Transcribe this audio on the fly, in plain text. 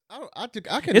I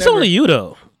can. It's only you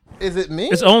though. Is it me?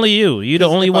 It's only you. You the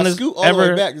only one that's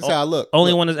ever. Back, this is how I look.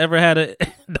 Only one that's ever had a.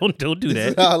 Don't do that. This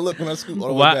is how I look when I scoot all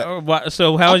the way back.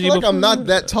 So how is you? Like I'm not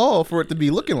that tall for it to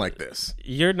be looking like this.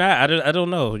 You're not. I don't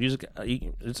know. You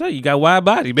got wide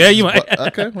body, man. You might.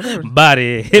 Okay, whatever.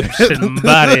 Body, hips, and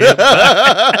body.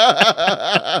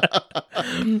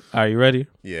 Are you ready?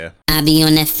 Yeah. I be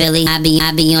on that Philly. I be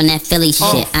on that Philly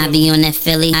shit. I be on that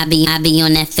Philly. I be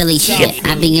on that Philly shit.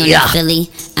 I be on that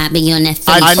Philly. I be on that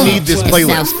Philly. I need this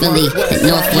playlist. South Philly, the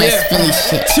Northwest Philly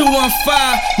shit.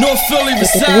 215 North Philly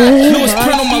reside. Lewis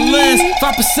print on my lens,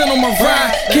 5% on my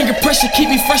ride. King of pressure, keep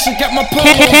me fresh. I got my pole.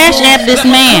 Cash app this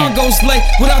man. Goes late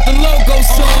without the logo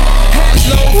song.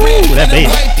 Ooh, that bass.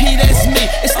 That's me.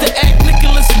 It's the act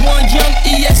Nichols, one young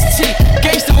EST.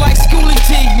 Gangster like schooling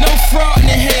team, no fraud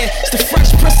in here. It's the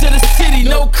fresh press of the city,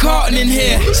 no Carton in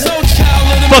here. So child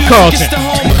of the music, it's the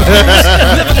home of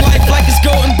living life like it's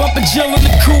golden, bumping Jill in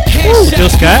the coupe. Jill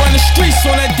Scott. On the streets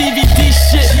on that DVD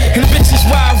shit. And the bitches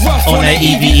ride rough on that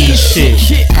EVE shit.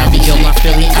 I be on my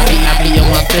Philly. I be on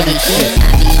my Philly shit.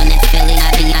 I be on that Philly.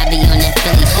 I be on that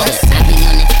Philly shit. I be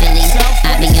on that Philly.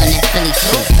 I be on that Philly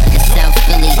shit. The South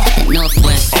Philly, the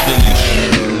Northwest Philly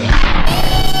shit.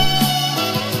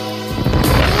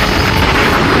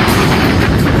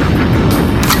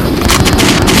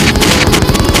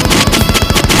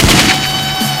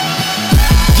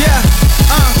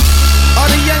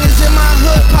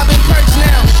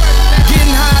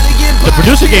 The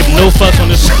producer gave no fuss on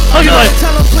this. I was like,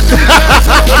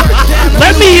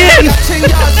 let me in.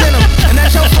 And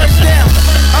that's your first down.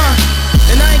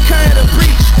 And I ain't coming to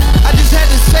preach. I just had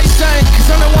to say something, cause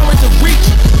I'm the one with the reach.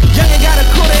 Youngin' got a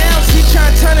quarter ounce, he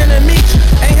tryna turn into Meek.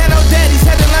 Ain't had no daddies,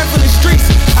 had to learn from the streets.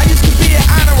 I used to be an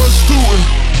honor student.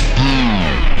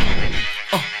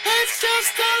 It's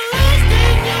just a last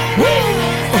thing you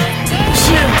Whoa,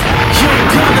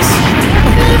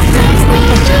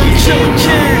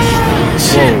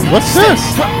 what's this?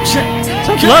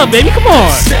 Tough love, baby. Come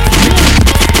on.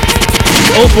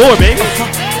 04, baby.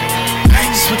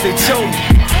 That's what they told me.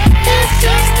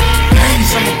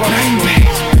 You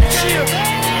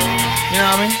know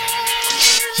what I mean?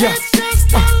 Yeah.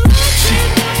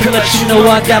 To let you know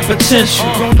I got potential.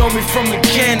 Don't know me from a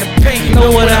can of paint. You know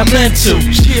what I'm into.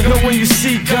 Know when you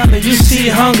see Gunz, you see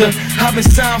hunger. I've been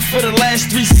signed for the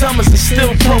last 3 summers and still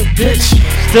broke, bitch.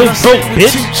 Still broke,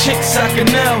 bitch. 2 chicks I can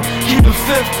nail. Keep a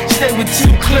 5th. Stay with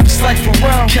 2 clips like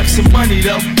Pharrell. Kept some money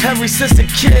though. Ever since a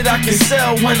kid I can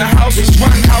sell. When the house was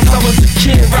running house, I was a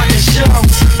kid rocking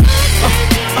shelves.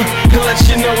 To let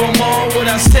you know I'm on what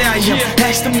I say I am.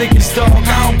 Ask them niggas, dog,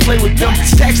 I don't play with them.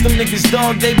 Tax them niggas,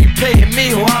 dog, they be paying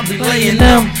me or I be laying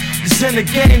them. It's in the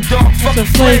game, dog, fucking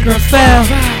flagrant foul.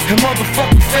 And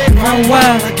motherfucking favorite, I'm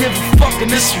wild. I give a fuck and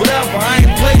this whatever, I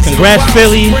ain't blazing. Congrats,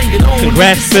 Philly.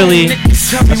 Congrats, Philly.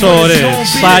 That's all it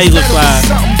is. Slide, look live.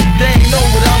 They ain't know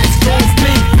what I was gonna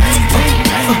be.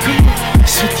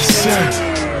 That's what you said.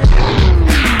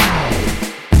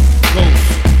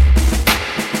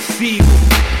 Seagull.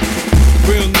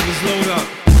 Real niggas load up.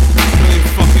 Really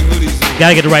fucking hoodies on.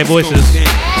 Gotta get the right voices. Now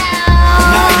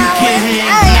you can't hang,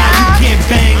 now you can't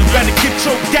bang. You gotta get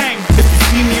your gang. If you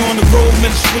see me on the road, man,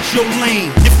 switch your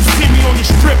lane. If you see me on the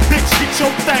strip, bitch, get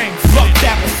your thing. Fuck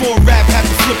that before rap had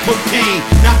to flip cocaine.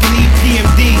 Now I can eat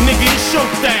PMD, nigga, it's your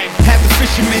thing. Had the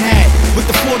fisherman hat with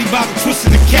the 40 bottle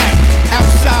twisting the cap.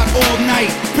 Outside all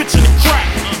night, pitching the crack.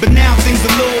 But now things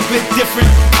a little bit different.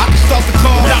 I can start the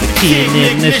car without the key in the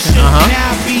ignition. Now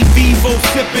I be Vivo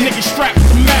sipping, nigga strapped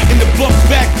with the Mac in the book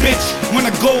back, bitch. When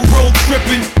I go road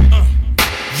tripping.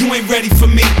 You ain't ready for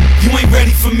me, you ain't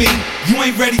ready for me, you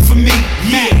ain't ready for me.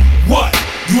 Yeah, what?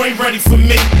 You ain't ready for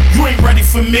me, you ain't ready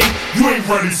for me, you ain't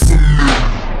ready for me.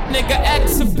 Nigga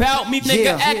X about me,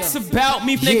 nigga X about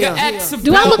me, nigga X about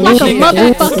me. Do I look like a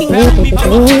motherfucking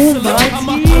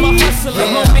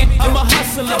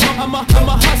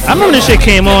I remember this shit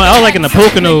came on. I was like in the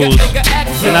Poconos,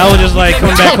 and I was just like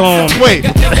coming back home. Wait.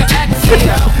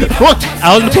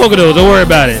 I was in the Poconos. Don't worry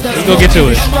about it. Let's go get to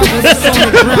it.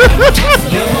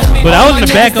 But I was in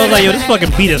the back. I was like, yo, this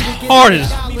fucking beat is hard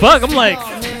as fuck. I'm like,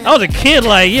 I was a kid.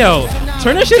 Like, yo,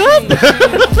 turn that shit up.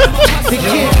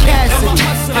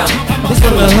 This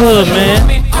from the hood,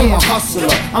 man. I'm a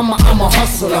hustler, I'm a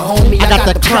hustler, homie. I got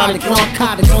the chronic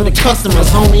narcotics for the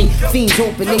customers, homie. Fiends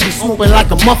open, they be smoking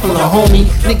like a muffler, homie.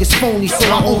 Niggas phony, so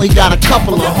I only got a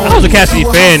couple of homies. I was a Cassidy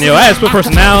fan, yo. I had split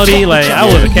personality, like I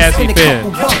was a Cassidy fan.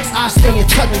 I stay in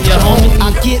touch your homie.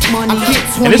 I get money, I get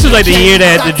 20. And this is like the year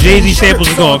that the Jay-Z samples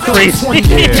was going crazy.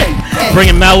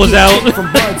 Bringing Malice out.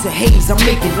 From bud to haze, I'm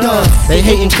making love. They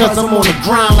hating cause I'm on the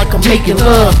grind like I'm making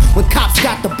love. When cops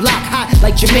got the block hot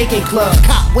like Jamaican club.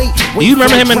 Cop, wait. Do you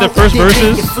remember him in the first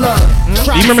verses?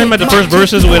 Do you remember him at the first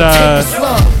verses with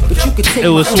it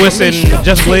was Swiss and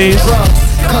Just Blaze?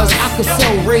 Cause I could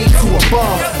sell raid to a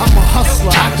bar. I'm a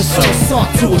hustler, I could sell salt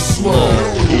to a slug.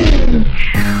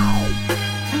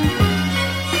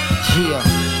 Yeah,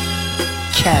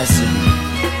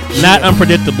 Cassidy. Not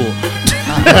unpredictable.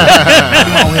 I'm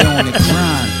out here on the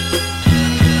grind.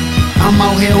 I'm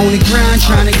out here on the grind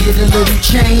trying to get a little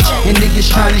change. And niggas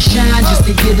trying to shine just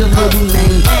to get a little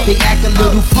name. They act a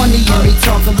little funny and they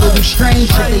talk a little strange,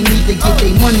 but they need to get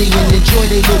their money and enjoy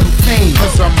their little fame.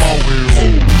 Cause I'm out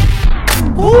here.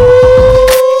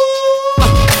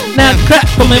 Now clap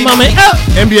for my mama.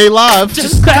 NBA Live.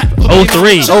 Just clap.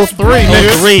 03. 03,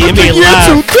 nigga. 03, NBA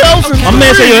Live. 2000. My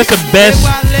man said, yo, that's the best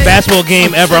basketball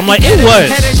game ever. I'm like, it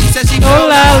was. Oh,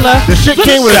 la, la. The shit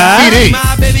came with a CD.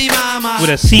 With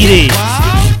a CD.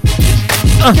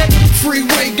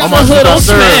 Freeway I'm a hood on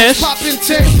smash.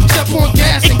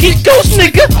 It get ghost,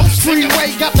 nigga.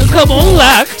 Freeway got the Come on,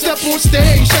 lock. Step on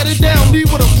stage, shut it down, leave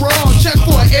with a brawl. Check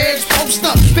for an edge, post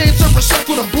up, fans ever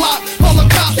circle the block. Call the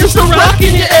cops, It's the rock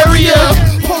in your area.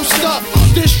 post up,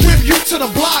 distribute to the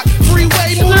block.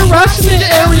 Freeway, It's the rocks in the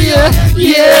area.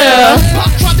 Yeah. Pop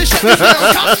tried to shut me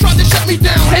down, cops tried to shut me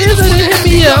down. Haters didn't hit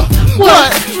me up.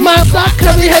 What? My block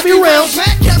carry heavy rounds.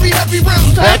 Back carry heavy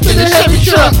rounds, Back in the heavy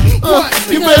truck. What?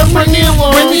 You better bring the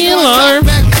alarm. Bring the alarm.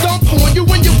 Back dump on you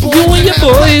and your boys. You and your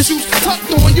boys.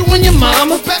 Tucked on you and your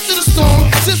mama. Back to the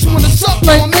song. Since when it's up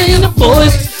Like on me and the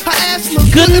boys. her ass look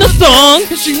Good in the thong.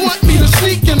 and she want me to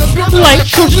sneak in the building Like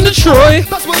Trojan to Troy.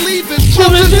 Best believe it's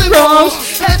Trojan Trojan and wrongs.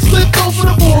 Hat slipped over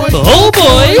the boy. Oh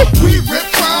boy. We rip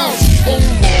crowds.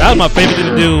 That was my favorite thing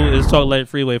to do is talk like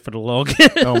Freeway for the longest.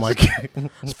 Oh my god.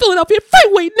 It's Philadelphia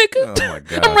Freeway, nigga. Oh my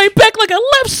god. I'm right back like I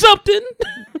left something.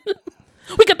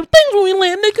 We got the things when we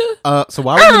land, nigga. So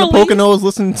why were you in the Poconos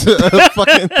listening to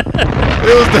fucking?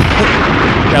 It was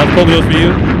That was Poconos for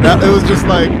you. it was just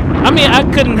like I mean, I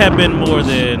couldn't have been more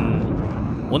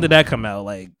than. When did that come out?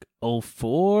 Like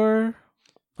 04?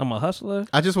 I'm a hustler.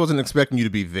 I just wasn't expecting you to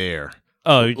be there.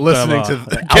 Oh, you Listening talking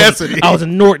to about- Cassidy. I was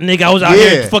in Norton, nigga. I was out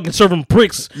here fucking serving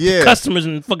bricks. Yeah. Customers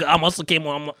and fucking I'm hustler came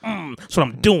on. I'm like, that's what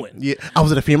I'm doing. Yeah, I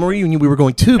was at a family reunion. We were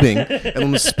going tubing, and on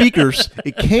the speakers,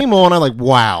 it came on. I'm like,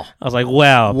 wow. I was like,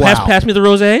 wow. Wow. Pass me the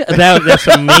rosé. That's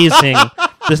amazing.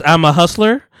 This I'm a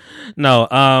hustler. No,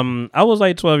 I was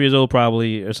like 12 years old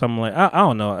probably or something like. I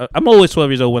don't know. I'm always 12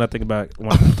 years old when I think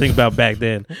about back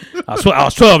then. I was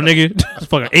 12, nigga. I was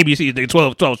fucking ABC, nigga.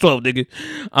 12,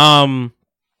 nigga.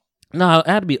 No, it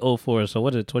had to be 04. So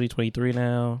what is it? 2023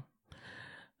 now.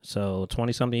 So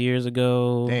 20 something years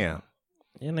ago. Damn.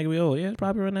 Yeah, nigga, we old. Yeah,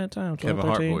 probably around that time. 12, Kevin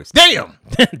Hart 13. voice. Damn.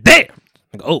 Damn.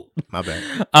 Nigga, oh. My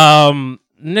bad.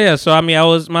 Yeah, so I mean,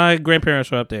 my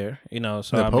grandparents were up there, you know.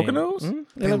 So The I mean, Poconos?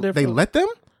 They lived there. They let them?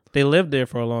 They lived there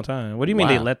for a long time. What do you mean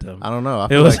Wow. they let them? I don't know. I It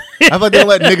feel was- like they don't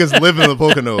let niggas live in the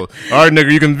Poconos. All right,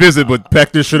 nigga, you can visit, but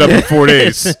pack this shit up in 4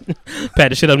 days.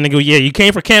 Pat the shit up, nigga. Yeah, you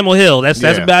came for Camel Hill. That's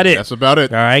Yeah, about it. That's about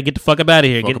it. All right, get the fuck up out of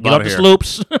here. Fuck Get up off outta the here.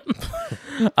 slopes.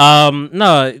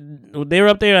 No, they were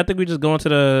up there. I think we just going to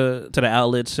the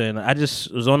outlets, and I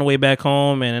just was on the way back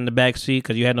home and in the back seat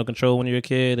because you had no control when you were a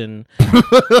kid. And so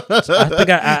I think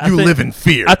I You think, live in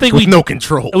fear. I think with we no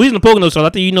control. We was in the Poconos, so I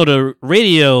think you know the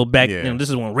radio back. Yeah. You know, this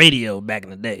is when radio back in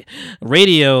the day.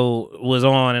 Radio was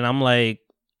on, and I'm like,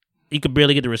 you could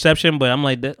barely get the reception, but I'm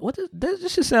like,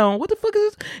 this should sound. What the fuck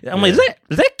is this? I'm like,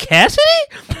 is that Cassidy?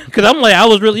 Because I'm like, I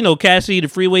was really, Cassidy, the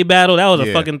Freeway battle. That was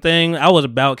a fucking thing. I was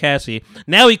about Cassidy.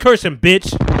 Now he cursing,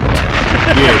 bitch.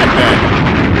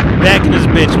 Back in this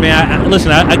bitch, man.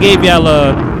 Listen, I gave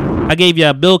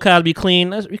y'all Bill Cosby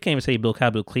clean. You can't even say Bill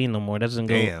Cosby clean no more. That doesn't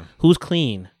go. Damn. Who's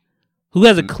clean? Who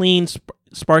has a clean,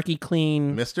 sparky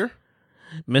clean? Mr.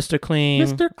 Clean.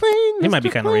 Mr. Clean. He might be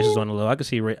Mr. kind of Clean. racist on the low. I could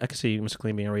see Mr.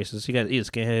 Clean being racist. He's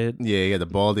a skinhead. Yeah, he had the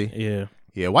baldy. Yeah.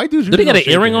 Yeah, white dudes. Do they got an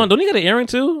usually earring don't on? Don't he got an earring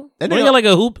too? And Don't he got like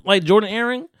a hoop, like Jordan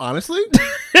earring? Honestly,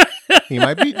 he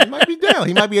might be down.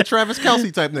 He might be a Travis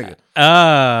Kelce type nigga.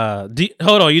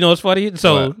 Hold on. You know what's funny?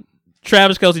 So What?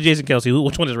 Travis Kelce, Jason Kelce.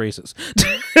 Which one is racist?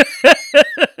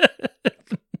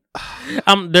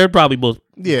 They're probably both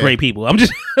great people. I'm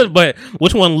just, but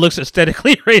which one looks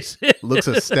aesthetically racist? Looks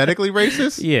aesthetically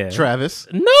racist? Yeah. Travis.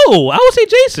 No, I would say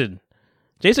Jason.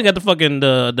 Jason got the fucking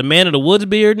the man of the woods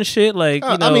beard and shit, like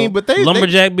you know, I mean, but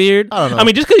lumberjack beard. I don't know. I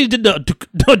mean, just because he did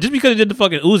just because he did the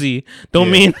fucking Uzi,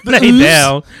 don't mean that he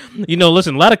down. You know,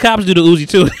 listen, a lot of cops do the Uzi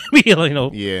too. You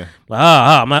know, Yeah.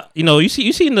 You know, you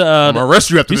seen the I'm gonna arrest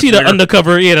you after you this, see the nigga.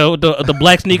 undercover, you know, the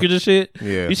black sneakers and shit.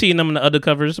 Yeah. You seen them in the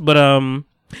undercovers, but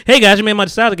hey guys, you made my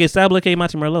style again. Style Blake,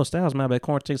 Monty Merlot. Styles, my bad.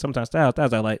 Quarantine, sometimes styles I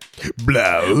like.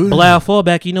 Blow. Blow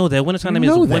fallback. You know that wintertime. That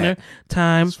means know that. winter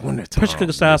time. It's wintertime, Pressure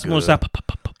cooker style, small nigga. style.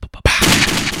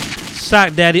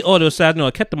 Sock daddy, auto side. No,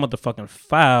 I kept the motherfucking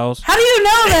files. How do you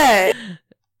know that?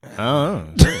 I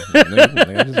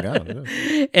just got him.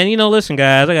 And you know, listen,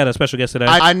 guys, I got a special guest today.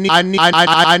 I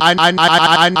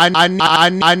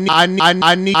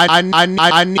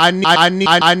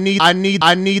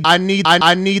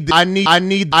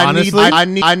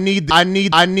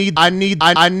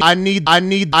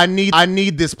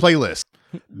need this playlist.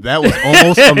 That was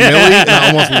almost a milli, and I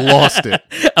almost lost it.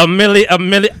 A milli. I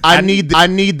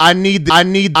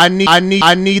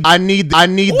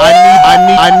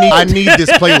need this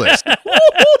playlist.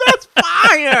 That's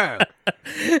fire.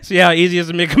 See how easy it is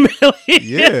to make a milli?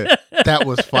 Yeah, that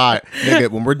was fire, nigga.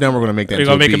 When we're done, we're gonna make that. We're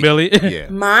gonna make a beat. milli? Yeah.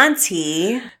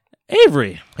 Monty.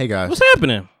 Aevry, Hey guys, what's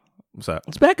happening? what's up?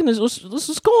 It's back in this. What's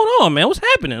going on, man? What's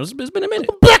happening? It's been a minute.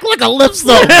 Back like a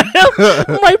lipstick.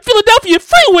 My Philadelphia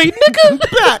Freeway, nigga.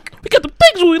 Back. We got the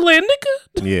things we land,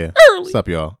 nigga. Yeah. Early. What's up,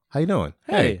 y'all? How you doing?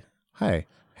 Hey.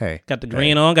 Hey. Got the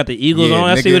green on, got the Eagles Yeah, on.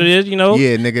 I see nigga. what it is, you know.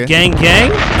 Yeah, nigga. Gang.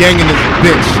 Gang in this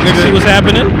bitch, nigga. See what's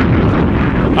happening.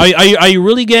 Are you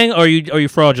really gang or are you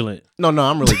fraudulent? No,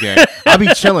 I'm really gang. I be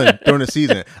chilling during the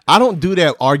season. I don't do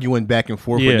that arguing back and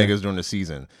forth Yeah. with niggas during the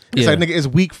season. It's Yeah. like, nigga, it's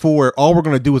week 4. All we're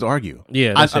gonna do is argue.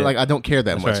 Yeah, I that's it. don't care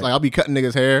that much. right. Like, I'll be cutting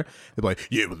niggas' hair. They're like,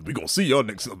 yeah, but we gonna see y'all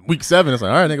next week 7. It's like,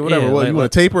 all right, nigga, whatever. Yeah, What, like- you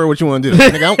want to taper or what you want to do?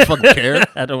 Nigga, I don't fucking care.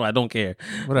 I don't care.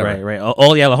 Whatever. Right.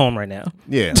 All y'all at home right now.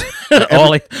 Yeah,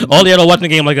 all y'all are watching the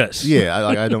game like us. yeah.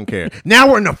 I don't care. Now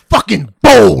we're in the fucking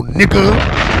bowl, nigga.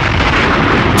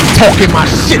 Talking my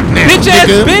shit now, Bitch ass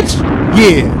nigga. bitch.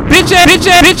 Yeah, Bitch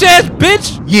ass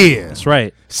bitch. yeah. That's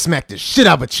right. Smack the shit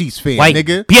out of a Chiefs fan, White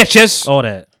nigga. bitches. All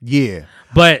that. Yeah,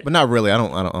 But but not really. I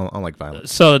don't like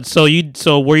violence.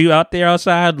 so were you out there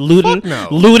outside looting, Fuck no.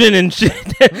 looting and shit,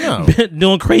 No.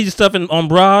 doing crazy stuff on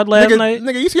Broad last night?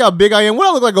 Nigga, you see how big I am? What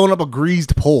I look like going up a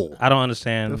greased pole? I don't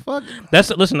understand. The fuck?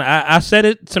 Listen. I said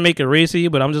it to make it racy,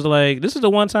 but I'm just like, this is the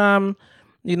one time,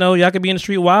 you know, y'all could be in the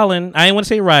street wilding. I ain't want to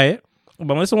say riot,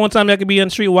 but this is the one time y'all could be in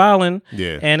the street wilding.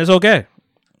 Yeah. And it's okay.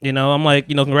 You know, I'm like,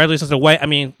 you know, congratulations to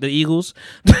the Eagles.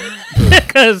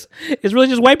 Because it's really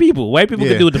just white people. White people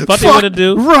can do what the fuck they want to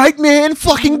do. Right, man?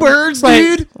 Fucking birds,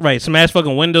 dude. Right. Smash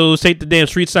fucking windows, take the damn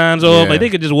street signs off. Yeah. Like, they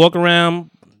could just walk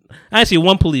around. I didn't see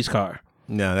one police car.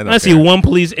 No, they I don't didn't see care. one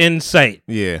police in sight.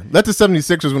 Yeah. Let the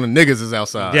 76ers when the niggas is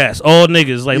outside. Yes, all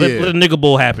niggas. Like, Yeah. let a nigga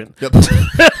bull happen. Yep.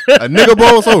 A nigga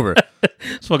bowl's over.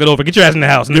 It's fucking over. Get your ass in the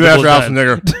house. Get out your house,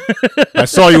 nigga. I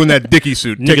saw you in that Dickie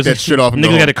suit. Take that shit off and go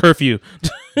Niggas home. got a curfew.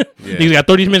 Niggas got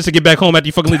 30 minutes to get back home after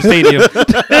you fucking leave the stadium.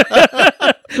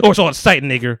 Or it's on site,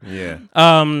 nigga. Yeah.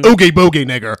 Oogie boogie,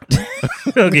 nigga.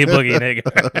 Okay, boogie,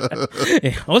 nigga.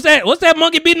 Yeah. What's that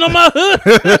monkey beating on my hood?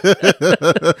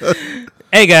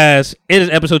 Hey guys, it is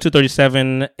episode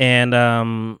 237, and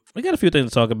we got a few things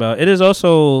to talk about. It is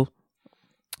also,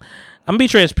 I'm gonna be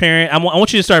transparent. I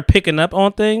want you to start picking up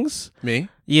on things. Me?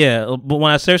 Yeah, but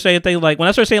when I start saying things like, when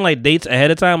I start saying like dates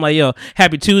ahead of time, like, yo,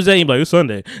 happy Tuesday, you're like, it's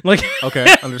Sunday. Like,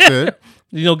 Okay, understood.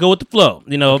 you know, go with the flow.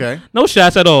 You know, Okay. no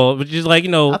shots at all. But just like, you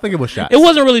know, I think it was shots. it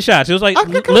wasn't really shots. It was like, I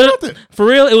kinda felt it. for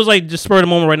real, it was like just spur of the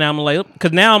moment right now. I'm like,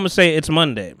 because now I'm gonna say it's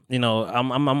Monday. You know,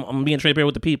 I'm being transparent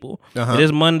with the people. Uh-huh. It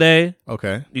is Monday.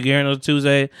 Okay. You hearing it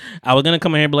Tuesday. I was gonna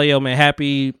come in here and be like, yo, man,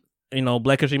 happy, you know,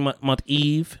 Black History Month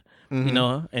Eve. You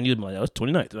know, and you'd be like, oh, it's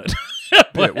 29th.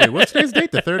 Wait, what's today's date?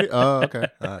 The 30th? Oh, okay.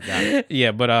 Got it.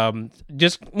 Yeah, but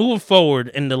just moving forward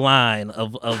in the line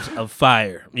of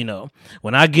fire, you know,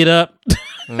 when I get up,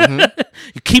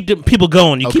 you keep the people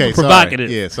going. You keep it provocative.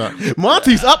 Sorry. Yeah, sorry.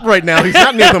 Monty's up right now. He's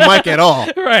not near the mic at all.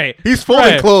 Right. He's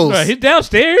fully closed. Right. He's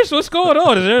downstairs. What's going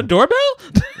on? Is there a doorbell?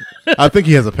 I think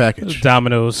he has a package.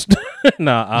 Dominoes.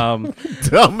 Nah,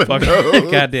 Dominoes. fuck,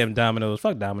 goddamn Dominoes.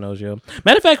 Fuck Dominoes, yo.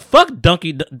 Matter of fact, fuck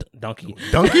Donkey. Donkey?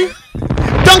 Donkey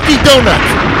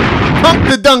Donuts. Pump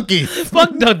the donkey.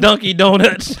 Fuck the Dunkin'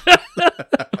 Donuts.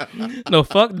 No,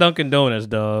 fuck Dunkin' Donuts,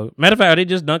 dog. Matter of fact, are they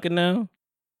just Dunkin' now?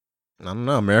 I don't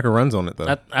know. America runs on it,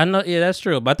 though. I know, yeah, that's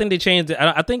true. But I think they changed it.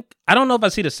 I don't know if I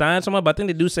see the sign somewhere, but I think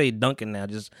they do say Dunkin' now.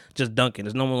 Just Dunkin'.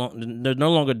 There's no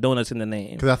longer donuts in the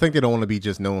name. Because I think they don't want to be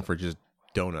just known for just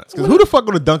donuts. Because who the fuck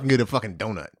go to Dunkin' and get a fucking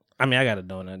donut? I mean, I got a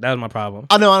donut. That was my problem.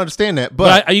 I know, I understand that,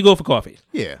 but you go for coffee.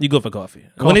 Yeah, you go for coffee.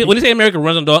 When they say America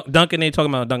runs on Dunkin', they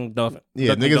talking about Dunkin'.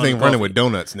 Yeah, niggas ain't running with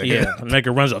donuts, nigga. Yeah,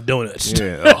 America runs off donuts.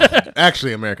 Yeah,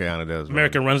 actually, Americana does.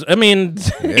 America runs. I mean,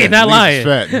 they not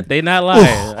lying. They not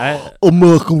lying.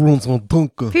 America runs on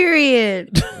Dunkin'.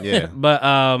 Period. Yeah, but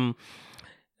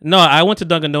no, I went to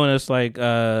Dunkin' Donuts like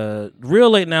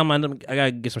real late now. I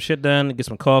gotta get some shit done, get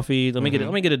some coffee. Let me get a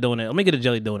donut. Let me get a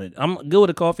jelly donut. I'm good with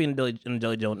a coffee and jelly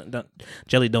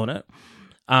donut.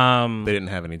 They didn't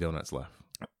have any donuts left.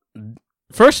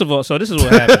 First of all, so this is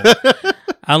what happened.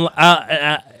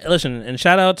 I listen, and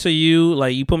shout out to you.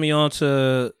 Like, you put me on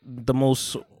to the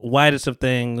most widest of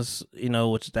things, you know,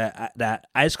 which is that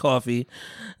iced coffee,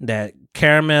 that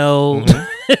caramel.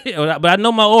 But I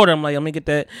know my order. I'm like, let me get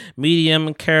that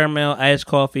medium caramel iced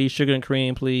coffee, sugar and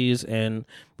cream, please, and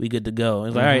we good to go.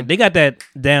 It's like, all right, they got that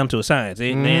down to a science. They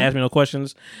ain't ask me no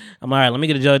questions. I'm like, all right, let me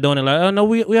get a jelly donut. Like, oh no,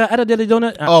 we are at a jelly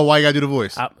donut. Why you gotta do the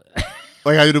voice? Why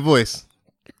you gotta do the voice?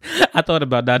 I thought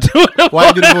about not doing it. Why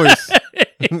you do the voice?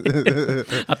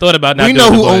 I thought about not. We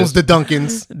know who owns the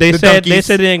Dunkins. They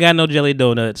said they ain't got no jelly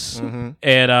donuts,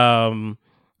 and I'm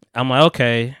like,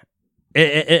 okay.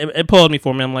 It paused me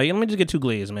for me. I'm like, let me just get 2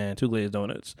 glazed, man. 2 glazed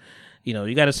donuts. You know,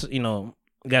 you gotta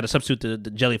substitute the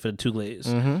jelly for the 2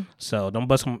 glazed. So don't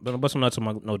bust some nuts on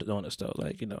my donuts though.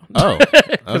 Like, you know. Oh,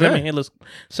 okay. I mean, it looks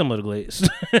similar to glazed,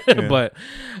 but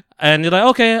and they're like,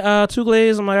 okay, 2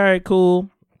 glazed. I'm like, all right, cool.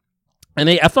 And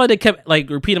I felt like they kept like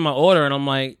repeating my order, and I'm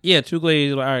like, yeah, 2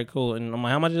 glazed. Like, all right, cool. And I'm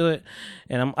like, how much is it?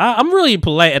 And I'm really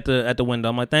polite at the window.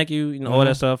 I'm like, thank you, you know, all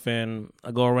that stuff. And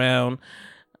I go around,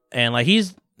 and like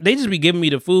they just be giving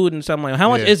me the food and stuff. I'm like, how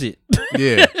much is it?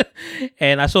 Yeah.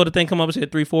 And I saw the thing come up and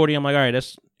said $3.40. I'm like, all right,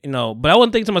 that's, you know, but I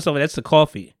wouldn't think to myself, like, that's the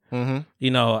coffee.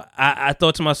 You know, I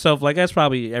thought to myself, like, that's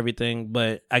probably everything.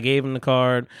 But I gave him the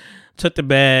card, took the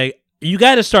bag. You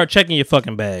got to start checking your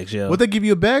fucking bags, yo. What they give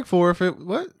you a bag for? If it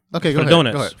what? Okay, go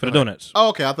ahead. For the donuts. Oh,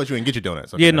 okay. I thought you didn't get your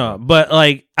donuts. Okay, yeah, no, but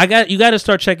like you got to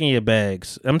start checking your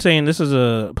bags. I'm saying this is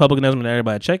a public announcement to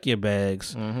everybody. Check your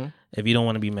bags if you don't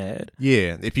want to be mad.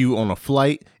 Yeah, if you on a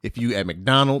flight, if you at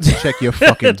McDonald's, check your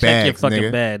fucking bags, check your fucking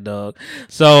nigga. bag, dog.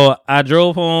 So I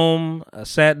drove home. I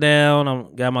sat down. I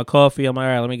got my coffee. I'm like, all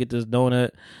right, let me get this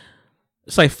donut.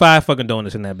 It's like 5 fucking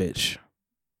donuts in that bitch.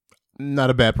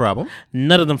 Not a bad problem.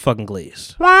 None of them fucking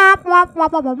glazed. That's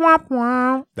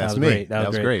me. Great. That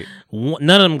was great.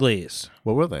 None of them glazed.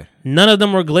 What were they? None of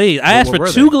them were glazed. I asked for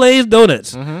 2 glazed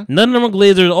donuts. None of them were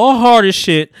glazed. They're all hard as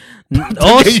shit.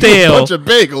 All stale. A bunch of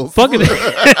bagels.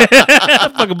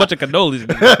 Fucking bunch of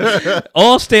cannolis.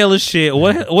 All stale as shit.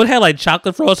 What had like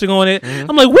chocolate frosting on it?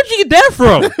 I'm like, where'd you get that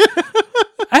from?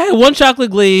 I had 1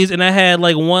 chocolate glaze, and I had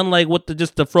like 1 like with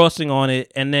just the frosting on it,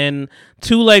 and then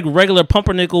 2 like regular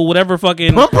pumpernickel, whatever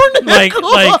fucking like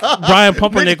Brian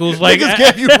Pumpernickels. Like, niggas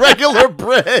gave you regular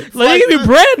bread. Like, they gave me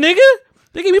bread, nigga.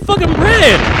 They gave me fucking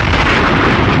bread.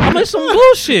 I'm like, some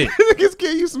bullshit. Niggas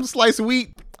gave you some sliced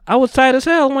wheat. I was tired as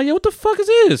hell. I'm like, yo, what the fuck is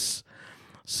this?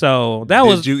 So that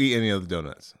was. Did you eat any of the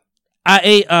donuts? I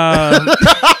ate.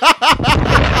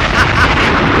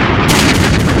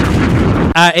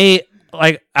 I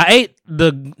ate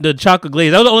the chocolate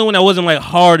glaze. That was the only one that wasn't like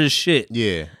hard as shit.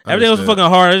 Yeah, everything was fucking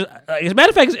hard. As a matter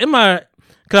of fact, it's in my.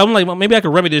 Cause I'm like, well, maybe I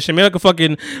could remedy this shit. Maybe I could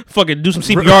fucking do some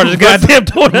CPR to this goddamn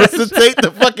donut. Resuscitate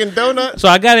the fucking donut. So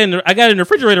I got in the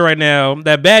refrigerator right now.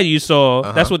 That bag you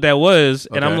saw, that's what that was.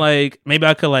 And I'm like, maybe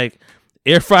I could like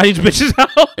air fry these bitches out.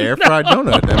 Air fried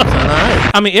donut. That was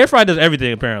alright. I mean, air fry does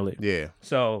everything apparently. Yeah.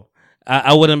 So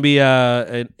I wouldn't be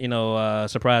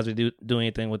surprised to do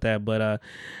anything with that. But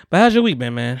how's your week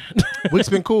been, man? Week's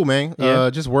been cool, man. Yeah.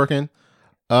 Just working.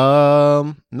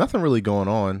 Nothing really going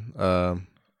on.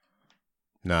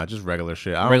 Nah, just regular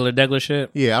shit. Regular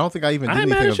shit? Yeah, I don't think I even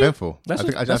did anything eventful.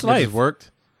 I just worked,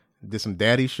 did some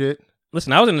daddy shit.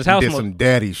 Listen, I was in this house. Did some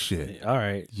daddy shit. All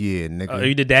right. Yeah, nigga. Oh,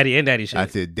 you did daddy and daddy shit? I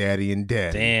did daddy and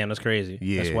daddy. Damn, that's crazy.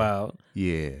 Yeah. That's wild.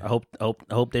 Yeah. I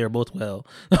hope they are both well.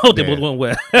 I hope they both went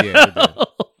well. Yeah,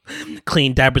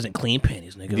 clean diapers and clean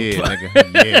panties, nigga. Yeah,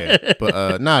 nigga. Yeah.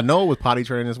 But Noah was potty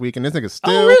training this week, and this nigga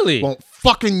still won't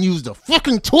fucking use the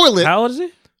fucking toilet. How old is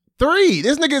he? 3.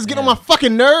 This nigga is getting on my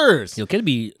fucking nerves. Yo, kid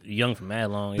be young for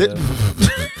mad long.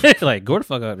 Like, go the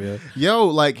fuck up, yo. Yo,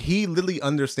 like, he literally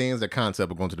understands the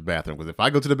concept of going to the bathroom. Because if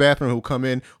I go to the bathroom, he'll come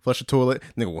in, flush the toilet,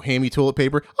 nigga will hand me toilet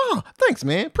paper. Oh, thanks,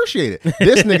 man. Appreciate it.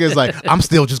 This nigga is like, I'm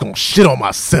still just gonna shit on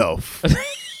myself.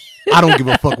 I don't give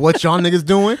a fuck what y'all niggas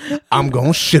doing. I'm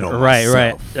gonna shit on myself.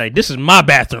 Right. Like, this is my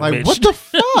bathroom, like, bitch. What the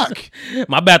fuck?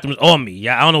 My bathroom's on me.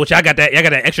 Yeah, I don't know what y'all got that. Y'all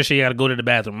got that extra shit. You got to go to the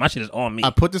bathroom. My shit is on me. I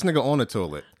put this nigga on the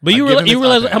toilet. But you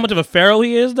realize how much of a pharaoh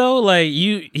he is, though. Like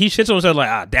he shits on himself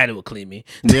like, daddy will clean me.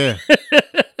 Yeah.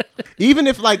 Even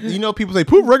if people say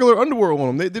put regular underwear on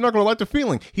him, they're not gonna like the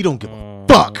feeling. He don't give a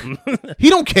fuck. He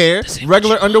don't care.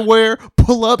 Regular underwear,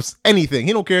 pull ups, anything.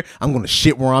 He don't care. I'm gonna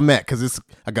shit where I'm at because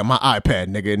I got my iPad,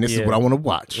 nigga, and this is what I want to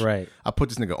watch. Right. I put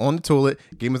this nigga on the toilet,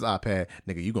 gave him his iPad,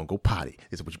 nigga. You gonna go potty?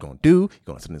 This is what you gonna do. You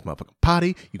gonna sit in this motherfucking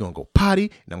potty. You gonna go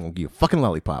potty, and I'm gonna give you a fucking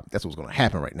lollipop. That's what's gonna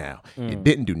happen right now. You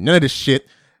didn't do none of this shit,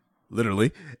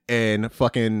 literally, and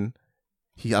fucking.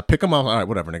 I pick him up. All right,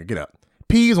 whatever, nigga, get up.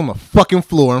 Peas on the fucking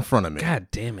floor in front of me. God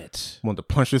damn it. Want to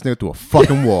punch this nigga through a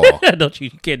fucking wall. Don't you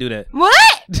can't do that.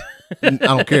 What? I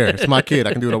don't care. It's my kid.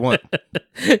 I can do what I want.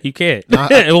 You can't.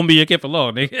 It won't be your kid for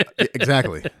long, nigga.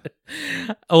 Exactly.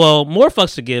 Well, more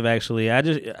fucks to give, actually.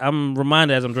 I'm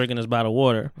reminded as I'm drinking this bottle of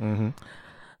water. Mm-hmm.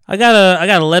 I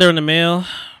got a letter in the mail.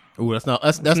 Ooh, that's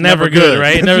never good,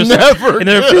 right? It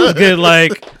never feels good.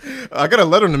 Like, I got a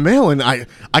letter in the mail and I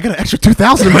got an extra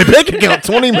 $2,000 in my bank account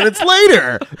 20 minutes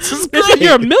later. This is great.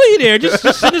 You're a millionaire. Just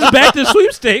send us back to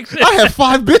sweepstakes. I have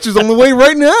 5 bitches on the way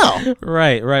right now.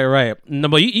 Right. No,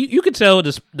 but you could tell the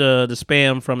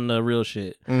spam from the real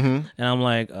shit. Mm-hmm. And I'm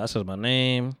like, that says my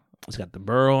name. It's got the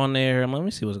borough on there. I'm like, let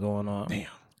me see what's going on. Damn.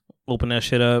 Open that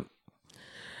shit up.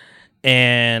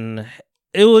 And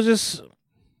it was just,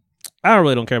 I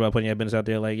really don't care about putting your business out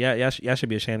there. Like, y'all should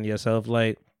be ashamed of yourself.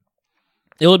 Like,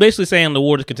 it was basically saying the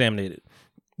water's contaminated.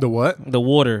 The what? The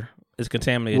water is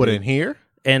contaminated. What, in here?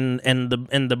 And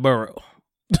the borough.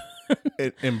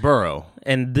 in borough.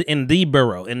 And in the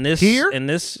borough. In this here? In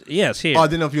this, yes, here. Oh, I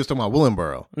didn't know if you were talking about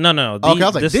Willingboro. No. Okay, I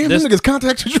was like, damn, this nigga's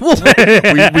contact situation.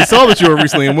 we saw that you were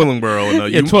recently in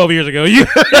Willingboro. And, 12 years ago.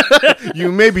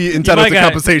 You may be entitled to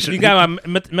compensation. You got my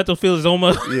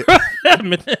methylphilosoma.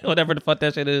 Yeah. Whatever the fuck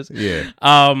that shit is. Yeah.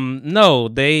 No,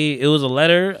 it was a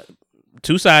letter,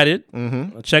 2-sided.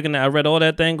 Mm-hmm. Checking that, I read all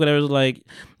that thing, but it was like,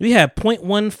 we have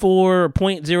 0.14 or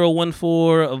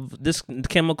 0.014 of this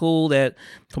chemical that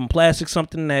from plastic,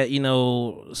 something that,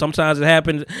 sometimes it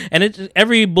happens. And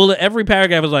every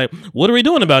paragraph is like, what are we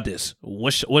doing about this?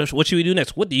 What should we do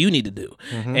next? What do you need to do?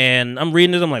 Mm-hmm. And I'm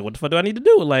reading this, I'm like, what the fuck do I need to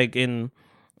do? Like, and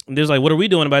there's like, what are we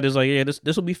doing about this? Like, yeah, this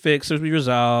will be fixed. This will be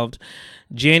resolved.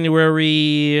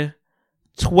 January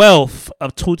 12th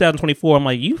of 2024. I'm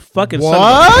like, you fucking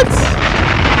what?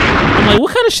 I'm like,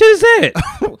 what kind of shit is that?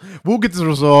 We'll get this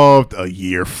resolved a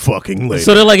year fucking later.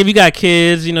 So they're like, if you got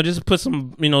kids, just put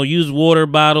some, used water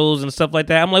bottles and stuff like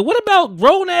that. I'm like, what about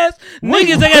grown ass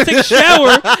niggas that gotta take a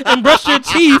shower and brush their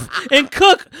teeth and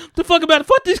cook? The fuck about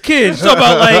fuck these kids. So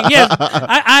about like, yes,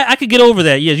 I could get over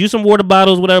that. Yes, use some water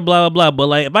bottles, whatever, blah blah blah. But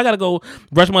like, if I gotta go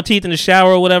brush my teeth in the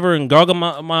shower or whatever and gargle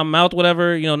my mouth,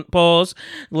 whatever, pause.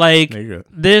 Like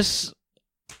this.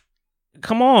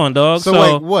 Come on, dog. So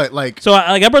like what? Like so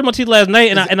I brushed my teeth last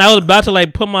night and I was about to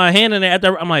like put my hand in there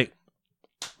after I'm like,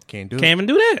 can't even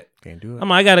do that. Can't do it. I'm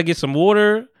like, I gotta get some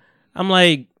water. I'm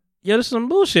like, yo, this is some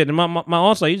bullshit. And my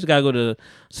aunt's like, you just gotta go to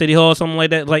City Hall or something like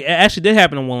that. Like, it actually did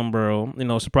happen in Willingboro,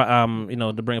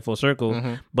 to bring it full circle.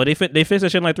 Mm-hmm. But they fixed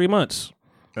that shit in like 3 months.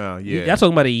 Oh yeah. Y'all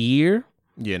talking about a year?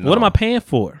 Yeah. No. What am I paying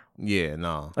for? Yeah,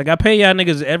 no. Like, I pay y'all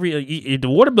niggas if the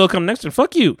water bill come next, then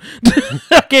fuck you.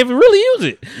 I can't even really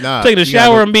use it. Nah, taking a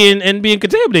shower and being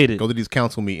contaminated. Go to these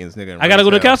council meetings, nigga. I gotta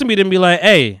go to the council meeting and be like,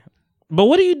 hey, but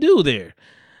what do you do there?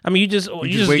 I mean, you just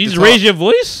raise your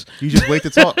voice. You just wait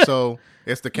to talk. So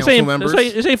it's the council members.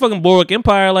 This ain't fucking Boardwalk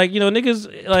Empire. Like,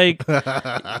 niggas like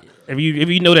if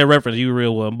you know that reference, you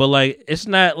real one. But like, it's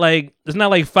not like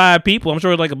 5 people. I'm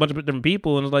sure it's like a bunch of different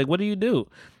people. And it's like, what do you do?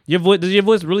 Does your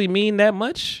voice really mean that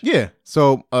much? Yeah.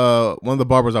 So one of the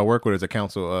barbers I work with is a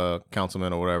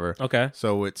councilman or whatever. Okay.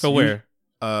 So it's where?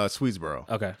 Swedesboro.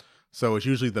 Okay. So it's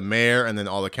usually the mayor and then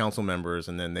all the council members,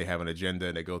 and then they have an agenda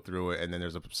and they go through it, and then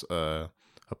there's a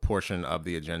portion of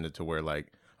the agenda to where like,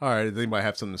 all right, does anybody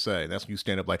have something to say? And that's when you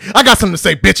stand up like, I got something to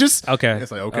say, bitches. Okay. And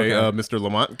it's like, okay. Mr.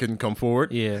 Lamont can come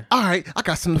forward. Yeah. All right, I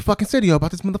got something to fucking say to you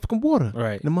about this motherfucking water.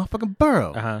 Right. In the motherfucking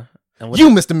borough. Uh-huh.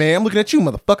 Mr. Man, I'm looking at you,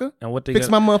 motherfucker. And what they fix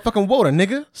my motherfucking water,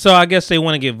 nigga. So I guess they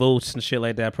want to get votes and shit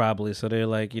like that, probably. So they're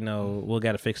like, we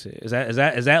got to fix it. Is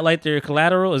that like their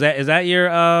collateral? Is that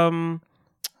your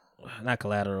not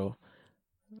collateral?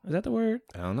 Is that the word?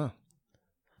 I don't know.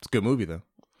 It's a good movie though.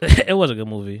 It was a good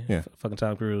movie. Yeah, fucking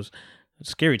Tom Cruise,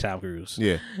 scary Tom Cruise.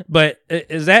 Yeah, but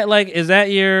is that like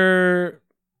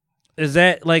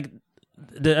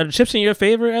the chips in your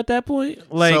favor at that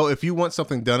point? Like, so if you want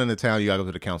something done in the town, you gotta go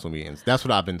to the council meetings. That's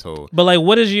what I've been told. But like,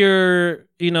 what is your,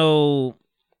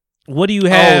 what do you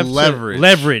have? Leverage.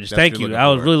 Leverage. That's Thank what you're you. looking I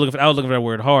was for. really looking. I was looking for that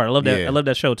word hard. I love that. Yeah. I love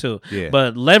that show too. Yeah.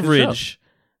 But leverage.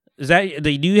 Is that? Do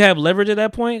you have leverage at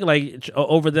that point? Like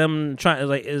over them trying?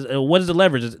 Like, what is the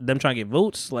leverage? Is them trying to get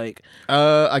votes? Like,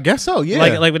 I guess so. Yeah.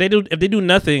 Like if they do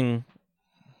nothing.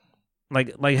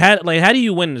 Like how do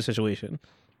you win in this situation?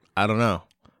 I don't know.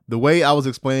 The way I was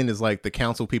explained is like the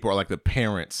council people are like the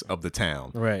parents of the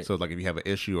town, right? So like if you have an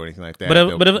issue or anything like that,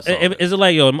 but if is it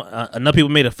like enough people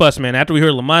made a fuss, man? After we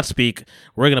heard Lamont speak,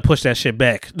 we're gonna push that shit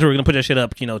back. We're gonna put that shit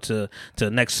up, to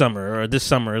next summer or this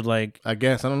summer. Like I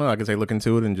guess I don't know. I guess they look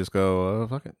into it and just go,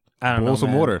 fuck it. I don't Boil know, some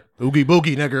man. water. Oogie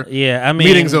boogie, nigga. Yeah, I mean,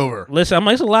 meeting's over. Listen, I'm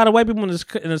like, there's a lot of white people in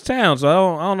this town, so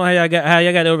I don't know how y'all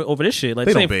got over this shit. Like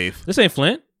They don't bathe. This ain't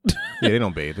Flint. Yeah, they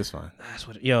don't bathe. It's fine. That's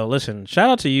what. Yo, listen.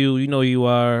 Shout out to you. You know you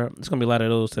are. There's gonna be a lot of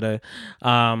those today.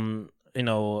 Said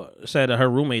that her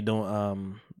roommate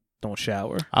don't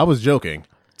shower. I was joking.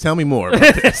 Tell me more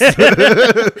about this.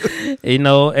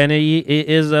 And he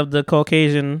is of the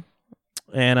Caucasian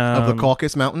and of the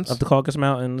Caucasus Mountains. Of the Caucasus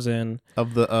Mountains and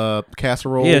of the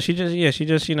casserole. Yeah, she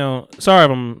just sorry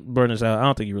if I'm burning this out. I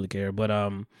don't think you really care, but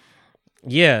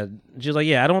yeah, she's like,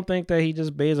 I don't think that he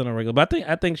just bathes on a regular. But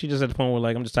I think she just at the point where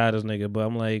like I'm just tired of this nigga. But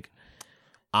I'm like,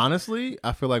 honestly,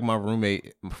 I feel like my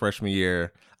roommate freshman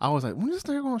year, I was like, when is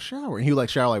this nigga gonna shower? And he would like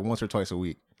shower like once or twice a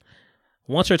week.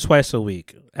 Once or twice a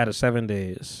week out of 7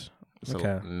 days. So,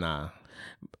 okay. Nah.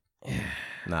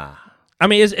 I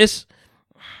mean, it's.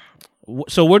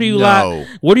 So where do you lie?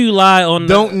 Where do you lie on?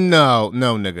 No,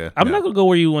 nigga. I'm not gonna go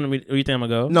where you want me. Where you think I'm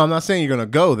gonna go? No, I'm not saying you're gonna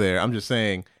go there. I'm just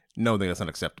saying. No, that's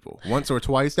unacceptable. Once or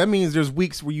twice. That means there's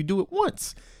weeks where you do it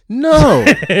once. No.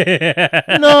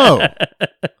 No.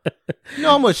 You know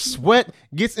how much sweat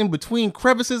gets in between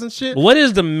crevices and shit? What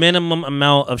is the minimum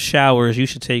amount of showers you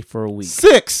should take for a week?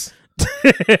 6.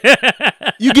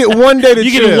 You get one day to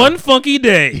You chill. get one funky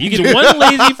day. You get one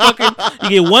lazy fucking. You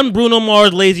get one Bruno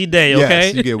Mars lazy day. Okay.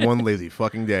 Yes, you get one lazy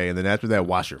fucking day, and then after that,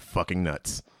 wash your fucking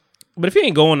nuts. But if you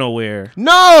ain't going nowhere,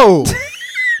 no.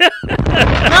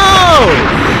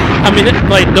 I mean,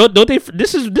 like, don't they?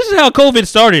 This is how COVID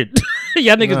started.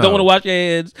 Y'all niggas don't want to wash your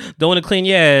hands, don't want to clean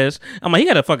your ass. I'm like, he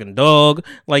got a fucking dog.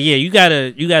 Like, yeah, you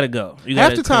gotta go.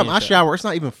 Half the time I shower, it's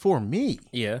not even for me.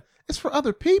 Yeah, it's for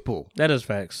other people. That is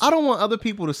facts. I don't want other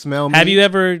people to smell me. Have you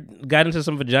ever got into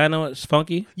some vagina? It's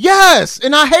funky. Yes,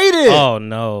 and I hate it. Oh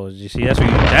no! You see, that's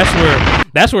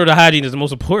where the hygiene is the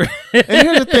most important. And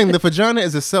here's the thing: the vagina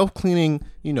is a self-cleaning.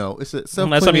 It's a self-cleaning.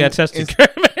 Unless somebody got tested.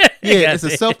 Yeah, it's a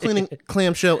self-cleaning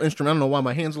clamshell instrument. I don't know why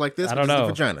my hands are like this. I don't know.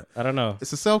 It's the vagina. I don't know.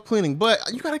 It's a self-cleaning, but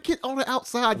you gotta get all the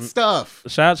outside stuff.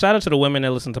 Shout out to the women that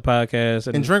listen to podcasts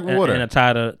and drink water and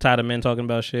tired of men talking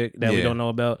about shit that we don't know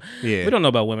about. Yeah, we don't know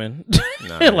about women.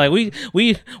 Nah, like we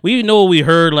know what we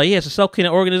heard. Like, it's a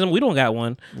self-cleaning organism. We don't got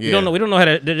one. Yeah. We don't know how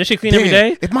to. Does she clean every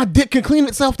day? If my dick can clean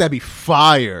itself, that'd be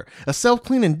fire. A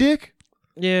self-cleaning dick.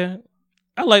 Yeah,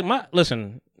 I like my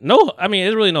listen. No, I mean,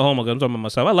 it's really no homo. I'm talking about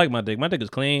myself. I like my dick. My dick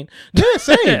is clean. Yeah,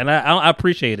 same. And I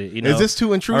appreciate it. Is this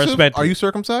too intrusive? respect Are it. you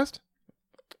circumcised?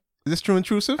 Is this too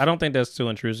intrusive? I don't think that's too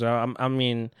intrusive. I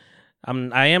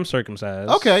am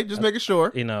circumcised. Okay, just making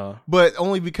sure. But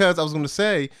only because I was going to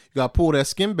say you got to pull that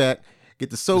skin back, get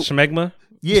the soap. Schmegma?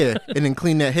 Yeah, and then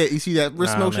clean that head. You see that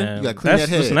wrist motion? Man. You got to clean that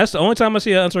head. Listen, that's the only time I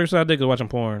see an uncircumcised dick is watching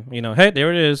porn. Hey,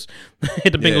 there it is.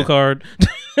 Hit the bingo card.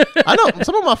 I know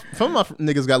some of my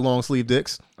niggas got long sleeve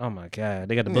dicks. Oh my god,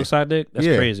 they got the book side dick. That's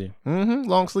crazy. Mm-hmm.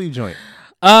 Long sleeve joint.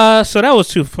 So that was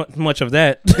too much of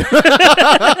that.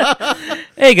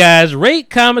 Hey guys,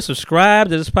 rate, comment, subscribe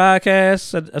to this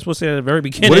podcast. That's what I said at the very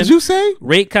beginning. What did you say?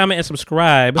 Rate, comment, and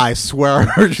subscribe. I swear I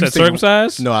heard you say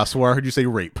circumcised. No, I swear I heard you say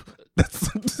rape.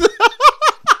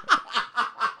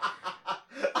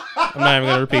 I'm not even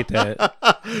gonna repeat that.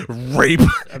 Rape.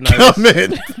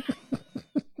 Comment.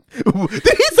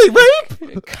 Did he say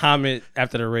rape? Comment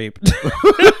after the rape.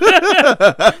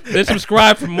 Then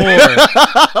subscribe for more.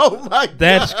 Oh my god.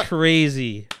 That's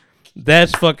crazy.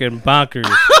 That's fucking bonkers.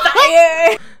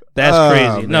 That's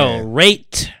crazy. No,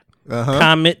 rate,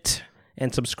 comment,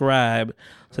 and subscribe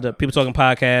to the People Talking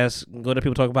Podcast. Go to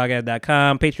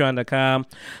peopletalkingpodcast.com, patreon.com.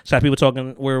 So People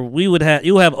Talking, where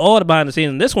you'll have all the behind the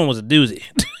scenes. And this one was a doozy.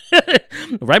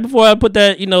 Right before I put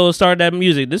that, started that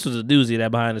music, this was a doozy,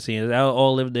 that behind the scenes. I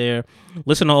all live there.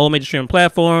 Listen on all major streaming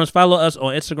platforms. Follow us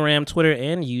on Instagram, Twitter,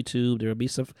 and YouTube. There will be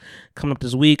stuff coming up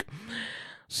this week.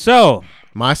 So,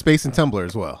 MySpace and Tumblr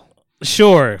as well.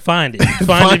 Sure, find it.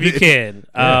 Find it if you can.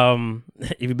 Yeah.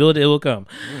 If you build it, it will come.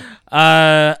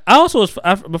 I also was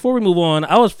before we move on,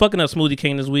 I was fucking up Smoothie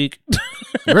King this week.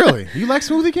 Really? You like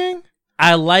Smoothie King?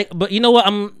 But you know what?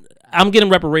 I'm getting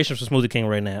reparations for Smoothie King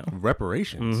right now.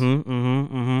 Reparations?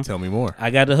 Mm-hmm. Tell me more. I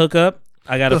got the hookup.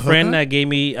 I got a friend that gave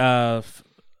me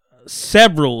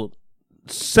several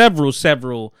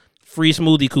free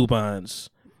smoothie coupons,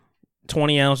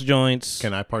 20-ounce joints.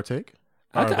 Can I partake?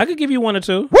 I could give you one or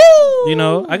two. Woo! You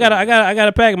know, I got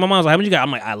a pack. My mom's like, "How many you got?"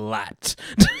 I'm like, "A lot."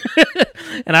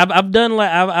 And I've done like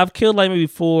I've killed like maybe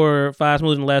 4 or 5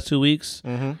 smoothies in the last 2 weeks.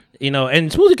 Mm-hmm. You know, and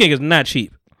smoothie cake is not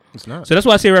cheap. It's not. So that's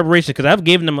why I say reparations, because I've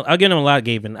given them a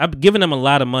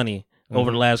lot of money over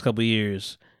the last couple of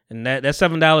years. And that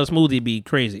 $7 smoothie be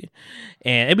crazy.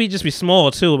 And it'd just be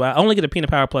small too. But I only get a peanut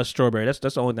power plus strawberry. That's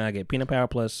the only thing I get. Peanut power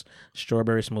plus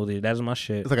strawberry smoothie. That's my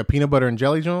shit. It's like a peanut butter and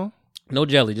jelly, John? No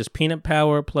jelly, just peanut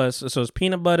power plus. So it's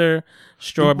peanut butter,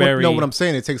 strawberry. No, what I'm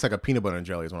saying, it tastes like a peanut butter and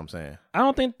jelly is what I'm saying. I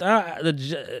don't think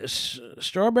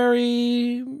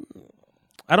strawberry.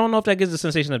 I don't know if that gives the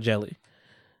sensation of jelly.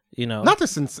 You know, not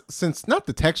the not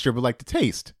the texture, but like the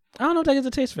taste. I don't know if that gives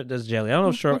a taste for this jelly. I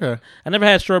don't know. Okay. I never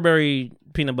had strawberry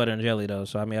peanut butter and jelly though,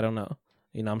 so I mean I don't know.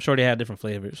 You know, I'm sure they have different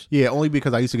flavors. Yeah, only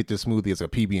because I used to get this smoothie as a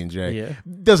PB&J. Yeah,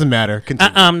 doesn't matter.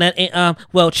 Continue.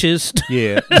 Welch's.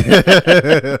 Yeah.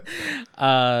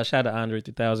 Shout out to Andre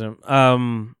 3000.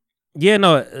 Yeah,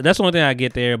 no, that's the only thing I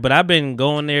get there. But I've been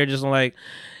going there just like,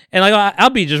 and like I'll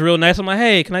be just real nice. I'm like,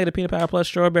 hey, can I get a peanut power plus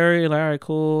strawberry? Like, all right,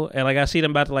 cool. And like I see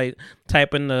them about to like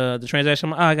type in the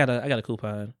transaction. I'm like, oh, I got a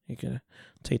coupon. You can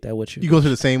take that with you. You go to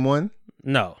the same one?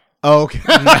 No. Oh, okay.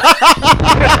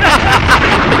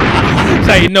 That's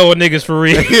how you know a nigga's for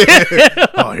real.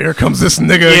 Oh, here comes this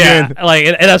nigga again. Like,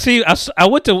 and I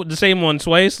went to the same one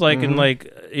twice. Like, and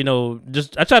like, you know,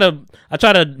 just I try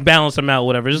to balance them out.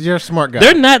 Whatever. You're a smart guy.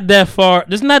 They're not that far.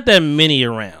 There's not that many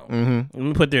around. Mm-hmm. Let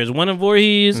me put there's one in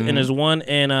Voorhees and there's one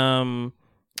in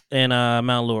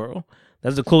Mount Laurel.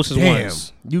 That's the closest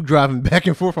ones. You driving back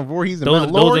and forth from Voorhees and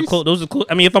Mount Laurel? Those are close.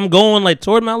 I mean, if I'm going like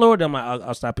toward Mount Laurel, then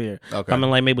I'll stop here. Okay. If I'm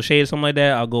in like Maple Shade or something like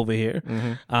that, I'll go over here.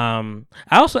 Mm-hmm.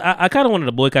 I kind of wanted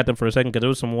to boycott them for a second because there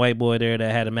was some white boy there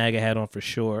that had a MAGA hat on for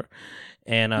sure.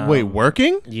 And wait,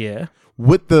 working? Yeah.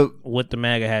 With the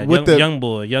MAGA hat, young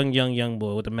boy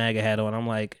with the MAGA hat on. I'm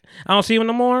like, I don't see him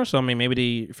no more. So I mean,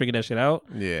 maybe they figured that shit out.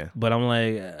 Yeah. But I'm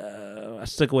like, I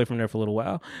stuck away from there for a little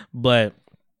while.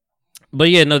 But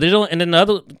yeah, no, they don't. And then the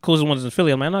other closest ones in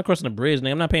Philly. I'm like, I'm not crossing the bridge,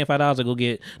 nigga. I'm not paying $5 to go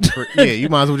get. Yeah, you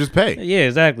might as well just pay. Yeah,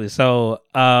 exactly. So,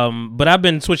 but I've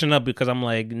been switching up because I'm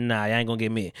like, nah, you ain't gonna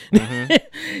get me.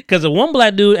 Because the one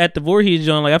black dude at the Voorhees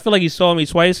joint, like, I feel like he saw me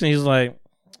twice, and he's like,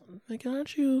 I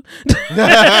got you.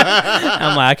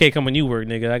 I'm like, I can't come when you work,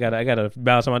 nigga. I gotta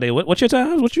balance on my day. What's your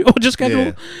times? What's your schedule?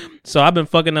 Yeah. So I've been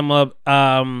fucking them up.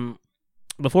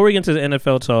 Before we get into the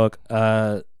NFL talk,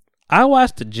 I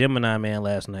watched the Gemini Man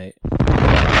last night.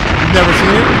 You never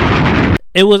seen it?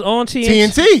 It was on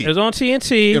TNT. It was on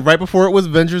TNT. And right before it was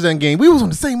Avengers Endgame. We was on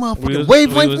the same motherfucking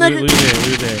wavelength, nigga. We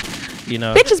was there. You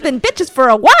know, bitches been bitches for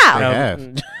a while. They have.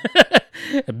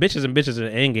 Bitches and bitches in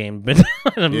Endgame.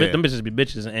 Them bitches be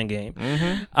bitches in Endgame.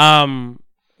 Mm-hmm.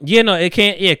 Yeah, no, it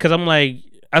can't. Yeah, because I'm like,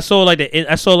 I saw like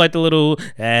the little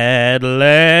at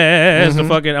last. The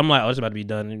fucking. I'm like, oh, it's about to be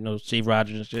done. You know, Steve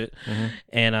Rogers and shit. Mm-hmm.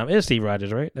 And it's Steve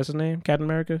Rogers, right? That's his name, Captain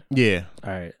America. Yeah.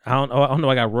 All right. I don't know.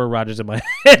 I got Roy Rogers in my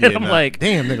head. I'm like,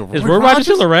 damn, nigga. Is Roy Rogers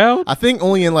still around? I think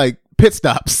only in like pit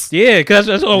stops. Yeah, because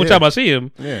that's the only time I see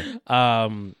him. Yeah.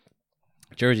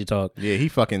 Jersey talk. Yeah, he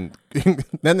fucking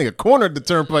that nigga cornered the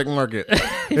Turnpike Market.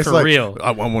 It's for like, real. I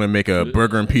want to make a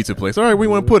burger and pizza place. All right, where you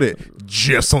want to put it?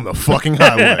 Just on the fucking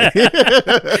highway.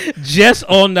 Just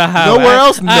on the highway. Nowhere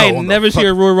else? No. I ain't never seen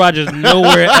Roy Rogers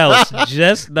nowhere else.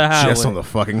 Just the highway. Just on the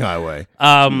fucking highway.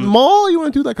 Mall? You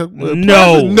want to do like a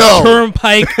no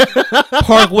Turnpike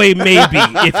Parkway? Maybe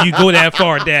if you go that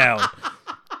far down.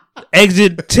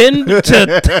 Exit 10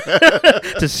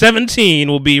 to 17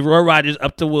 will be Roy Rogers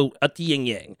up to Yin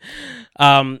Yang.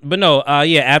 But no,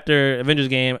 yeah. After Avengers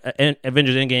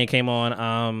Endgame came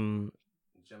on,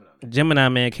 Gemini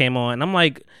Man came on, and I'm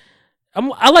like,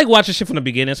 I like watching shit from the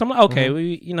beginning. So I'm like, okay,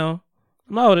 you know,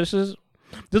 no, this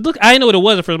look. I didn't know what it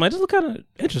was at first. I'm like, this look kind of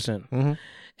interesting. Mm-hmm.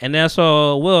 And then I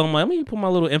saw Will. I'm like, let me put my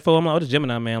little info. I'm like, oh, this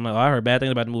Gemini Man. I'm like, oh, I heard bad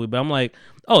things about the movie, but I'm like,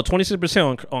 oh,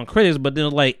 26% on critics, but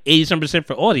then like 87%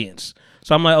 for audience.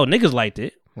 So I'm like, oh, niggas liked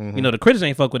it. Mm-hmm. You know, the critics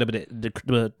ain't fuck with it,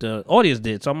 but the audience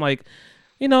did. So I'm like,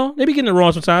 you know, they be getting it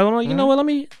wrong sometimes. I'm like, you know what? Let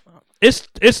me. It's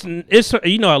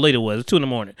you know how late it was. It's 2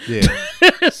 a.m. Yeah.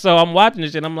 So I'm watching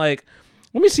this shit. And I'm like,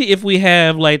 let me see if we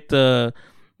have like the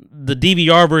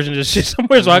DVR version of this shit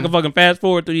somewhere so I can fucking fast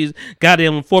forward through these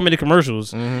goddamn 4-minute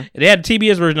commercials. Mm-hmm. They had the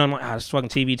TBS version. I'm like, this is fucking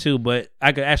TV too, but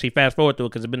I could actually fast forward through it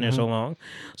because it's been there so long.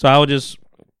 So I'm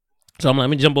like, let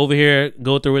me jump over here,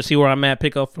 go through it, see where I'm at,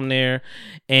 pick up from there.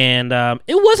 And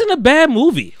it wasn't a bad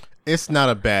movie. It's not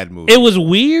a bad movie. It was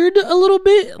weird a little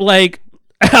bit. Like,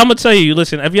 I'm gonna tell you.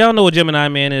 Listen, if y'all know what Gemini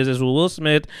Man is Will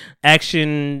Smith,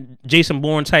 action, Jason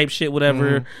Bourne type shit,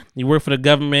 whatever. You work for the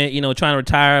government, trying to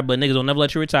retire, but niggas don't never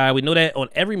let you retire. We know that on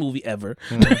every movie ever.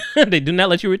 They do not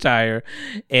let you retire,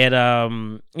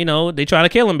 and they try to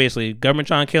kill him. Basically, government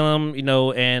trying to kill him.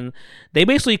 And they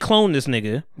basically cloned this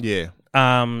nigga. Yeah.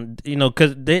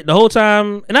 Because the whole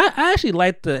time, and I actually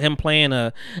liked him playing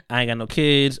I ain't got no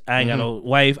kids, I ain't got no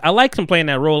wife. I liked him playing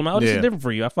that role. I'm like, this is different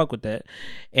for you. I fuck with that,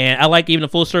 and I like even the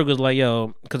full circle is like,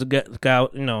 yo, because the guy,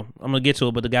 I'm gonna get to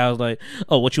it, but the guy was like,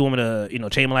 oh, what you want me to,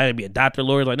 change my life to be a doctor,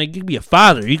 lawyer? Like, nigga, you could be a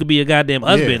father, you could be a goddamn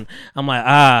husband. I'm like,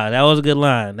 that was a good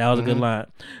line. That was a good line,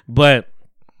 but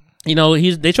they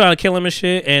trying to kill him and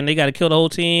shit, and they got to kill the whole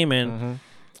team, and.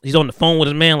 He's on the phone with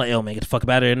his man, like, yo, man, get the fuck up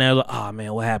out of here now. Like, oh,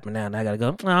 man, what happened now? Now I gotta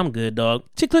go. Nah, I'm good, dog.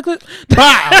 Tick, click, click.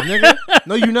 Wow, nigga.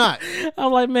 No, you're not.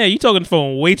 I'm like, man, you talking on the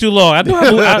phone way too long. I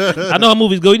know how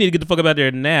movies go. You need to get the fuck up out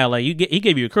there now. Like, he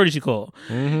gave you a courtesy call.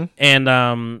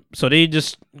 And so they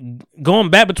just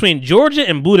going back between Georgia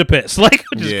and Budapest, like,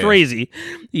 which is crazy.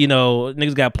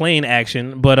 Niggas got plane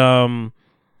action. But,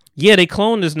 yeah, they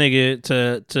cloned this nigga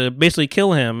to basically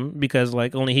kill him because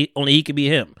like only he could be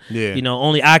him. Yeah.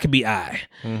 Only I could be I.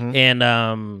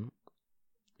 And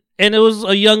it was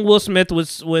a young Will Smith with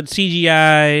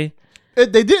CGI.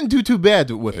 They didn't do too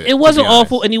bad with it. It wasn't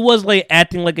awful, and he was like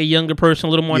acting like a younger person, a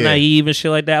little more naive and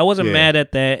shit like that. I wasn't mad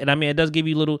at that, and I mean it does give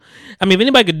you a little. I mean, if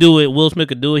anybody could do it, Will Smith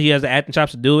could do it. He has the acting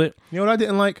chops to do it. You know what I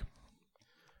didn't like?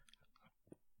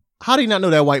 How did he not know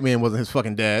that white man wasn't his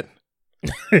fucking dad? How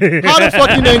the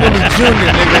fuck you name him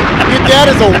Junior, nigga? Your dad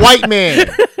is a white man.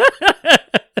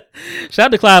 Shout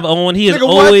out to Clive Owen.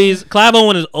 Clive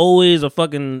Owen is always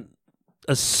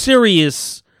a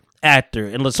serious actor,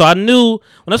 and so I knew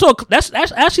when I saw that's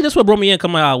what brought me in.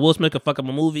 Come out, Will Smith could fuck up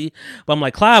a movie, but I'm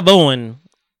like Clive Owen.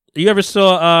 You ever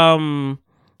saw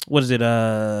what is it?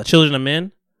 Children of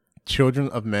Men. Children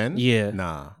of Men? Yeah.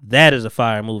 Nah. That is a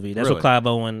fire movie. That's really? what Clive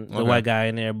Owen, the white guy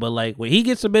in there. But like when he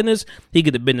gets the business, he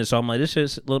get the business. So I'm like, this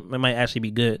shit it might actually be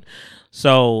good.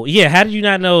 So yeah, how did you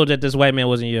not know that this white man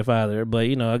wasn't your father? But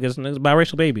I guess it's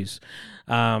biracial babies.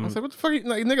 I was like, what the fuck,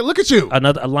 nigga? Look at you. A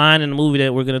line in the movie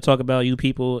that we're gonna talk about. You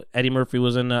people. Eddie Murphy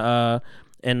was in the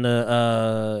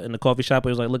coffee shop. He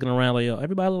was like looking around like, yo,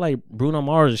 everybody look like Bruno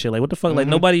Mars and shit. Like, what the fuck? Like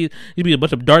nobody. You'd be a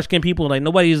bunch of dark skinned people. Like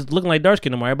nobody's looking like dark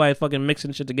skin no more. Everybody's fucking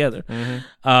mixing shit together.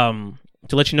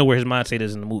 To let you know where his mindset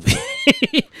is in the movie.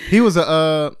 He was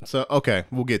so okay,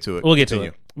 we'll get to it. We'll get to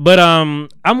it. But I'm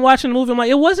watching the movie. I'm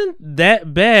like, it wasn't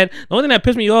that bad. The only thing that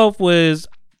pissed me off was,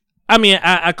 I mean,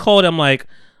 I called him like,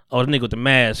 oh, the nigga with the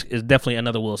mask is definitely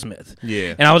another Will Smith.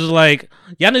 Yeah. And I was just like,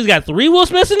 y'all niggas got 3 Will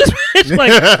Smiths in this bitch?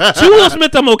 Like, 2 Will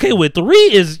Smith I'm okay with. 3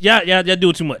 is, y'all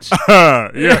doing too much.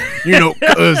 Yeah.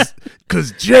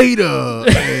 Cause Jada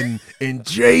and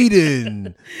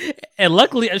Jaden. And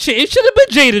luckily, shit, it should have been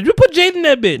Jaden. You put Jaden in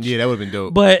that bitch. Yeah, that would have been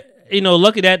dope. But,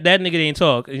 lucky that nigga didn't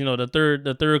talk.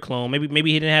 The third clone.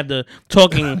 Maybe he didn't have the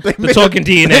talking talking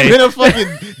DNA. They made a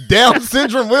fucking Down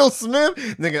syndrome Will Smith.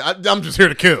 Nigga, I'm just here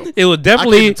to kill. It was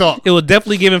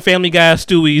definitely giving Family Guy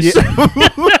Stewie's. Yeah.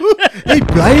 Hey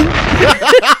Brian.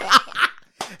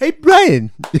 Hey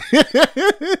Brian.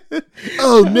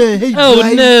 Oh man. Hey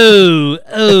Brian.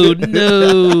 Oh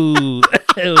no.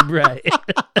 Oh Brian.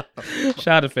 Shout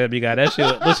out to Family Guy. That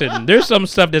shit. Listen, there's some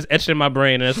stuff that's etched in my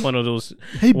brain, and that's one of those.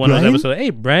 Of those episodes. Hey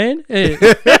Brian. Hey.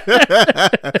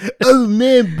 Oh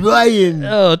man, Brian.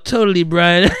 Oh, totally,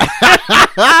 Brian.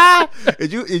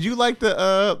 Did you like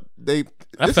the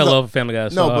I fell off Family Guy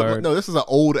so hard. No, this is an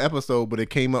old episode, but it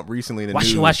came up recently in the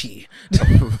news. Washy.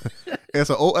 It's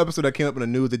an old episode that came up in the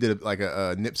news. They did a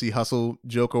Nipsey Hussle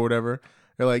joke or whatever.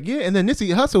 They're like, yeah, and then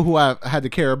Nipsey Hussle, who I had to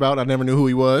care about, I never knew who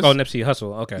he was. Oh, Nipsey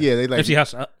Hussle. Okay. Yeah, they like Nipsey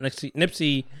Hussle.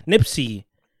 Nipsey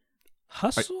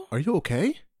Hussle. Are you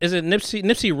okay? Is it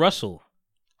Nipsey Russell?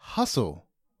 Hussle.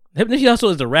 Nipsey Hussle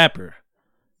is the rapper.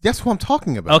 That's who I'm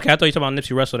talking about. Okay, I thought you were talking about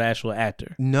Nipsey Russell, the actual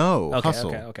actor. No, okay,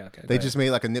 Hussle. Okay. They just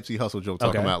made like a Nipsey Hussle joke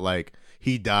talking about like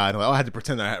he died. Like, I had to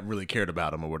pretend I really cared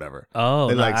about him or whatever. Oh,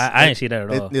 no, I didn't see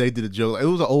that at all. They did a joke. It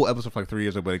was an old episode for like 3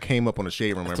 years ago, but it came up on the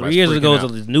Shade Room. 3 years ago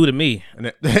was new to me.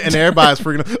 And everybody's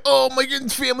freaking out. Oh my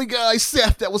goodness, Family Guy,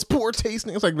 Seth, that was poor taste.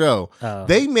 And it's like, bro,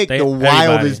 they make the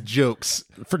wildest jokes.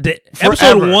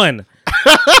 Episode 1.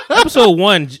 Episode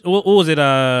 1, what was it?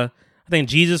 I think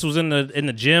Jesus was in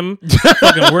the gym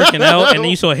fucking working out, and then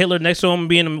you saw Hitler next to him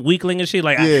being a weakling and shit.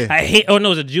 Like, yeah. I hate. Oh no,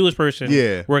 it was a Jewish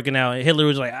person working out, and Hitler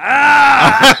was like,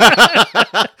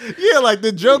 ah. Yeah, like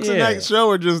the jokes in that show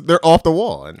are just they're off the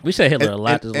wall. And we said Hitler a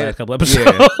lot this last couple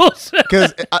episodes.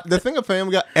 Because the thing of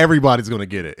Family Guy, everybody's gonna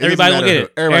get it. Everybody gonna get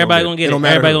it. Everybody gonna get it.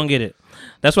 Everybody gonna get it.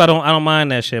 That's why I don't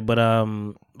mind that shit. But I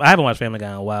haven't watched Family Guy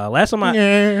in a while. Last time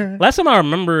I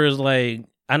remember is like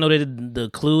I know they did the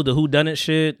Clue, the Who Done It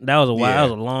shit. That was a while. Yeah. That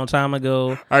was a long time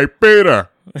ago. Hey, Peter.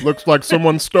 Looks like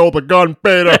someone stole the gun,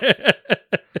 Peter.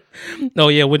 Oh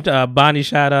yeah, when Bonnie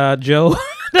shot Joe.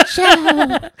 He's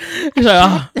like,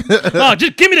 oh,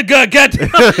 just give me the gun, goddamn.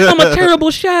 I'm a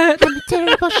terrible shot.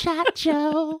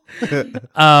 Joe.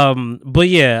 But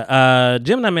yeah,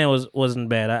 Gemini Man wasn't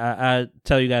bad. I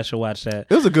tell you guys should watch that.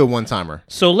 It was a good one-timer.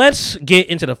 So let's get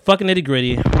into the fucking nitty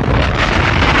gritty. Get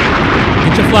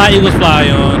your Fly Eagles Fly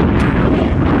on.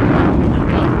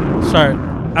 Sorry.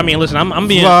 I mean, listen, I'm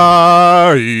being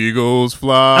Fly, Eagles,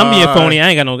 fly. I'm being phony. I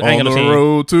ain't got no On the team.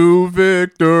 road to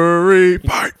victory.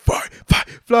 Fight, fly.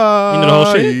 You know the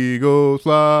whole shit? Eagles,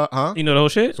 fly. Huh? You know the whole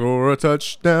shit? Score a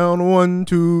touchdown, 1,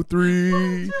 2,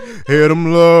 3. Hit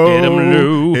 'em low. Hit 'em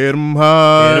low. Hit 'em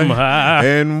high. Hit 'em high.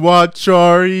 And watch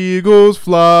our Eagles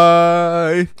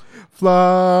fly.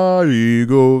 Fly,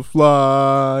 Eagles,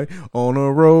 fly. On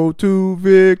a road to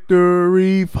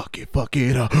victory. Fuck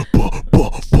it up.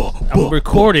 I'm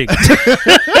recording.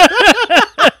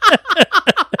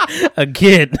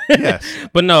 Again. Yes.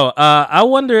 But no, I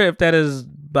wonder if that is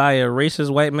by a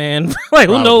racist white man. Like,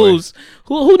 who Probably. knows?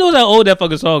 Who knows how old that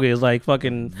fucking song is? Like,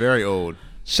 fucking. Very old.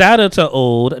 Shout out to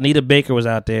old. Anita Baker was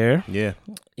out there, Yeah.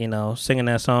 you know, singing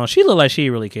that song. She looked like she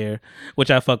really care, which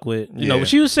I fuck with. You know, Yeah. but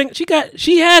she was singing.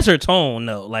 She has her tone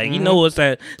though. Like, you know, it's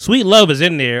that sweet love is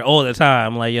in there all the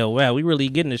time. Like, yo, wow, we really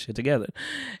getting this shit together.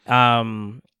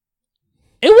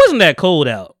 It wasn't that cold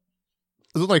out.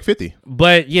 It was like 50.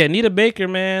 But yeah, Anita Baker,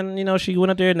 man, you know, she went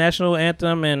up there, national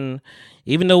anthem, and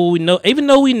even though we know what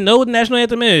the national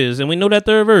anthem is, and we know that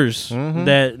third verse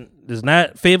that is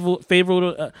not favorable.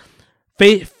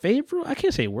 I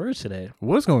can't say words today.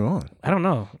 What is going on? I don't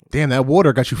know. Damn, that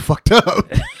water got you fucked up.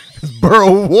 It's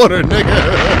borough water,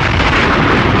 nigga.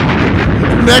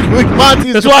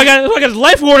 That's why I got this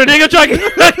life water, nigga. I'm trying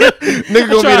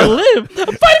to live.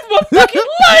 I'm fighting for my fucking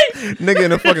life. Nigga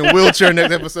in a fucking wheelchair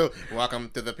next episode. Welcome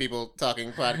to the People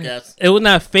Talking Podcast. It was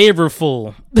not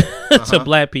favorable to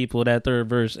black people, that third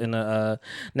verse in the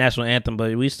national anthem,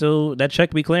 but we still, that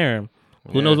check be clearing.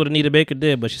 Who knows what Anita Baker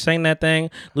did, but she sang that thing.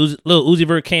 Lil Uzi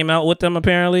Vert came out with them,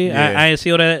 apparently. Yeah. I didn't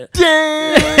see all that.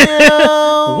 Damn!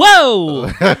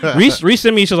 Whoa! Reese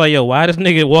sent me, she was like, yo, why this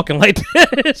nigga walking like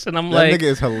this? And I'm That like, nigga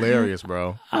is hilarious,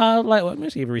 bro. like, let me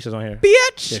see if Reese is on here.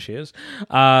 Bitch! Yeah, she is.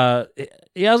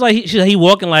 Yeah, I was like, he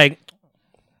walking like,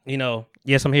 you know,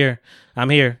 yes, I'm here. I'm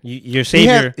here. Your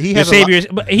savior. Your savior.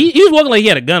 But he was walking like he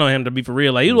had a gun on him, to be for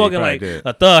real. Like, he was walking like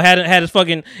a thug. Had his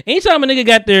fucking. Anytime a nigga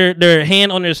got their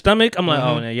hand on their stomach, I'm like,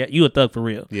 oh, yeah, you a thug for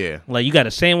real. Yeah. Like, you got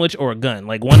a sandwich or a gun.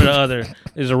 Like, one or the other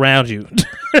is around you.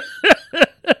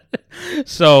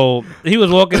 So he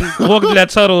was walking through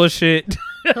that tunnel and shit.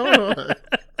 Where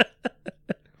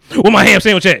my ham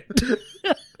sandwich at?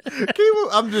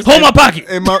 I'm just Hold my pocket.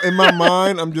 In my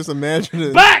mind, I'm just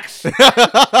imagining. Box.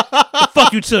 The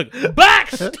fuck you took?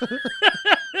 Box.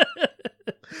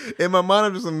 In my mind,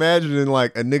 I'm just imagining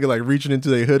like a nigga like reaching into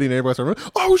their hoodie and everybody starting,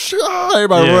 oh shit!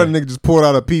 Everybody running, nigga just pulled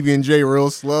out a PB&J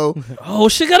real slow. Oh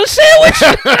shit! Got a sandwich.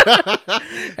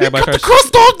 Everybody cut the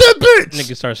crust off that bitch.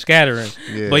 Niggas start scattering.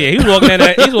 Yeah. But yeah, he was walking down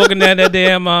that. He's walking down that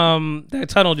damn that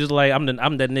tunnel, just like I'm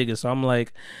that nigga. So I'm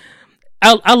like,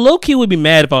 I low key would be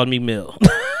mad if I was Meek Mill.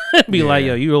 Be like,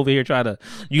 yo, you over here you got a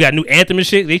new anthem and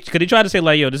shit. Cause they try to say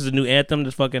like, yo, this is a new anthem.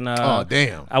 This fucking oh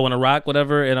damn, I want to rock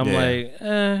whatever. And I'm like,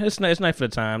 it's not for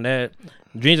the time. That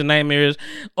Dreams and Nightmares.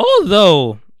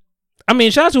 Although, I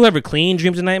mean, shout out to whoever cleaned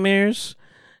Dreams and Nightmares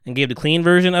and gave the clean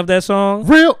version of that song.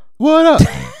 Real, what up?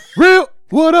 Real,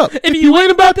 what up? If you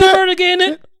ain't about that word again,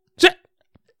 it.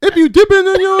 If you dip in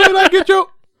your head, I get your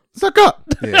suck up.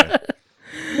 Yeah.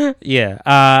 Yeah.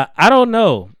 I don't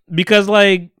know, because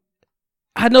like,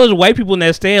 I know there's white people in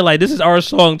that stand like, this is our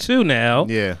song too now.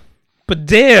 Yeah. But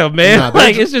damn, man. Nah,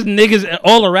 like, it's just niggas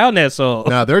all around that song.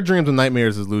 Nah, their Dreams and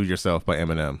Nightmares is Lose Yourself by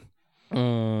Eminem.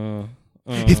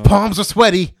 His palms are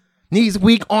sweaty. Knees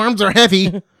weak, arms are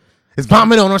heavy. His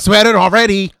vomit on her sweater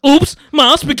already. Oops,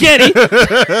 mom, spaghetti.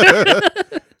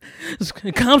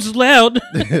 It comes as loud.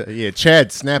 Yeah,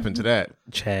 Chad snapping to that.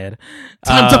 Chad.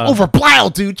 Time's up over plow,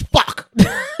 dude. Fuck.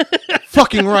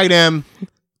 Fucking right, M.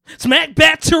 Smack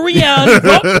back to reality,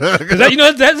 bro. That, you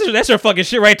know, that's her fucking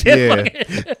shit right there.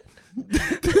 Yeah.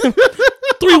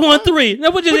 313.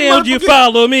 Now what your name? You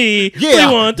follow me?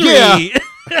 Yeah. 313.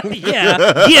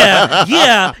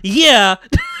 Yeah. Yeah.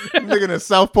 Nigga in a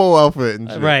South Pole outfit and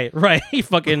shit. Right. He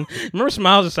fucking remember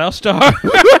Smiles at South Star. Yes.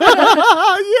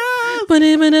 But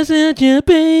even I said you,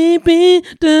 baby.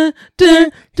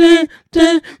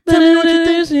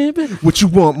 What you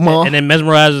want, ma? And then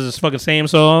Mesmerizes this fucking same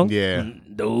song. Yeah.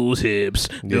 Those hips,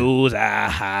 those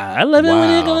I love it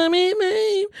when you gonna meet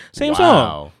me. Same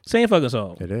song, same fucking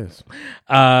song. It is.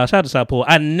 Shout out to South Pole.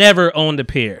 I never owned a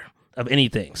pair of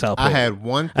anything. South Pole. I had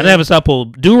one. I didn't have a South Pole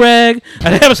do rag. I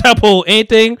didn't have a South Pole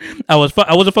anything. I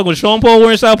wasn't fucking with Sean Paul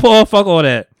wearing South Pole. Fuck all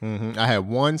that. Mm-hmm. I had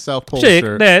one South Pole Shake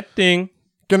shirt. that thing.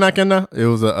 It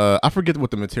was a I forget what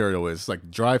the material is. It's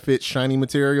like dry fit, shiny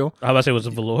material. I was about to say it was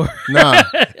a velour. Nah,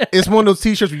 it's one of those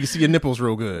t-shirts where you see your nipples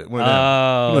real good. One of them.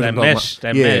 Oh, You know that what I'm mesh.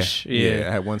 talking That about? mesh. Yeah.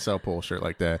 I had one South Pole shirt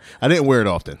like that. I didn't wear it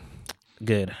often.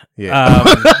 Good. Yeah.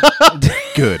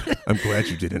 Good. I'm glad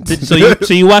you didn't. So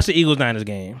you watched the Eagles-Niners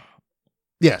game?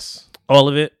 Yes. All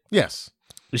of it? Yes.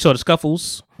 You saw the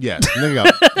scuffles? Yes.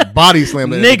 Nigga got body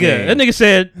slammed. That nigga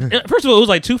said, first of all, it was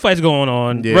like 2 fights going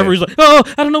on. Yeah. Referee's like, oh,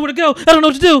 I don't know where to go. I don't know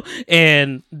what to do.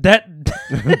 And that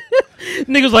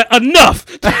nigga was like, enough.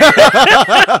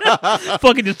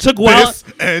 Fucking just took Wild. This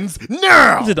ends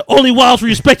now. He said, the only Wilds we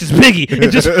respect is Biggie. And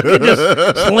just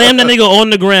slammed that nigga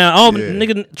on the ground. Oh,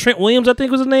 nigga, Trent Williams, I think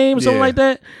was his name, something like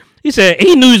that. He said,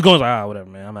 he knew he was going, like, whatever,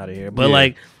 man, I'm out of here. But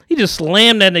like, he just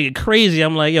slammed that nigga crazy.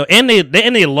 I'm like, yo, and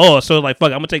they lost. So like,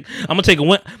 fuck, I'm gonna take a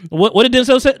win. What did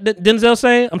Denzel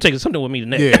say? I'm taking something with me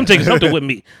tonight. Yeah. I'm taking something with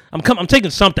me. I'm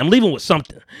taking something. I'm leaving with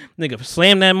something. Nigga,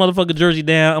 slam that motherfucker jersey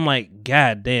down. I'm like,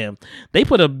 god damn. They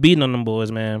put a beating on them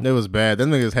boys, man. It was bad.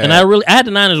 Them niggas had. And I had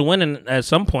the Niners winning at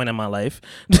some point in my life.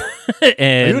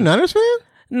 And are you a Niners fan?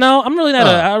 No, I'm really not.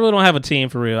 I really don't have a team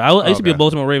for real. I used to be a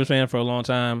Baltimore Ravens fan for a long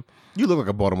time. You look like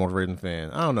a Baltimore Ravens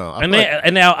fan. I don't know.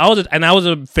 I was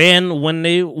a fan when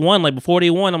they won, like before they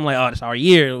won. I'm like, oh, it's our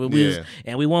year.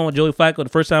 And we won with Joey Flacco the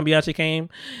first time Beyonce came,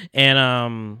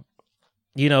 and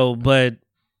but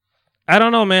I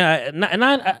don't know, man.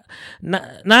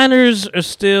 Niners are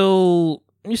still.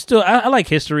 I like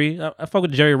history. I fuck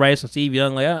with Jerry Rice and Steve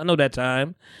Young. Like I know that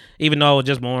time, even though I was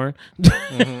just born.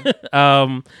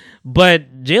 Mm-hmm.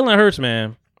 But Jalen Hurts,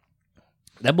 man.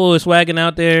 That boy is swagging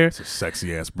out there. It's a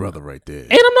sexy ass brother right there.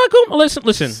 And I'm not going to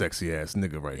listen. Sexy ass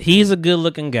nigga right there. He's a good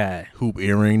looking guy. Hoop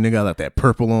earring nigga. I got that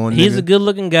purple on. He's nigga. a good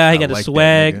looking guy. He got the like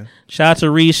swag. Shout out to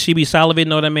Reese. She be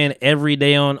salivating on that man every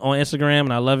day on Instagram,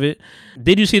 and I love it.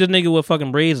 Did you see the nigga with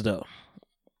fucking braids though?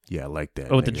 Yeah, I like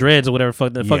that. Or with the dreads or whatever.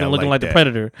 Fucking looking like the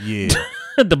Predator. Yeah.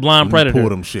 The blonde Predator. Pull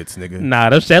them shits, nigga. Nah,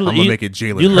 that's that. I'm gonna make it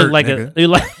Jalen. You look hurt, like nigga. you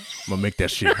like. I'm gonna make that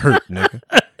shit hurt, nigga.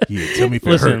 Yeah, tell me if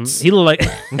it hurts. He look like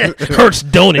hurts,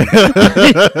 don't it?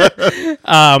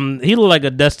 He look like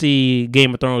a dusty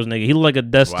Game of Thrones nigga. He look like a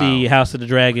dusty House of the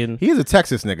Dragon. He is a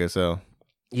Texas nigga, so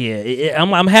yeah.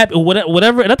 I'm happy.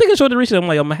 Whatever, and I think I showed the recent. I'm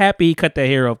like, I'm happy he cut that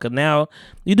hair off because now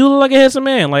you do look like a handsome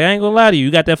man. Like I ain't gonna lie to you.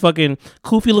 You got that fucking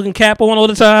koofy looking cap on all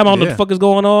the time. I don't know what the fuck is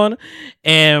going on,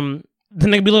 and. The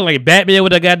nigga be looking like Batman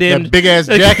with that goddamn big ass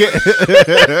jacket.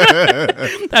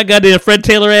 That goddamn Fred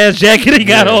Taylor ass jacket. He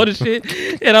got all this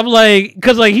shit. And I'm like,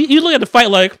 because like you look at the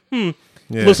fight like,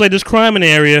 looks like there's crime in the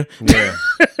area. Yeah.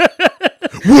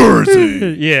 Where is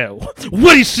he? Yeah.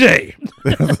 What'd he say?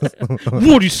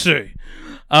 What'd he say?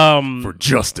 For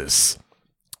justice.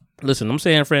 Listen, I'm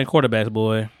saying Fran quarterbacks,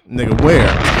 boy. Nigga,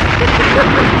 where?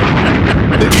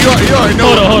 you already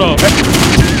know. Hold on.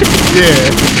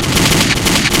 Yeah.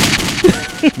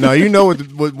 No, you know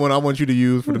what one I want you to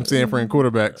use for them San Fran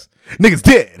quarterbacks. Niggas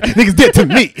dead. Niggas dead to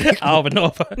me. I don't even know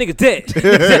if Niggas dead.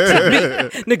 Niggas dead to me.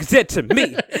 Niggas dead to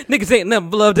me. Niggas ain't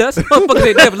never loved us. Motherfuckers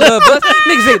ain't never loved us.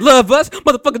 Niggas ain't love us.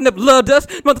 Motherfuckers never loved us.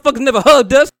 Motherfuckers never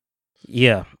hugged us.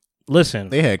 Yeah. Listen.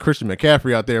 They had Christian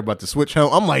McCaffrey out there about to switch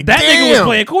home. I'm like, that damn. nigga was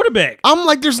playing quarterback. I'm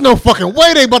like, there's no fucking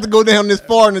way they about to go down this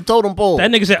far in the totem pole.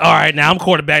 That nigga said, all right, now I'm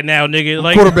quarterback now, nigga.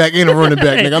 Like quarterback and a running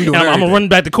back, nigga. I'm doing I'm a running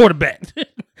back to quarterback.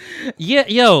 Yeah,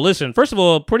 yo, listen. First of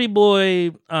all, Pretty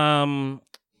Boy,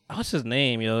 what's his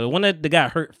name, yo? The one that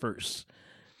got hurt first.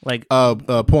 Like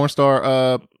porn star.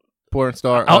 I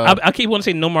keep wanting to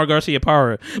say Nomar Garcia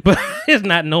Parra, but it's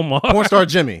not Nomar. Porn star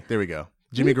Jimmy. There we go.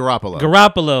 Jimmy Garoppolo.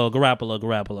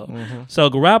 Mm-hmm. So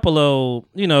Garoppolo,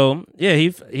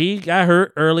 he got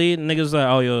hurt early. Niggas like,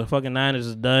 oh, yo, fucking Niners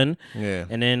is done. Yeah.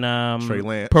 And then Trey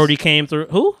Lance. Purdy came through.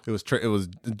 Who? It was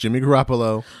Jimmy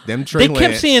Garoppolo. Trey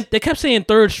Lance. They kept saying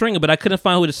third stringer, but I couldn't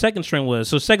find who the second string was.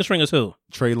 So second string is who?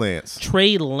 Trey Lance.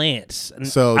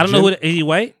 So I don't know who. Is he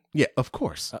white? Yeah, of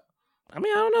course. I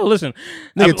mean, I don't know. Listen,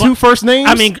 nigga, two first names.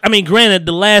 I mean, granted,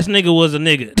 the last nigga was a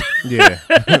nigga. Yeah,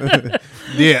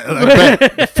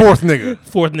 yeah. Fourth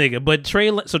nigga. But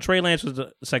Trey Lance was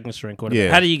the second string quarterback.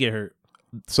 Yeah. How did he get hurt?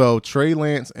 So Trey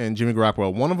Lance and Jimmy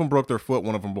Garoppolo, one of them broke their foot,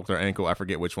 one of them broke their ankle. I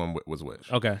forget which one was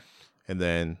which. Okay. And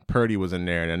then Purdy was in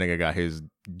there, and that nigga got his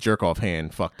jerk off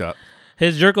hand fucked up.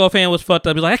 His jerk off hand was fucked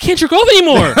up. He's like, I can't jerk off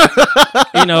anymore.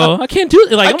 I can't do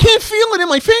it. Like, I can't feel it in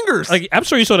my fingers. Like, I'm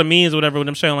sure you saw the memes or whatever when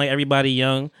them showing like everybody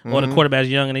young, all the quarterbacks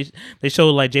young, and they showed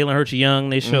like Jalen Hurts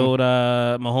young. They showed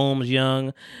Mahomes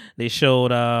young. They showed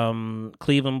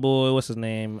Cleveland boy, what's his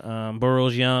name,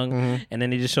 Burrows young, and then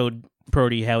they just showed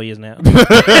Purdy how he is now. Like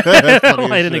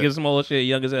the nigga small as shit,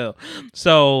 young as hell.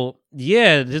 So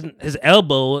yeah, his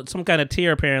elbow, some kind of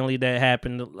tear apparently that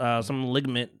happened, some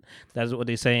ligament. That's what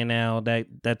they saying now,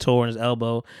 that tore in his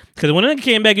elbow. Because when it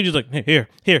came back, he was like, here.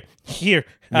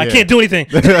 I can't do anything.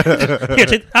 Here,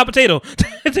 take hot potato.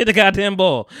 Take the goddamn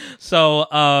ball. So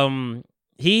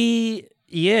he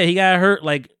got hurt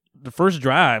like the first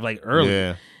drive, like early.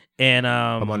 Yeah. And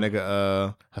my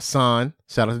nigga Hassan,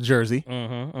 shout out to Jersey.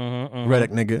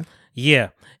 Reddick nigga. Yeah.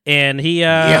 And he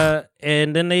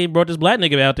and then they brought this black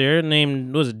nigga out there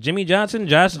named, was it Jimmy Johnson?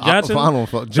 Josh Johnson? I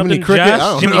don't know. Jiminy Cricket?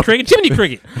 Jiminy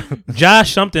Cricket.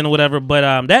 Josh something or whatever. But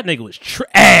that nigga was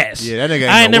ass. Yeah, that nigga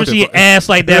I ain't never see an ass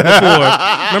like that before.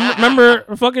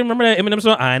 remember that Eminem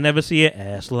song? I never see an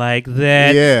ass like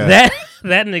that. Yeah.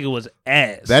 That nigga was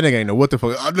ass. That nigga ain't know what the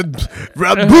fuck.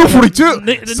 Blue 42.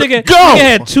 The nigga go.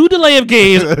 had 2 delay of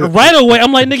games right away.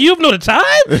 I'm like, nigga, you don't know the time?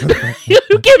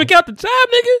 You can't even count the time,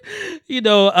 nigga. You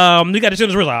got to show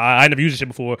this real. I never used this shit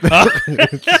before. It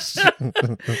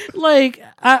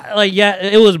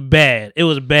was bad. It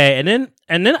was bad. And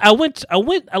then I left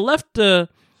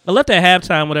at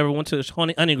halftime, whatever, went to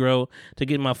Honey Grow to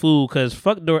get my food because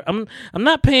fuck door. I'm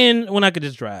not paying when I could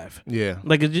just drive. Yeah.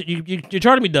 Like you're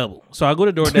charging me double. So I go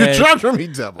to DoorDash. You're charging me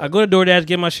double. I go to DoorDash,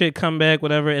 get my shit, come back,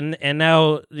 whatever, and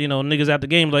now, niggas at the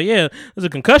game like, yeah, there's a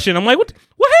concussion. I'm like, what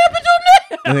happened to him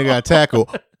now? And they got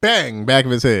tackled. Bang, back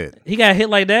of his head. He got hit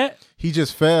like that? He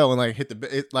just fell and like hit he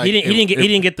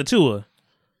didn't get the tour.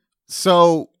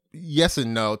 So yes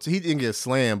and no. He didn't get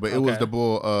slammed, but it was the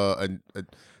bull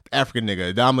African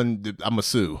nigga,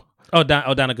 Amasu.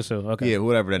 Donica Sue. Okay. Yeah,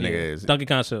 whatever that nigga is. Dunkin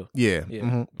Consu.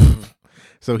 Yeah.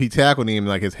 So he tackled him,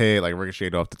 like his head like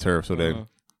ricocheted off the turf. So then,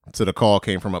 so the call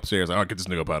came from upstairs. Like, all right, get this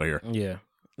nigga up out of here. Yeah.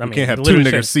 You can't have 2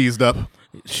 niggas seized up.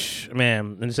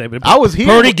 Man, let me say, I was here.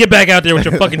 Purdy, get back out there with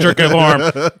your fucking jerk off arm. They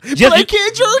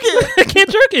can't jerk it. Can't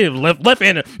jerk it. Left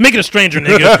handed. Make it a stranger,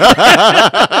 nigga.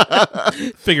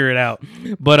 Figure it out.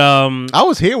 But I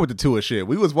was here with the Tua shit.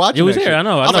 We was watching. You was that here. shit. I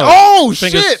know. was like, oh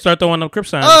shit! Start throwing them crip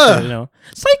signs.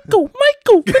 Psycho,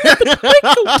 Michael.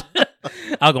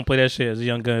 I was gonna play that shit as a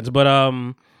Young Gunz, but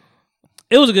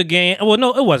it was a good game. Well,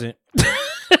 no, it wasn't.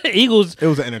 Eagles. It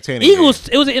was an entertaining game.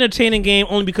 It was an entertaining game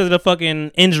only because of the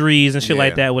fucking injuries and shit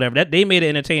like that. Whatever that they made it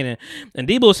entertaining. And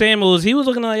Deebo Samuels, he was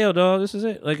looking like, yo, dog, this is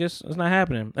it. Like it's not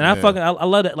happening. And I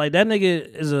love that. Like that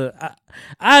nigga is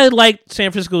I like San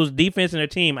Francisco's defense and their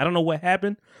team. I don't know what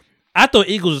happened. I thought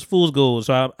Eagles was fool's gold,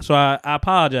 so I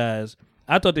apologize.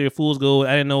 I thought they were fool's gold.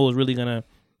 I didn't know it was really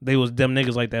they was them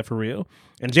niggas like that for real.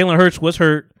 And Jalen Hurts was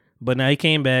hurt, but now he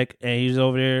came back and he's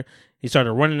over there. He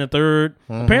started running the third.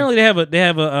 Apparently, they have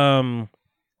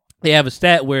a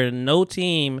stat where no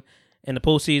team in the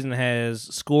postseason has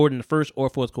scored in the first or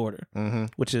fourth quarter,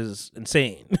 which is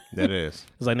insane. That is.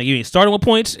 It's like you ain't starting with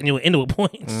points and you end with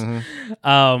points.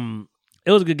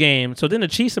 It was a good game. So then the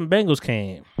Chiefs and Bengals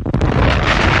came.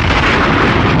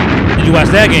 Did you watch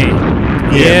that game?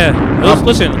 Yeah.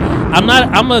 Listen,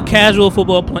 I'm a casual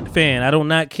football fan. I do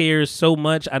not care so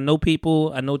much. I know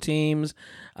people. I know teams.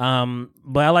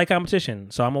 But I like competition,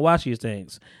 so I'm gonna watch these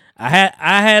things. I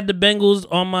had the Bengals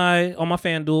on my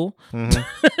FanDuel.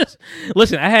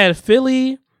 Listen, I had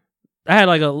Philly. I had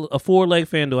like a 4-leg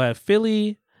FanDuel. I had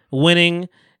Philly winning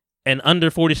and under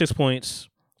 46 points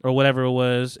or whatever it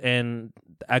was, and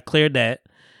I cleared that.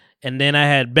 And then I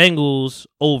had Bengals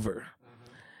over,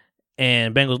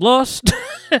 and Bengals lost,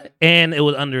 and it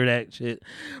was under that shit.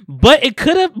 But it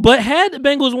could have. But had the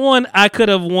Bengals won, I could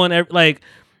have won. Like.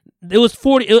 It was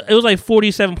 40. It was like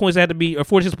 47 points had to be, or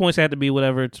 46 points had to be,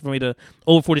 whatever, for me to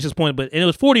over 46 points. But it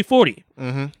was 40-40.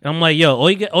 And I'm like, yo,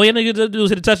 all you niggas do is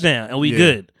hit a touchdown, and we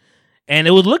good. And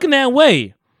it was looking that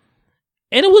way.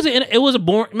 And it was a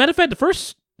boring. Matter of fact, the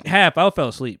first half I fell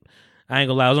asleep. I ain't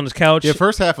gonna lie, I was on this couch. Yeah,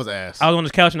 first half was ass. I was on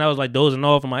this couch and I was like dozing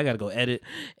off. I'm like, I gotta go edit.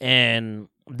 And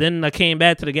then I came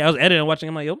back to the game. I was editing and watching.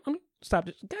 I'm like, yo, stop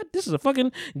this. God, this is a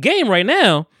fucking game right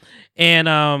now.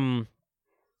 And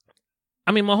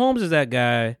I mean, Mahomes is that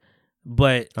guy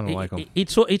But I don't like him. He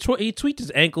tweaked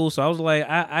his ankle, so I was like,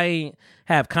 I ain't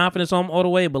have confidence on him all the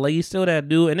way, but like he's still that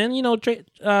dude. And then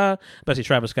especially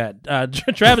Travis Scott,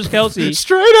 Travis Kelce,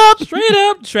 Straight up,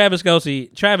 Travis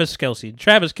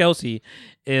Kelce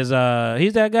is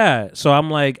he's that guy. So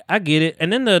I'm like, I get it.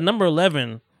 And then the number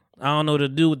 11, I don't know, the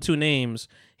dude with 2 names,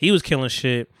 he was killing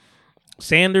shit.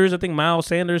 Sanders, I think Miles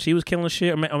Sanders, he was killing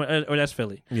shit, or that's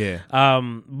Philly. Yeah.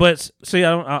 But see,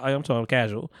 I'm talking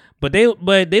casual. But they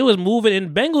was moving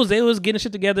in Bengals. They was getting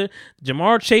shit together.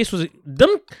 Jamar Chase was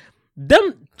them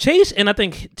Chase and I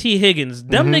think T Higgins.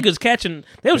 Them niggas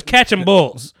catching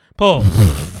balls.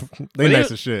 Pause. They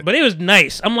nice as shit. But it was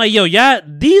nice. I'm like, yo, y'all,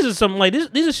 these are some like these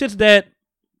are shits that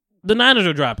the Niners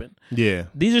are dropping. Yeah.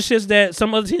 These are shits that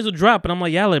some other teams will drop, and I'm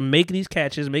like, y'all are making these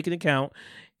catches, making it count,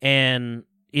 and.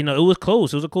 It was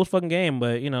close. It was a close fucking game,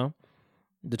 but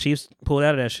the Chiefs pulled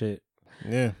out of that shit.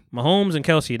 Yeah, Mahomes and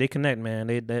Kelce, they connect, man.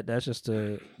 That's just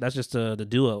the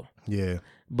duo. Yeah,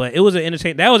 but it was an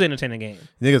entertaining game.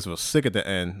 Niggas was sick at the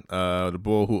end. The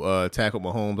bull who tackled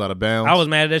Mahomes out of bounds. I was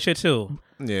mad at that shit too.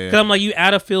 Yeah, because I'm like, you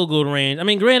out of field goal range. I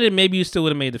mean, granted, maybe you still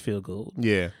would have made the field goal.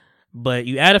 Yeah, but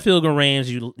you out of field goal range.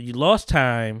 You lost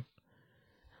time.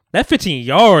 That 15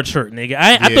 yards hurt, nigga.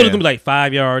 I thought it was gonna be like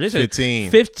 5 yards. It's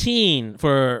 15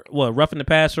 for what, roughing the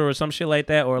passer or some shit like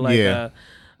that, or like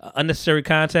unnecessary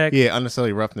contact. Yeah,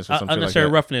 unnecessary roughness or something unnecessary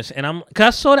like that. roughness. And cause I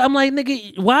saw that, I'm like,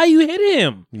 nigga, why you hit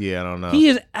him? Yeah, I don't know. He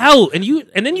is out, and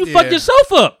then you fucked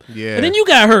yourself up. Yeah, and then you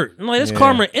got hurt. I'm like, that's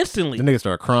karma instantly. The nigga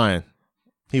started crying.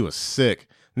 He was sick.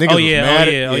 Niggas oh yeah.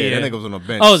 That nigga was on the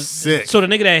bench. Sick. So the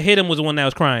nigga that hit him was the one that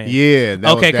was crying. Yeah.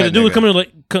 Okay, because the dude was coming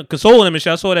like consoling him and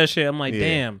shit. I saw that shit. I'm like,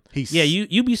 damn.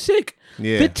 You be sick.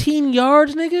 Yeah. 15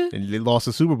 yards, nigga. And they lost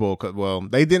the Super Bowl. Well,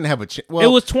 they didn't have a chance. Well, it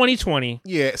was 2020.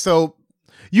 Yeah. So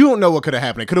you don't know what could have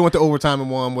happened. It could have went to overtime and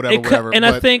won. Whatever. And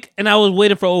I was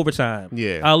waiting for overtime.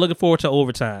 Yeah. I was looking forward to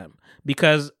overtime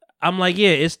because I'm like,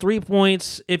 yeah, it's 3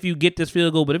 points if you get this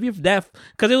field goal, but if you're that,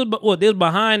 because they was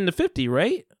behind the 50,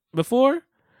 right? Before.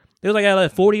 It was like at a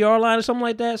 40-yard line or something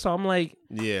like that. So I'm like,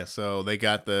 yeah. So they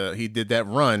got he did that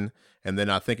run, and then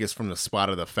I think it's from the spot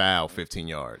of the foul, 15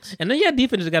 yards. And then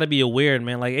defense has got to be aware,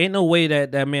 man. Like, ain't no way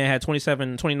that man had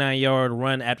 29-yard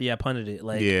run after y'all punted it.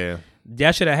 Like, yeah,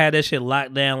 y'all should have had that shit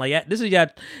locked down. Like, this is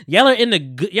y'all are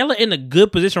in a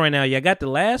good position right now. Y'all got the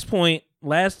last point,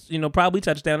 probably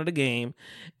touchdown of the game,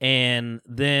 and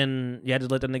then y'all just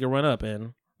let that nigga run up,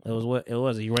 and it was what it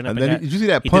was. He ran up, and then did you see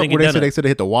that punt where they said it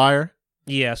hit the wire?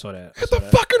 Yeah, I saw that. Hit the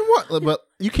fucking what? But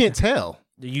you can't tell.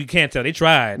 You can't tell. They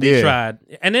tried. They tried.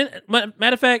 And then,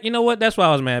 matter of fact, you know what? That's why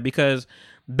I was mad, because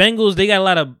Bengals, they got a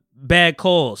lot of bad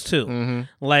calls too.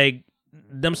 Mm-hmm. Like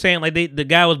them saying like the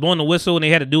guy was blowing the whistle and they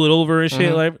had to do it over and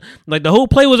shit. Mm-hmm. Like the whole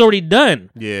play was already done.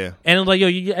 Yeah. And it was like, yo,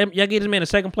 y'all gave this man a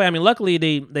second play. I mean, luckily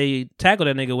they tackled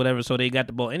that nigga or whatever, so they got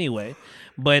the ball anyway.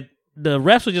 But the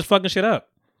refs were just fucking shit up.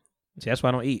 See, that's why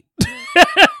I don't eat.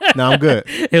 No, I'm good.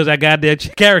 It was that goddamn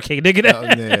carrot cake,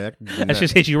 nigga. That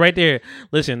shit hit you right there.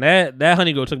 Listen, that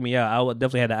honey girl took me out. I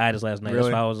definitely had to eye this last night.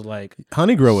 Really? That's why I was like,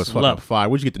 honey girl was fucking fire.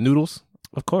 Where'd you get the noodles?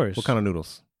 Of course. What kind of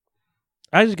noodles?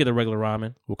 I just get a regular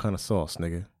ramen. What kind of sauce,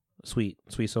 nigga? Sweet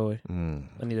soy.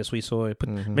 I need that sweet soy.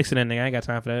 Mix it in there. I ain't got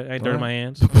time for that. I ain't dirty my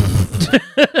hands.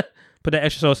 Put that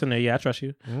extra sauce in there. Yeah, I trust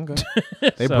you. Okay.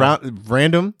 They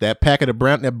random that packet of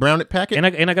brown it packet. And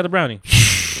I got the brownie.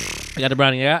 I got the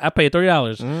brownie. Yeah, I paid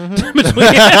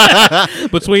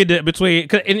 $30 between.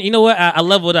 And you know what? I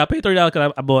leveled up. I paid $30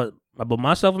 because I bought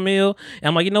myself a meal, and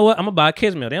I'm like, you know what? I'm gonna buy a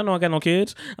kids meal. They don't know I got no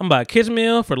kids. I'm gonna buy a kids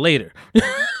meal for later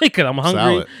because I'm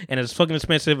hungry and it's fucking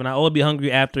expensive, and I always be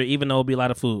hungry after, even though it'll be a lot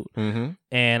of food. Mm-hmm.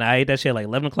 And I ate that shit like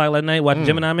 11 o'clock last night watching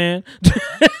Gemini Man,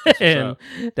 and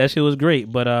that shit was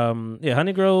great. But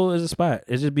Honey Girl is a spot.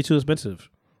 It just be too expensive.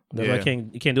 That's why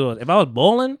you can't do it. If I was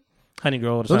bowling, Honey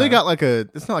Girl. So they got like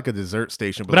it's not like a dessert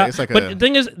station, but it's like the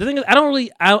thing is, I don't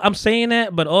really, I'm saying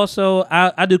that, but also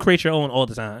I do create your own all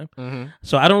the time. Mm-hmm.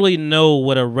 So I don't really know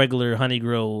what a regular Honey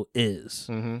Girl is.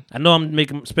 Mm-hmm. I know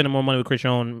I'm spending more money with create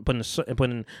your own,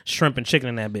 putting shrimp and chicken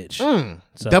in that bitch.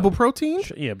 So, double protein?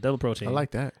 Yeah, double protein. I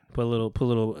like that. Put a little,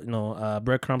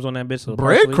 breadcrumbs on that bitch.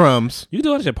 Breadcrumbs? You can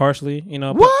do all that shit parsley.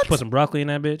 What? Put some broccoli in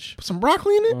that bitch. Put some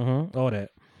broccoli in it? Mm-hmm. All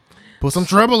that. Put some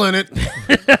trouble in it.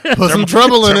 Put some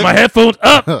trouble in it. Turn my headphones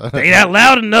up. They ain't that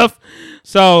loud enough.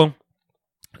 So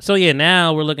yeah,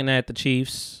 now we're looking at the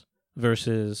Chiefs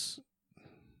versus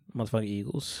motherfucking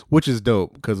Eagles. Which is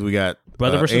dope because we got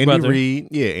brother versus Andy brother. Reid.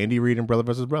 Yeah, Andy Reid and brother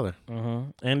versus brother.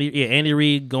 Mm-hmm. Andy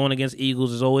Reid going against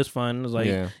Eagles is always fun. It's like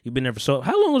you've been there for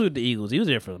how long was he with the Eagles? He was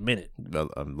there for a minute.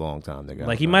 A long time.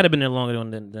 Like he might have been there longer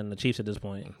than the Chiefs at this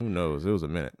point. Who knows? It was a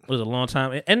minute. It was a long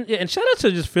time. And shout out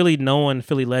to just Philly knowing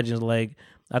Philly legends like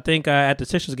I think at the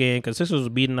Sixers game, because Sixers was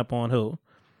beating up on who?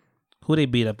 Who they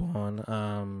beat up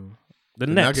on? The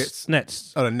Nets.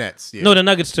 Nuggets. Oh, the Nets. Yeah. No, the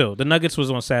Nuggets too. The Nuggets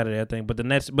was on Saturday, I think, but the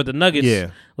Nuggets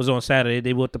was on Saturday.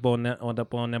 They whooped up on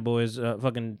that boys.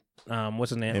 Fucking what's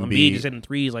his name? Embiid just hitting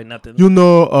threes like nothing. You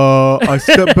know, I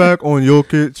step back on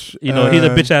Jokic. You know, he's a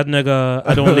bitch ass nigga.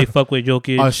 I don't really fuck with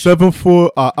Jokic. I 7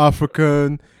 foot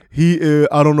African. He is,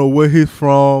 I don't know where he's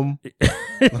from.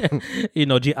 You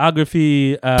know,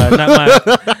 geography,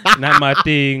 not my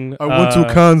thing. I went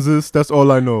to Kansas. That's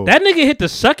all I know. That nigga hit the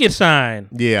suck it sign.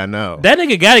 Yeah, I know. That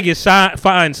nigga gotta get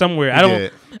fined somewhere. I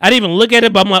didn't even look at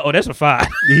it, but I'm like, oh, that's a fine.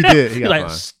 He did. He got like,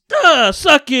 fined.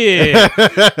 Suck it.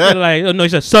 Like, oh no, he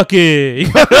said suck it.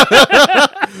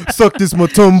 Suck this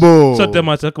matumbo. Suck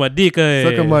my dick.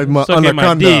 Suck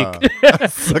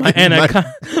my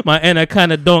anaconda. My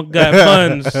anaconda don't got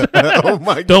buns. Oh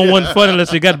my don't God. want fun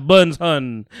unless you got buns,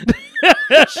 hun.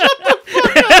 Shut the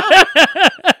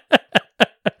fuck up.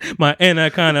 My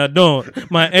anaconda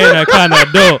don't. My anaconda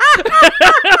don't.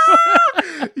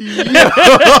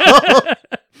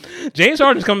 James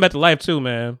Harden's coming back to life too,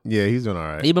 man. Yeah, he's doing all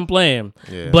right. He been playing.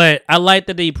 Yeah. But I like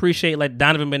that they appreciate like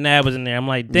Donovan McNabb was in there. I'm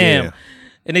like, damn. Yeah.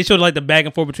 And they showed like the back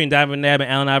and forth between Donovan McNabb and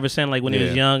Allen Iverson, like when he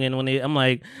was young and when I'm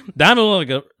like,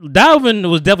 Donovan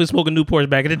was definitely smoking Newports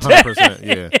back in the day. 100%,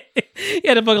 yeah. He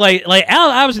had a fucking like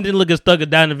Allen Iverson didn't look as thug as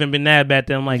Donovan McNabb back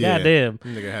then. I'm like, God damn.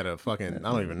 Nigga had a fucking,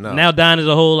 I don't even know. Now Don is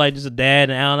a whole like just a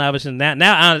dad, and Allen Iverson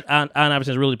now Allen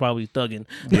Iverson's really probably thugging.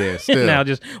 Yeah, still. Now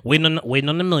just waiting on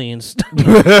the millions.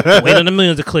 Waiting on the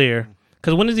millions to clear.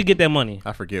 Because when does he get that money?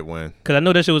 I forget when. Because I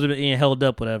know that shit was being held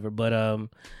up, whatever. But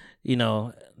you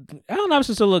know, Allen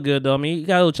Iverson still look good though. I mean, he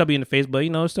got a little chubby in the face, but you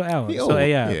know, it's still Allen. Still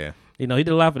AI. Yeah. You know, he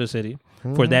did a lot for the city.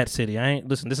 For that city.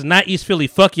 Listen, this is not East Philly.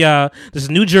 Fuck y'all. This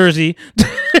is New Jersey.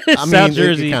 South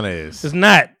Jersey. It kind of is. It's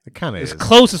not. It kind of is. It's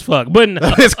close as fuck, but no.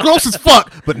 It's close as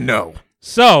fuck, but no.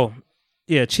 So,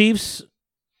 yeah, Chiefs,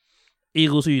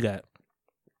 Eagles, who you got?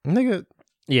 Nigga.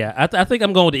 Yeah, I think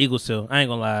I'm going with the Eagles too. I ain't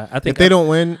gonna lie. I think if they don't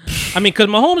win, I mean, because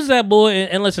Mahomes is that boy,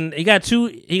 and listen, he got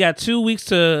 2 weeks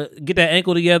to get that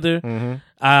ankle together. Mm-hmm.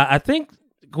 I think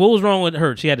what was wrong with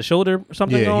Hurts? He had the shoulder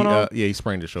something going on. Yeah, he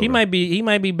sprained his shoulder. He might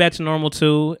be back to normal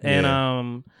too,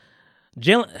 and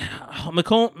Mahomes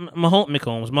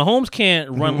can't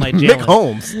run like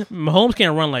Jalen. Mahomes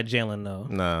can't run like Jalen though.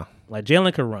 Nah. Like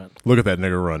Jalen could run. Look at that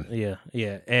nigga run. Yeah.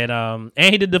 And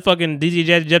he did the fucking DJ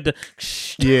Jazzy Jeff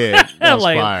Yeah, that was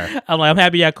fire. I'm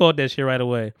happy I caught that shit right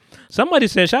away. Somebody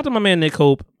said, shout out to my man Nick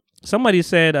Hope. Somebody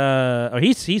said, or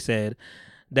he said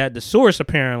that the source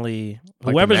apparently,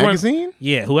 like whoever's the magazine?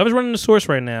 whoever's running the source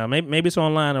right now, maybe it's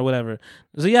online or whatever.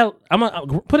 So yeah, I'm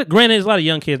gonna put it. Granted, there's a lot of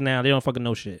young kids now; they don't fucking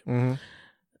know shit. Mm-hmm.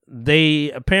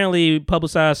 They apparently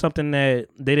publicized something that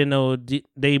they didn't know.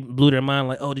 They blew their mind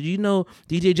like, oh, did you know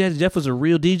DJ Jazzy Jeff was a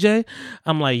real DJ?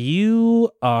 I'm like,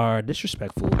 you are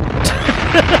disrespectful.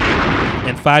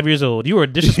 And 5 years old. You are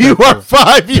disrespectful. You are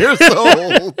 5 years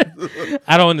old.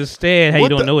 I don't understand how you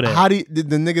don't know that. How the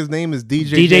nigga's name is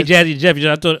DJ Jazzy Jeff.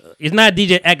 I thought it's not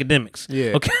DJ Academics.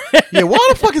 Yeah. Okay. Yeah. Why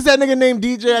the fuck is that nigga named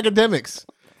DJ Academics?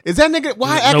 Is that nigga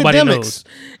why Nobody Academics?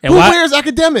 knows. And who wears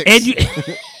Academics? And you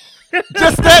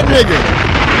just that nigga.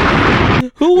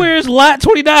 Who wears Lot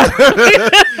 29?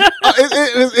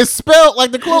 It's spelled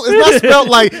like the clothes. It's not spelled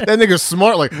like that nigga's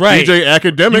smart like right. DJ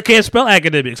Academic. You can't spell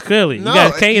academics, clearly. No, you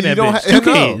got a K in that bitch. 2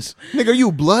 Ks. Nigga,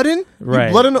 you blooding?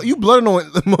 Right. You blooding on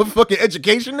the motherfucking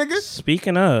education, nigga?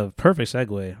 Speaking of, perfect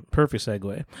segue.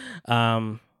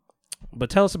 But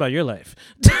tell us about your life.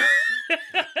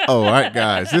 All right,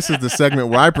 guys. This is the segment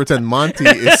where I pretend Monty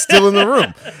is still in the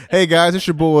room. Hey, guys, it's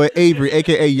your boy Aevry,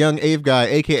 a.k.a. Young Ave Guy,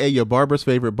 a.k.a. your barber's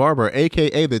favorite barber,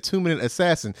 a.k.a. the 2-minute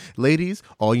assassin. Ladies,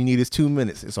 all you need is 2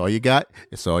 minutes. It's all you got.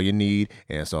 It's all you need.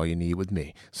 And it's all you need with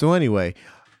me. So anyway,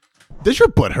 does your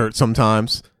butt hurt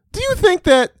sometimes? Do you think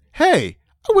that, hey,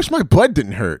 I wish my butt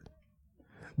didn't hurt?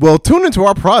 Well, tune into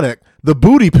our product, the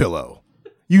Booty Pillow.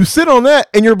 You sit on that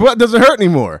and your butt doesn't hurt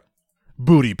anymore.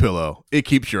 Booty Pillow. It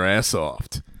keeps your ass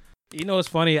soft. You know what's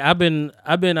funny? I've been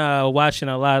watching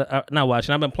a lot. Not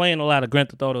watching. I've been playing a lot of Grand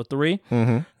Theft Auto 3,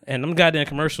 and them goddamn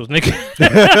commercials, nigga.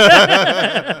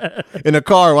 In a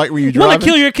car, like when you driving. Want to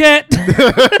kill your cat?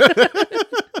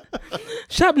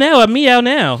 Shop now at Meow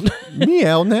Now.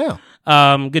 Meow Now.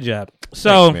 Good job.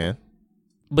 So, thanks, man.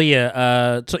 But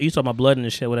yeah, so you saw my blood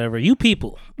and shit, whatever. You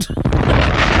people. Where's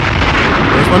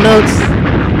my notes?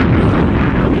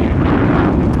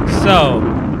 So,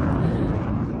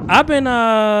 I've been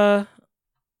that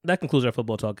concludes our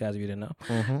football talk, guys, if you didn't know.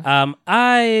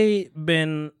 I've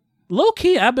been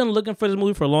low-key, I've been looking for this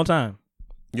movie for a long time.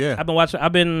 Yeah. I've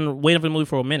been waiting for the movie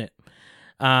for a minute.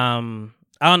 I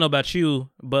don't know about you,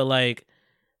 but like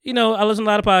I listen to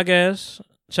a lot of podcasts,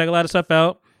 check a lot of stuff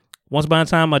out. Once upon a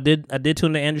time, I did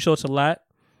tune to Andrew Schultz a lot.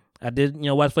 I did,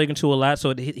 watch Flagrant 2 a lot.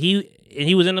 So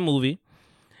he was in the movie,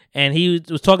 and he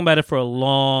was talking about it for a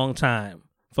long time,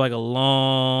 for like a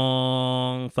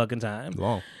long fucking time.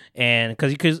 Long. And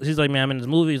because he's like, man, I'm in this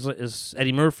movie. It's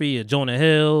Eddie Murphy, it's Jonah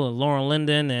Hill, and Lauren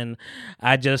Linden, and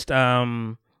I just,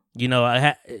 Eddie's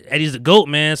the GOAT,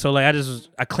 man. So like,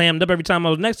 I clammed up every time I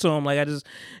was next to him. Like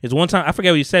it's one time, I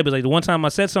forget what he said, but like the one time I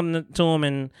said something to him,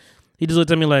 and he just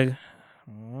looked at me like,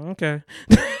 okay.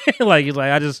 Like he's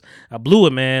like, I blew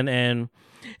it, man. And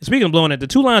speaking of blowing it, the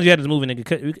 2 lines you had in this movie,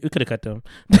 nigga, we could have cut them.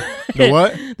 The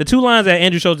what? The 2 lines that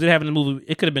Andrew Schultz did have in the movie,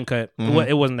 it could have been cut. Mm-hmm.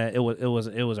 It wasn't that. It was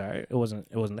all right. It wasn't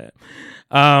that.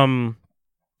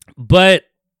 But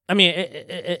I mean,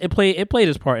 it played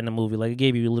its part in the movie. Like it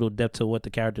gave you a little depth to what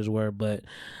the characters were. But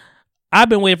I've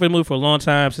been waiting for the movie for a long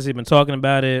time since he's been talking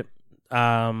about it.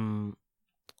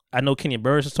 I know Kenya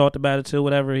Burris has talked about it too.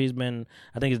 Whatever, I think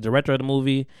he's the director of the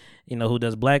movie. Who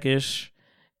does Blackish,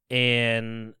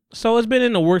 and so it's been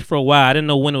in the works for a while. I didn't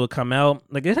know when it would come out.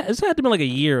 Like it's had to be like a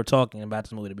year of talking about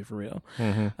this movie to be for real.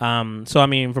 Mm-hmm. So I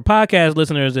mean, for podcast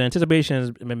listeners, the anticipation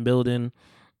has been building,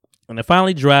 and it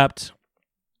finally dropped.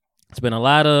 It's been a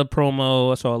lot of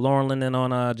promo. I saw Lauren Linden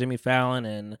on Jimmy Fallon,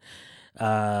 and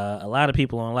a lot of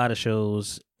people on a lot of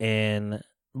shows.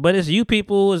 But it's You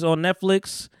People. It's on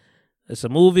Netflix. It's a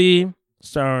movie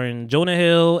starring Jonah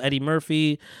Hill, Eddie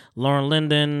Murphy, Lauren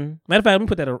Linden. Matter of fact,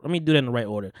 let me do that in the right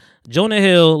order. Jonah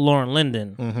Hill, Lauren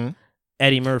Linden, Mm-hmm.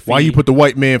 Eddie Murphy. Why you put the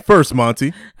white man first,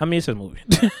 Monty? I mean, it's a movie.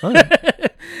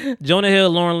 Right. Jonah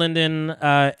Hill, Lauren Linden,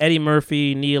 Eddie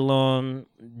Murphy, Nia Long,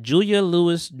 Julia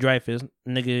Louis-Dreyfus.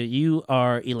 Nigga, you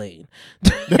are Elaine.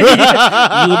 You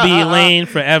will be Elaine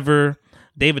forever.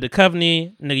 David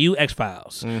Duchovny, nigga, you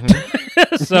X-Files.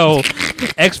 Mm-hmm. So,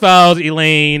 X-Files,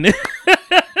 Elaine.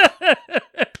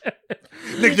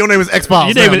 Nigga, your name is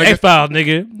X-Files. Your name is X-Files,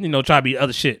 nigga. Try to be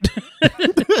other shit.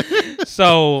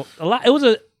 So,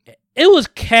 it was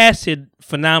casted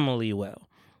phenomenally well.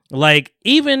 Like,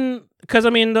 even, because, I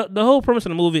mean, the whole premise of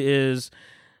the movie is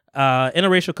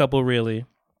interracial couple, really.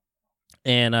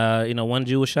 And, one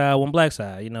Jewish side, one black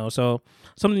side, so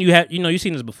something you have, you've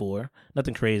seen this before,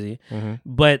 nothing crazy. Mm-hmm.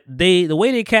 But the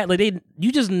way they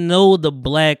you just know the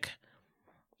black,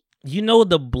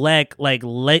 like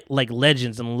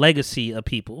legends and legacy of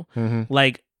people. Mm-hmm.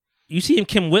 Like, you see him,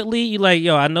 Kim Whitley, you like,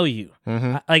 yo, I know you.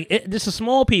 Mm-hmm. This is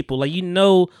small people, like,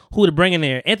 who to bring in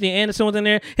there. Anthony Anderson was in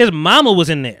there. His mama was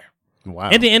in there. Wow.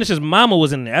 Anthony Anderson's mama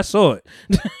was in there. I saw it.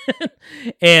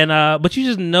 And but you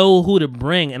just know who to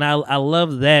bring, and I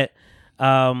love that.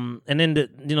 And then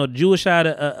the Jewish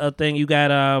side thing, you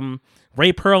got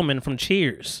Ray Perlman from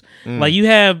Cheers. Like you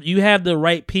have the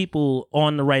right people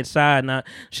on the right side. Now,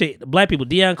 shit, black people,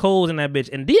 Deion Cole's in that bitch,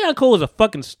 and Deion Cole is a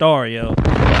fucking star, yo.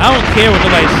 I don't care what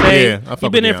nobody say. Yeah, He's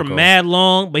been there for mad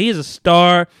long, but he's a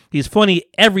star. He's funny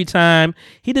every time.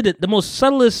 He did the most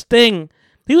subtlest thing.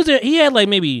 He was there. He had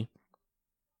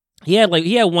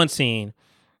one scene,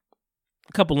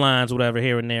 a couple lines, whatever,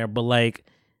 here and there, but like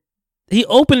he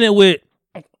opened it with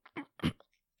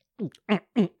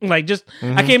like just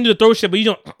I came to the throat shit, but you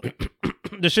don't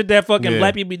the shit that fucking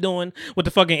black people be doing with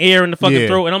the fucking air in the fucking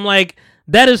throat, and I'm like,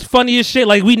 that is funny as shit.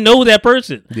 Like, we know that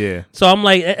person. Yeah. So I'm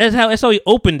like, that's how he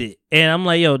opened it, and I'm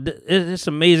like, yo, it's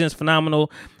amazing, it's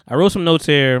phenomenal. I wrote some notes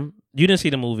here. You didn't see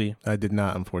the movie. I did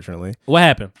not, unfortunately. What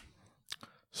happened?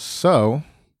 So,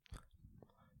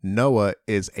 Noah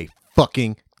is a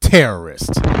fucking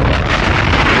terrorist.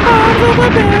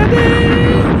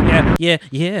 Yeah.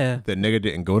 The nigga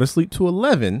didn't go to sleep till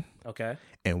 11. Okay.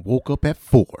 And woke up at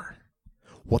 4.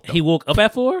 He woke up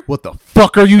at 4? What the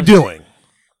fuck are you doing?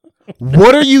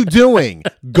 What are you doing?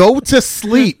 Go to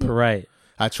sleep. Right.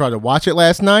 I tried to watch it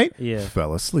last night. Yeah.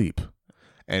 Fell asleep.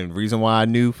 And the reason why I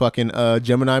knew fucking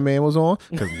Gemini Man was on,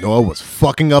 because Noah was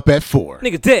fucking up at 4.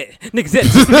 Nigga dead.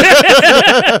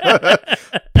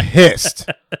 Pissed.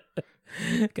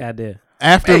 Goddamn.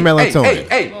 After melatonin.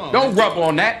 Hey, don't rub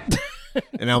on that.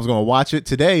 And I was going to watch it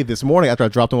today, this morning, after I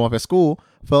dropped him off at school,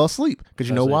 fell asleep. Because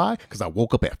you know why? Because I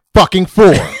woke up at fucking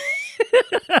 4.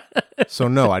 So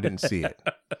no, I didn't see it.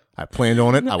 I planned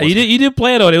on it. You did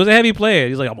plan on it. It was a heavy plan.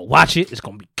 He's like, I'm going to watch it. It's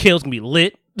going to be killed. It's going to be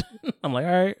lit. I'm like,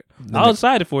 all right. I was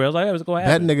excited for it. I was like, what's going to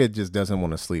happen? That nigga just doesn't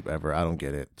want to sleep ever. I don't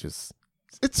get it. It's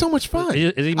so much fun.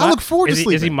 Is he I look forward to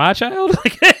sleeping. Is he my child?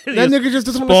 That nigga just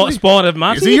doesn't want to sleep. Spawn of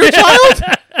Monty? Is he your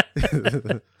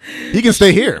child? He can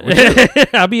stay here.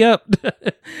 I'll be up.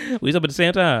 We up at the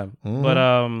same time. Mm-hmm. But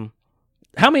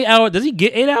how many hours? Does he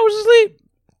get 8 hours of sleep?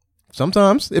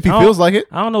 Sometimes, if he feels like it.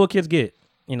 I don't know what kids get.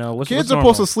 You know, what's Kids what's are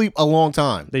normal? supposed to sleep a long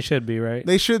time. They should be, right?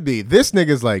 They should be. This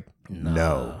nigga's like,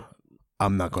 no,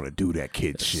 I'm not gonna do that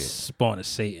kid shit. Spawn of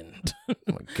Satan. Oh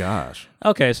my gosh.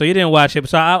 Okay, so you didn't watch it,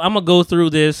 so I'm gonna go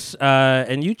through this,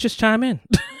 and you just chime in.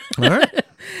 All right.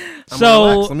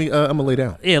 So I'm gonna lay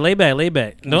down. Yeah, lay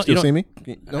back. You still see me?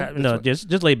 No,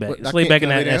 just lay back. What, Just I lay can't- back in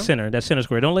can I lay that down? center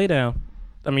square. Don't lay down.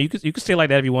 I mean, you could stay like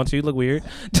that if you want to. You look weird.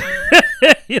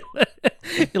 You're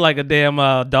like a damn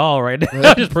doll right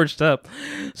now, just perched up.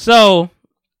 So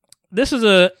this is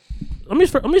a. Let me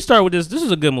start with this. This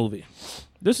is a good movie.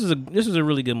 This is a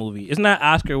really good movie. It's not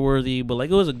Oscar worthy, but like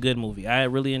it was a good movie. I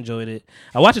really enjoyed it.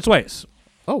 I watched it twice.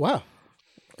 Oh wow.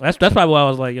 That's probably why I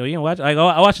was like, yo, you know,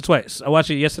 I watched it twice. I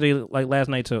watched it yesterday, like last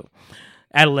night too,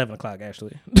 at 11 o'clock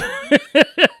actually.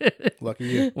 Lucky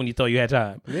you. When you thought you had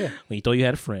time. Yeah. When you thought you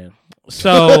had a friend.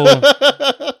 So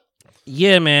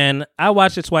yeah, man, I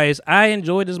watched it twice. I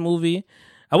enjoyed this movie.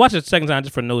 I watched it a second time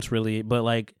just for notes, really, but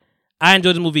like I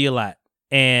enjoyed this movie a lot.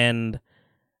 And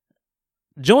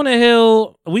Jonah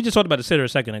Hill, we just talked about The Sitter a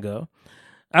second ago.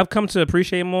 I've come to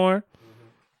appreciate more.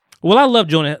 Well, I love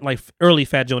Jonah, like early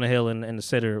fat Jonah Hill and The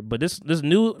Sitter, but this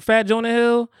new fat Jonah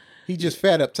Hill, he just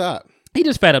fat up top. He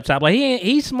just fat up top. Like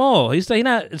he's small. He's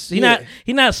not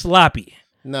sloppy.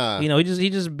 Nah. You know, he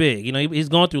just big. You know, he's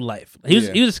going through life. He was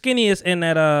the skinniest in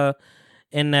that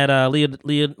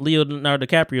Leonardo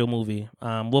DiCaprio movie,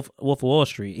 Wolf of Wall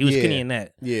Street. He was skinny in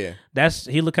that. Yeah.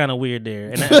 He looked kind of weird there.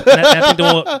 And I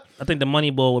think the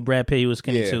Moneyball with Brad Pitt, he was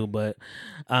skinny too. But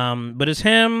it's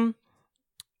him.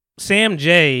 Sam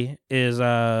J is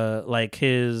like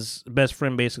his best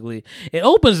friend basically. It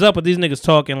opens up with these niggas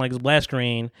talking like it's black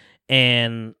screen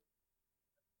and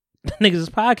niggas is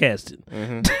podcasting.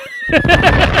 Mm-hmm.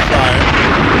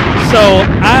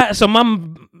 So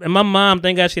my mom,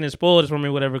 thank God she didn't spoil this for me,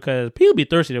 whatever, because people be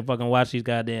thirsty to fucking watch these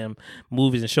goddamn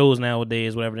movies and shows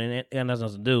nowadays, whatever. And it has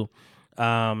nothing to do.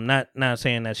 Not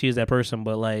saying that she's that person,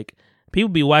 but like people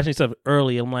be watching stuff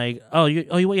early. I'm like,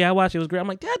 yeah, I watched it. It was great. I'm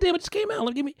like, God damn, it just came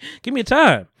out. Give me a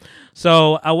time.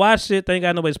 So I watched it. Thank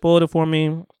God nobody spoiled it for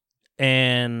me.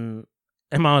 And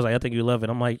mom was like, I think you love it.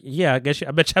 I'm like, yeah, I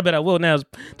bet I will now.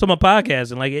 To my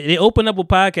podcasting, like they opened up with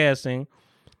podcasting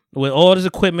with all this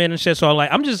equipment and shit. So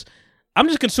I'm just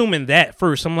consuming that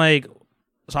first. I'm like,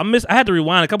 I had to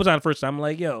rewind a couple times the first time. I'm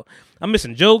like, yo, I'm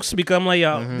missing jokes because I'm like,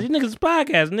 yo, these niggas is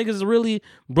podcasts. Niggas really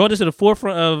brought this to the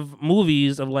forefront of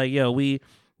movies of like, yo,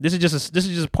 this is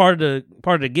just part of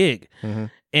the gig. Mm-hmm.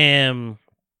 And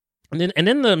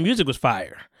then the music was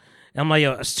fire. And I'm like,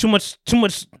 yo, it's too much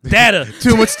data.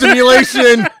 Too much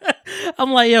stimulation.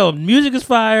 I'm like, yo, music is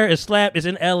fire. It's slap. It's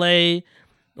in LA.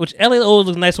 Which LA always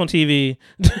looks nice on TV.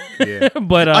 Yeah.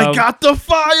 But I got the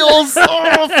files.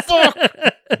 Oh fuck.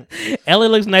 LA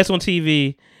looks nice on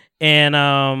TV. And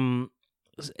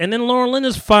then Lauren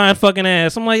Linda's fine fucking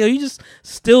ass. I'm like, yo, you just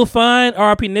still fine.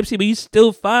 R.I.P. Nipsey, but you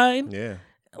still fine. Yeah.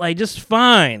 Like just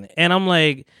fine. And I'm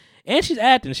like, and she's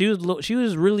acting. She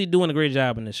was really doing a great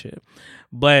job in this shit.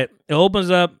 But it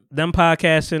opens up them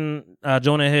podcasting,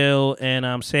 Jonah Hill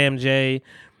and Sam J.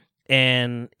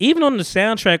 And even on the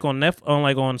soundtrack on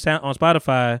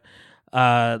Spotify,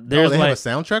 there's they like have a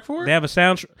soundtrack for it. They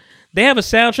have a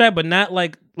soundtrack, but not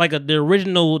like the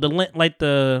original,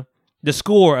 the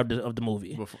score of the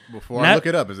movie. Before I look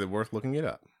it up, is it worth looking it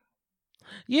up?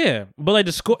 Yeah, but like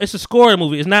the score, it's a score of the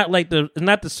movie. It's not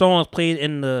the songs played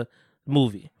in the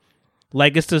movie.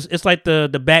 Like it's like the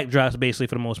backdrops basically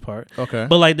for the most part. Okay.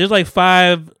 But like there's like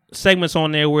 5 segments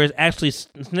on there where it's actually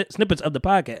snippets of the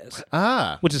podcast.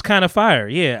 Which is kind of fire.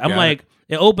 Yeah. I'm like,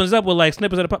 it opens up with like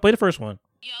snippets of the podcast. Play the first one.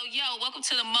 Yo, welcome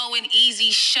to the Mo and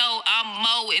Easy show. I'm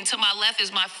Mo, and to my left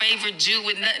is my favorite Jew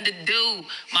with nothing to do,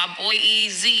 my boy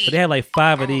Easy. But they had like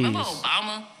 5 of these. Remember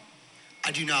Obama?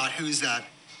 I do not. Who's that?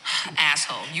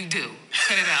 Asshole, you do.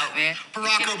 Cut it out, man.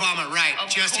 Barack Obama, right.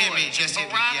 Just hit me, yes.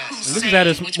 This is how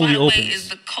this which, movie by the way, opens. is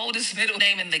the coldest middle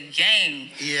name in the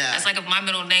game. Yeah. That's like if my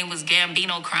middle name was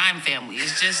Gambino Crime Family.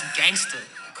 It's just gangster.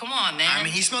 Come on, man. I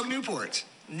mean, he smoked Newports.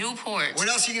 Newport. What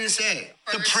else are you going to say?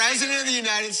 The president of the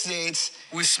United States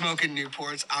was smoking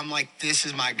Newports. I'm like, this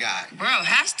is my guy. Bro,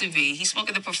 has to be. He's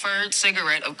smoking the preferred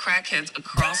cigarette of crackheads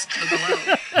across the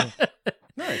globe.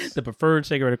 Nice. The preferred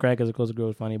cigarette of crack as opposed to girl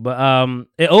is funny. But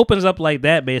it opens up like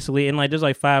that basically, and like there's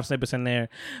like 5 snippets in there.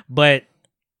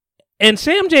 And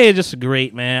Sam J is just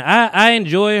great, man. I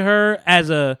enjoy her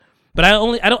but I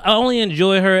only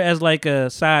enjoy her as like a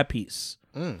side piece.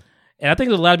 And I think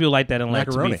there's a lot of people like that in life,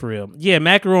 to be for real. Yeah,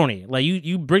 macaroni. Like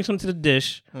you bring something to the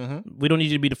dish. Mm-hmm. We don't need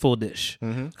you to be the full dish.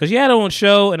 Because you had her own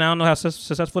show, and I don't know how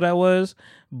successful that was.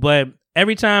 But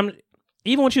every time,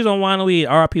 even when she was on Wine and Weed,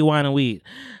 R.I.P. Wine and Weed,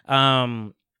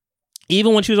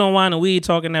 even when she was on Wine and Weed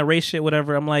talking that race shit,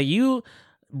 whatever, I'm like, you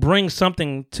bring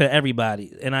something to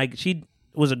everybody. And she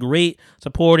was a great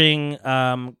supporting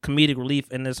comedic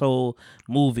relief in this whole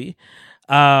movie.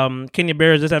 Kenya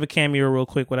Barris just have a cameo real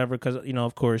quick, whatever, because,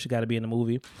 of course, you got to be in the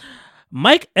movie.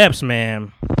 Mike Epps,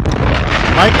 man.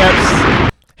 Mike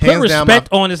Epps. Put respect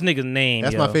on this nigga's name.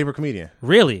 That's my favorite comedian.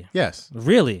 Really? Yes.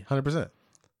 Really? 100%.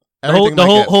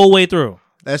 The whole way through.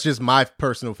 That's just my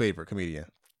personal favorite comedian.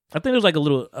 I think there's like a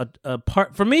little a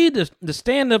part for me. The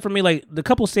stand up for me, like the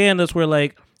couple stand ups were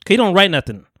like, he don't write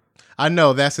nothing. I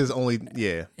know that's his only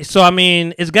So I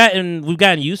mean, we've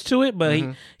gotten used to it, but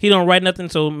he don't write nothing.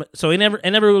 So he never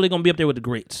really gonna be up there with the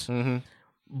greats. Mm-hmm.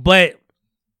 But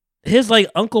his like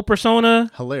uncle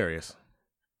persona, hilarious.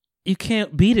 You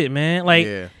can't beat it, man. Like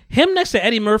him next to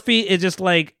Eddie Murphy is just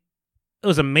like, it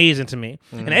was amazing to me.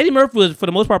 Mm-hmm. And Eddie Murphy was for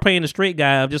the most part playing the straight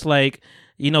guy of just like,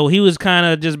 he was kind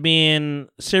of just being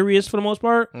serious for the most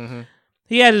part. Mm-hmm.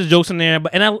 He had his jokes in there,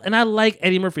 but I like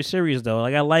Eddie Murphy serious though.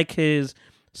 Like I like his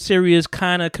serious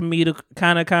kind of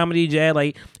comedy jazz.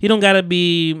 Like he don't gotta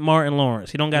be Martin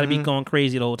Lawrence. He don't gotta be going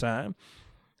crazy the whole time.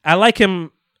 I like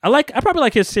him. I probably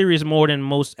like his serious more than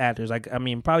most actors. Like I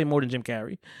mean, probably more than Jim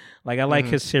Carrey. Like I like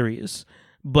his serious,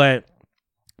 but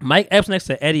Mike Epps next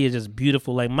to Eddie is just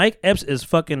beautiful. Like Mike Epps is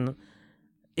fucking.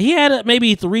 He had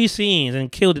maybe 3 scenes and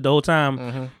killed it the whole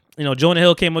time. Jonah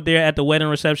Hill came up there at the wedding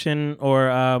reception or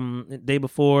the day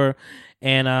before,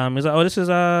 and he's like, "Oh, this is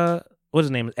what's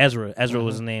his name? Ezra. Ezra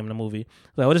was his name in the movie.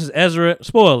 Like, oh, this is Ezra.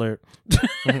 Spoiler,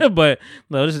 but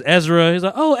no, this is Ezra. He's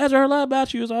like, "Oh, Ezra, I heard a lot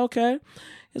about you." He's like, "Okay."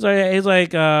 He's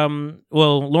like,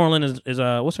 well, Lauren Lynn is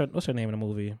what's her name in the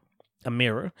movie?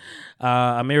 Amira.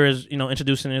 Amira is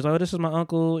introducing. He's like, "Oh, this is my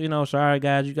uncle. Sorry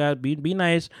guys, you guys be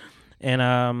nice."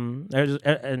 And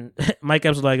Mike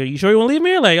Epps was like, "Are you sure you want to leave me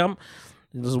here? Like, I'm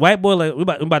this white boy. Like, we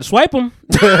about to swipe him."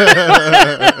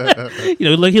 He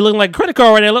looking like a credit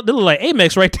card right there. They look like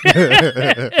Amex right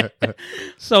there.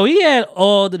 So he had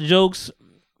all the jokes,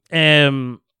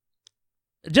 and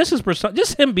just his persona,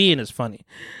 just him being is funny.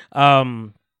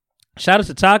 Shout out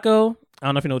to Taco. I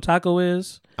don't know if you know what Taco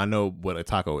is. I know what a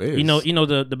taco is. You know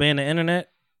the band The Internet.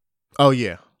 Oh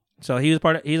yeah. So he's a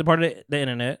part of the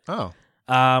Internet. Oh.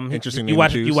 Interesting. You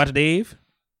watch Dave?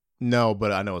 No,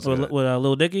 but I know it's with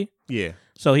Lil Dicky. Yeah.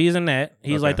 So he's in that.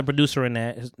 He's like the producer in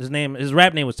that. His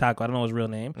rap name was Taco. I don't know his real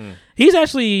name. He's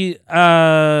actually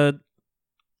their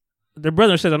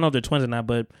brother and sister. I don't know if they're twins or not,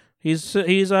 but he's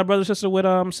brother and sister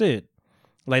with Sid.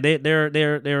 Like they're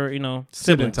siblings.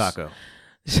 Sid and Taco.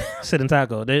 Sid and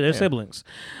Taco. They're siblings.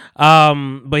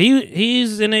 But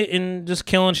he's in it and just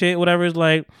killing shit. Whatever. It's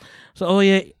like, so oh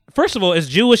yeah. First of all, it's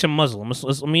Jewish and Muslim.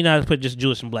 Let me not put just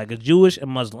Jewish and black. It's Jewish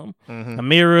and Muslim.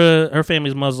 Amira, her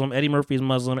family's Muslim. Eddie Murphy's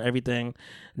Muslim. Everything.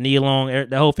 Nia Long,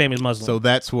 the whole family's Muslim. So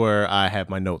that's where I have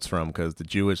my notes from because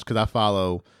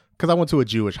I went to a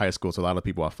Jewish high school, so a lot of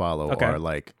people I follow are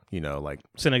like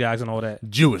synagogues and all that.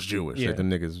 Jewish. Yeah. Like them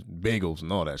niggas bagels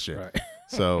and all that shit. Right.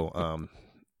 So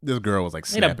this girl was like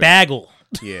snapping. Made a bagel.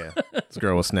 Yeah. This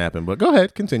girl was snapping. But go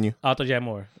ahead, continue. I thought you had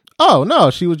more. Oh no,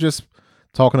 she was just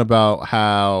talking about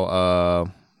how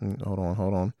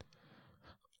hold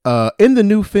on. In the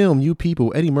new film, You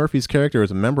People, Eddie Murphy's character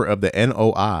is a member of the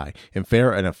NOI and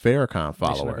a Farrakhan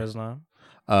follower.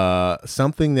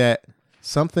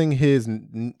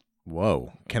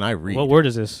 Whoa, can I read? What word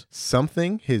is this?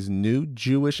 Something his new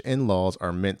Jewish in-laws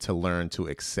are meant to learn to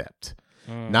accept.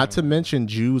 Not to mention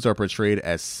Jews are portrayed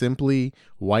as simply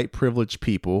white privileged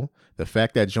people. The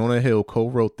fact that Jonah Hill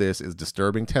co-wrote this is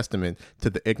disturbing testament to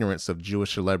the ignorance of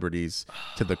Jewish celebrities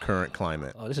to the current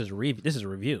climate. Oh, this is a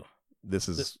review. This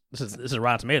is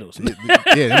Rotten Tomatoes.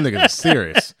 Yeah, them niggas are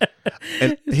serious.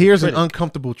 And here's an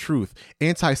uncomfortable truth.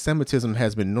 Anti-Semitism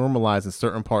has been normalized in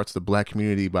certain parts of the black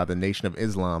community by the Nation of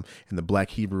Islam and the Black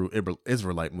Hebrew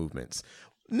Israelite movements.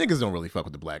 Niggas don't really fuck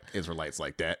with the black Israelites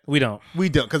like that. We don't.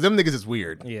 Because them niggas is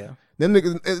weird. Yeah. Them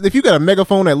niggas, if you got a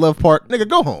megaphone at Love Park, nigga,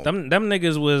 go home. Them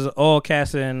niggas was all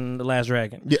casting The Last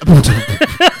Dragon. Yeah.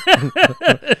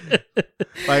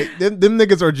 Like, them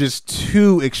niggas are just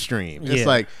too extreme. It's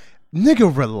like,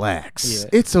 nigga, relax. Yeah.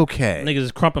 It's okay. Niggas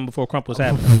is crumping before crump was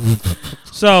happening.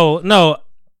 So, no,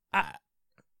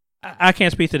 I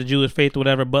can't speak to the Jewish faith or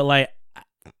whatever, but like,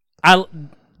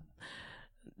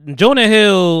 Jonah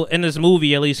Hill in this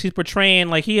movie, at least, he's portraying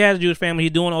like he has a Jewish family.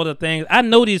 He's doing all the things. I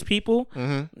know these people.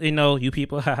 You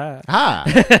people.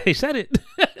 He said it.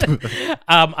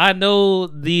 I know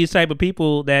these type of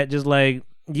people that just like,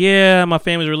 yeah, my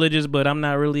family's religious, but I'm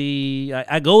not really.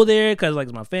 I go there because like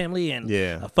it's my family and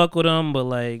I fuck with them. But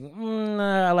like,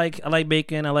 I like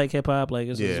bacon. I like hip hop. Like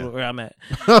this is where I'm at.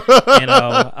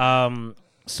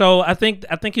 So I think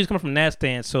he was coming from that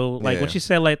stance. So like when she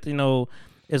said like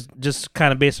it's just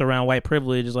kind of based around white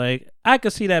privilege. It's like I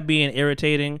could see that being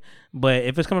irritating, but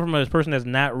if it's coming from a person that's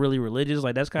not really religious,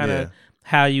 like that's kind of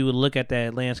how you would look at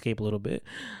that landscape a little bit.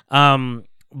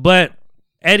 But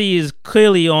Eddie is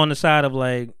clearly on the side of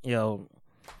like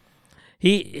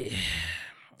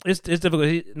it's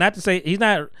difficult. Not to say he's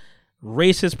not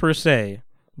racist per se.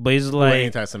 But he's like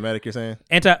anti-Semitic. You're saying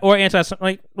anti.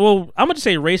 Like, well, I'm gonna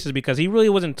say racist because he really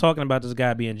wasn't talking about this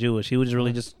guy being Jewish. He was just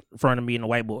really just referring to being a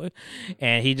white boy,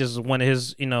 and he just wanted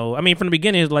his, I mean, from the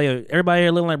beginning, he's like everybody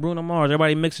here looking like Bruno Mars,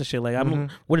 everybody mixing shit. Like, I'm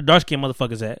where the dark skinned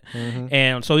motherfuckers at,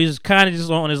 and so he's kind of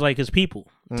just on his like his people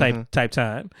type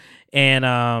time, and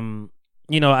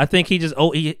I think he just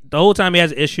the whole time he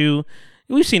has an issue.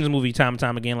 We've seen this movie time and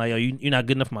time again, like, you're not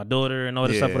good enough for my daughter and all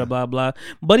this stuff, blah, blah.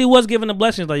 But he was given the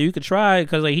blessings, like, you could try,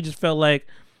 because, like, he just felt like,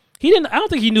 I don't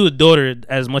think he knew his daughter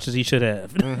as much as he should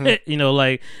have. Like,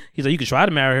 he's like, you could try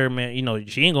to marry her, man,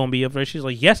 she ain't gonna be up for it. She's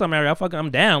like, yes, I'm married,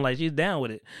 I'm down, like, she's down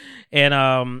with it. And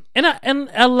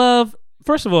I love,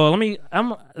 first of all, this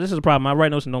is a problem, I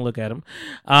write notes and don't look at them.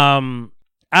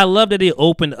 I love that he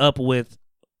opened up with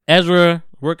Ezra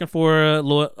working for a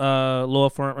law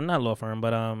firm, not law firm,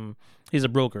 but, he's a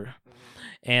broker,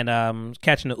 and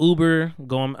catching the Uber,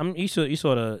 going. I mean, you saw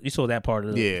that part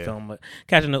of the film, but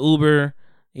catching the Uber,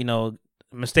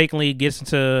 mistakenly gets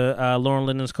into Lauren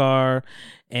Linden's car,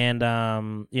 and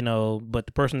but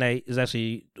the person that is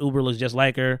actually Uber looks just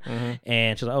like her,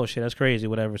 and she's like, oh shit, that's crazy,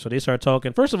 whatever. So they start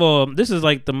talking. First of all, this is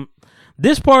like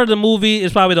this part of the movie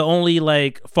is probably the only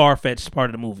like far-fetched part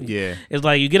of the movie. Yeah, it's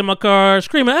like you get in my car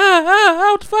screaming,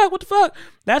 what the fuck?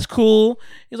 That's cool.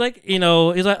 He's like,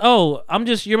 oh,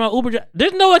 you're my Uber.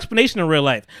 There's no explanation in real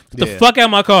life. Get the fuck out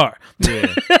of my car.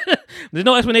 Yeah. There's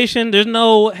no explanation. There's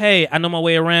no, hey, I know my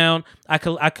way around. I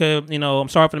could, I'm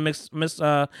sorry for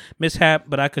the mishap,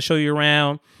 but I could show you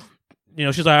around.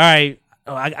 She's like, all right.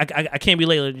 I can't be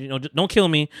late. Don't kill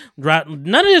me.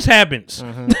 None of this happens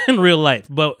in real life,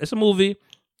 but it's a movie.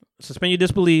 Suspend your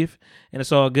disbelief, and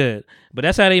it's all good. But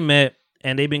that's how they met,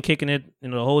 and they've been kicking it,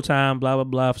 the whole time. Blah blah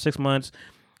blah for 6 months.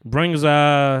 Brings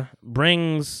her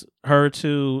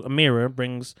to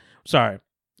Amira.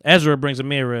 Ezra brings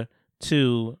Amira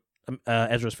to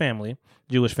Ezra's family,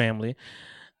 Jewish family.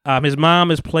 His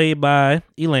mom is played by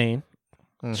Elaine.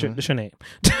 That's her name.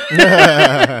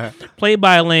 Played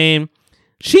by Elaine.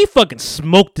 She fucking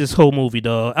smoked this whole movie,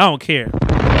 dog. I don't care.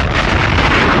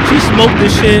 She smoked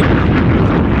this shit.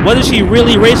 Whether she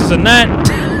really racist or not,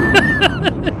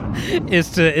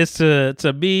 is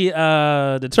to be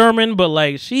determined. But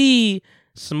like, she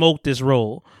smoked this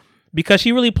role because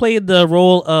she really played the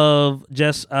role of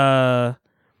just the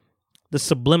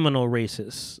subliminal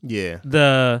racist. Yeah.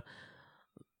 The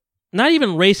not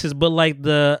even racist, but like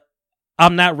the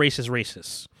I'm not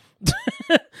racist.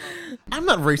 I'm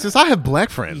not racist. I have black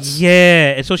friends.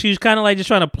 Yeah, and so she's kind of like just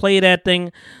trying to play that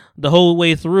thing the whole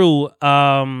way through.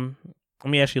 Let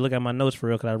me actually look at my notes for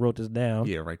real because I wrote this down.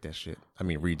 Yeah, write that shit. I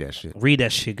mean, read that shit. Read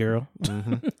that shit, girl.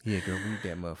 Yeah, girl, read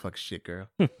that motherfucking shit, girl.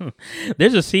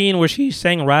 There's a scene where she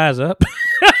sang "Rise Up."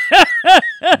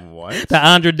 What? The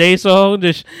Andre Day song.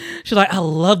 She's like, I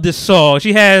love this song.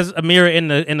 She has Amira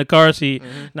in the car seat.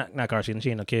 Not car seat. She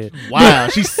ain't no kid. Wow,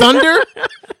 she's Sunder.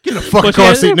 Get in the fucking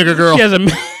car seat, nigga, girl.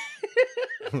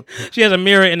 She has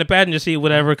Amira in the passenger seat,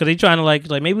 whatever. Because he's trying to like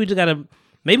maybe we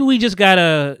just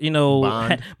gotta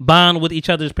bond with each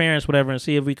other's parents, whatever, and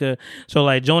see if we could. So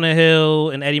like Jonah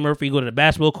Hill and Eddie Murphy go to the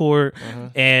basketball court,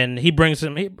 and he brings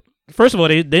him. First of all,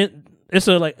 I'm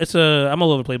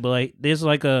all over the place, but like there's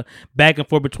like a back and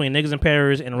forth between Niggas in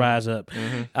Paris and Rise Up.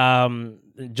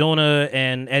 Jonah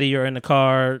and Eddie are in the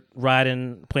car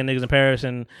riding, playing Niggas in Paris,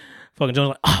 and fucking Jonah's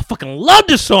like, oh, I fucking love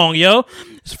this song, yo.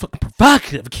 It's fucking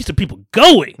provocative. It keeps the people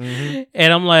going.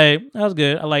 And I'm like, that was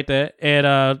good. I like that.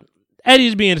 And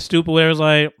Eddie's being stupid, where it's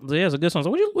like, yeah, it's a good song. So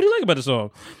what do you like about the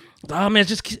song? Oh man, it's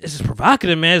just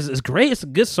provocative, man. It's great. It's a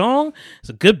good song. It's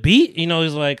a good beat.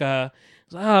 He's like, oh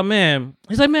man.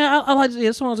 He's like, man, I like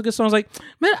the song. It's a good song. I was like,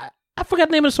 man, I forgot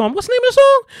the name of the song. What's the name of the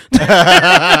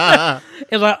song?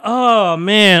 It's like, oh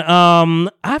man,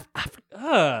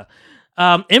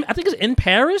 I think it's In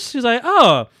Paris. She's like,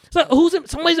 oh, it's like,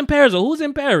 somebody's in Paris, or who's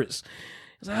in Paris?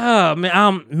 It's like, oh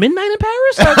man, Midnight in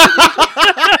Paris.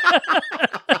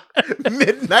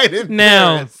 Midnight in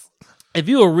now, Paris. If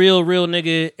you a real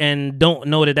nigga and don't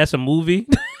know that that's a movie,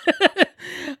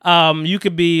 you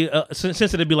could be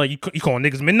sensitive to be like, you calling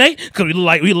niggas midnight because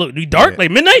we look dark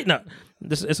like midnight. No,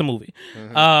 it's a movie.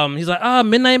 He's like,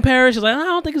 Midnight in Paris. He's like, I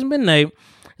don't think it's midnight.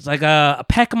 It's like a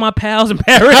pack of my pals in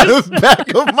Paris.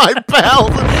 Pack of my pals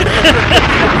in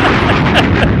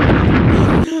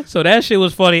Paris. So that shit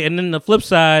was funny. And then the flip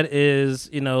side is,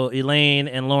 Elaine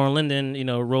and Lauren Linden,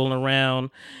 rolling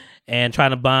around and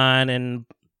trying to bond. And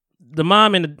the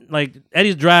mom and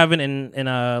Eddie's driving and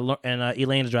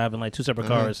Elaine's driving like two separate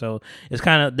cars. So it's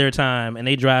kind of their time. And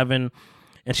they driving.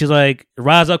 And she's like,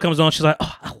 Rise Up comes on. She's like,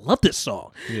 oh, I love this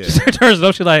song. Yeah. She turns it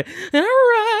up. She's like, Rise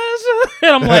Up.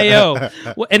 And I'm like, yo.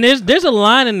 And there's a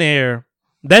line in there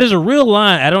that is a real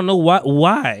line. I don't know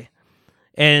why.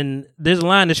 And there's a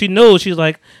line that she knows. She's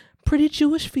like, pretty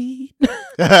Jewish feet.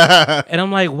 And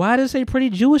I'm like, why does it say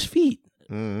pretty Jewish feet?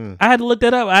 I had to look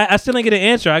that up. I still didn't get an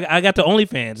answer. I got the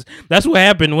OnlyFans. That's what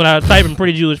happened when I was typing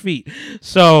pretty Jewish feet.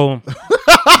 So.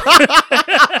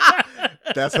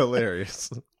 That's hilarious.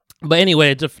 But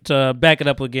anyway, to back it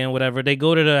up again, whatever, they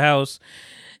go to the house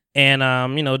and,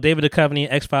 David Duchovny,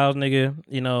 X-Files nigga,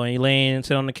 and Elaine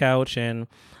sit on the couch and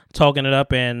talking it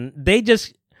up. And they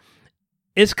just,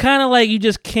 it's kind of like you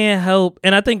just can't help.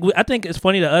 And I think it's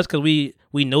funny to us because we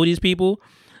know these people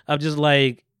of just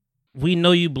like, we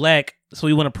know you black, so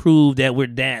we want to prove that we're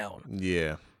down.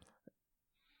 Yeah.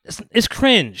 It's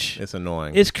cringe. It's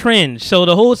annoying. It's cringe. So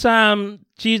the whole time,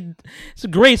 it's a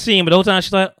great scene, but the whole time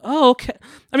she's like, oh, okay.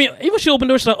 I mean, even when she opened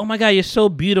the door, she's like, oh my God, you're so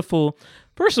beautiful.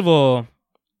 First of all,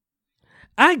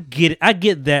 I get it. I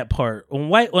get that part. On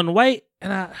white, and bitch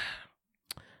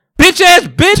ass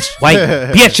bitch. White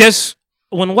bitches.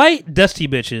 When white, dusty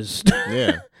bitches.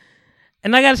 Yeah.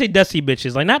 And I gotta say dusty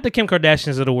bitches. Like, not the Kim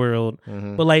Kardashians of the world,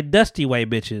 but like dusty white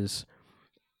bitches.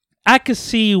 I could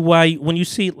see why when you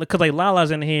see, because like Lala's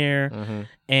in here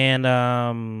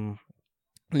and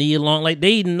Nia Long, like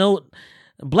they know,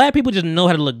 black people just know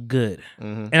how to look good.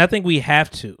 And I think we have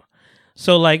to.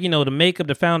 So like, the makeup,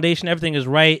 the foundation, everything is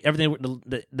right. Everything,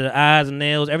 the eyes and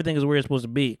nails, everything is where it's supposed to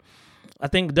be. I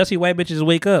think dusty white bitches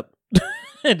wake up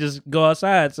and just go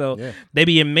outside. So they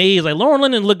be amazed. Like Lauren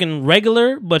Linden looking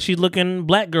regular, but she's looking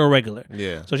black girl regular.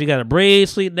 Yeah. So she got a braid,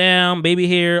 sleep down, baby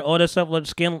hair, all that stuff, like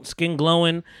skin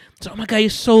glowing. So, oh my God, you're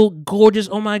so gorgeous.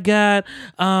 Oh my God.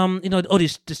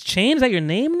 This chain, is that your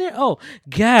name in there? Oh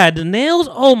God, the nails.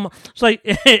 Oh my. It's like,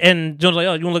 and Joan's like,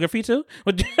 oh, you want to look at her feet too?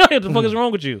 What the fuck is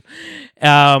wrong with you?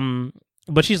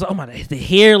 But she's like, oh my, the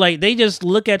hair, like they just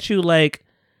look at you like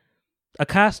a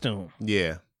costume.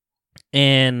 Yeah.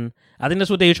 And I think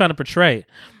that's what they were trying to portray.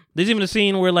 There's even a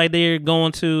scene where like they're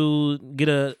going to get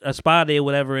a spa day or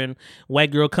whatever, and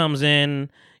white girl comes in,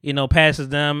 passes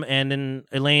them, and then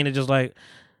Elaine is just like,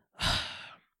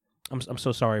 I'm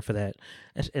so sorry for that.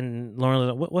 And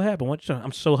Lauren, like, what happened?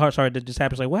 I'm so sorry that this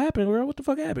happened. It's like, what happened, girl? What the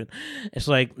fuck happened? It's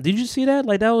like, did you see that?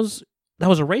 Like that was a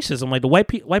racism. Like the white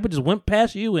people just went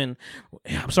past you, and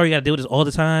I'm sorry you got to deal with this all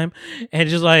the time. And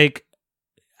it's just like,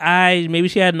 maybe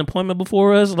she had an appointment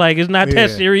before us. Like it's not that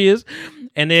serious.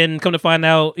 And then come to find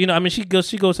out, she goes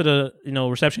to the,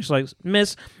 reception. She's like,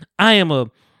 Miss, I'm a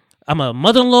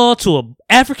mother-in-law to an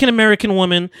African-American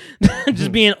woman,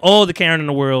 just being all the Karen in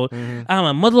the world. I'm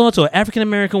a mother-in-law to an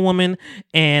African-American woman,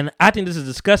 and I think this is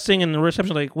disgusting. And the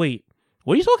reception's like, wait,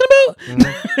 what are you talking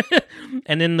about?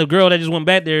 And then the girl that just went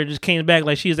back there just came back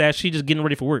like she just getting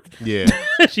ready for work. Yeah.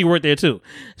 She worked there too.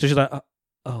 So she's like,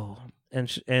 oh.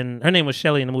 And her name was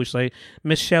Shelly in the movie. She's like,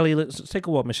 Miss Shelly, let's take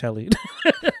a walk, Miss Shelly.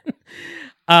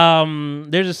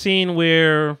 There's a scene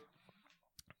where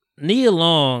Nia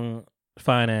Long,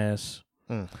 fine ass,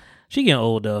 she getting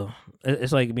old though.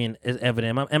 It's like it's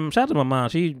evident. And shout out to my mom.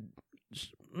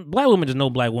 Black women just know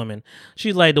black women.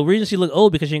 She's like, the reason she look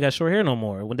old because she ain't got short hair no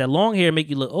more. When that long hair make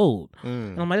you look old.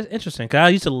 And I'm like, that's interesting. Cause I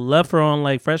used to love her on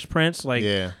like Fresh Prince, like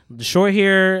the short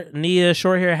hair Nia,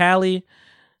 short hair Hallie,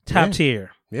 top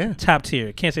tier. Yeah, top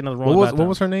tier. Can't say nothing wrong about that. What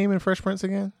was her name in Fresh Prince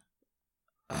again?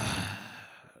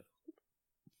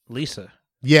 Lisa.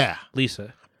 Yeah,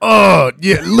 Lisa. Oh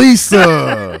yeah,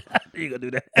 Lisa. You gonna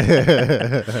do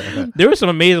that? There were some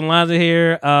amazing lines in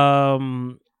here.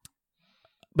 But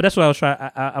that's what I was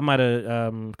trying. I might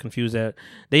have confused that.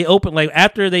 They opened like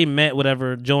after they met,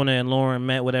 whatever. Jonah and Lauren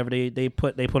met, whatever. They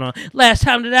put on. Last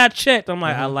time that I checked, I'm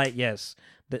like, I like yes.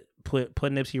 Put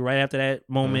Nipsey right after that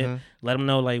moment. Let him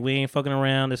know like we ain't fucking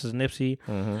around. This is Nipsey.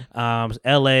 It's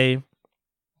L.A.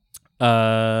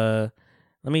 Let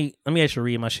me actually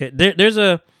read my shit. There's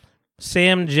a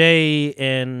Sam J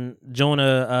and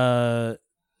Jonah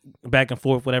back and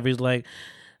forth. Whatever. He's like,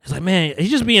 man,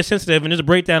 he's just being sensitive. And there's a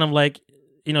breakdown of like,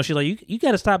 she's like, you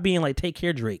got to stop being like Take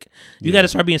Care Drake. You got to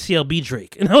start being CLB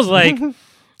Drake. And I was like.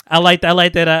 I like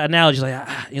that analogy.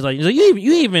 He's like, you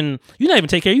not even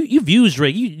take care. You views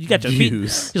Drake. You got your feet.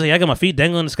 He's like, I got my feet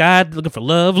dangling in the sky, looking for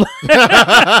love.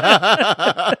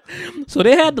 So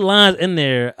they had the lines in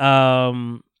there.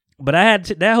 But I had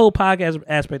that whole podcast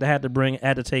aspect. I had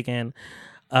to take in.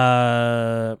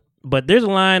 But there's a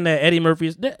line that Eddie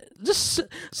Murphy's just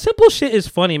simple shit is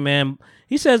funny, man.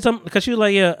 He said something because she was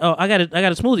like, "Yeah, oh, I got a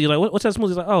smoothie." Like, what's that smoothie?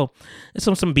 He's like, "Oh, it's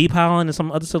some bee pollen and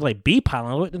some other stuff like bee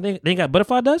pollen. What, they ain't got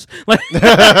butterfly dust." Like,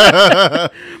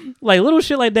 like little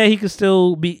shit like that. He could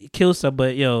still kill stuff,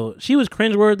 but yo, she was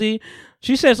cringeworthy.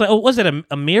 She says like, "Oh, was it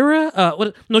a mirror?"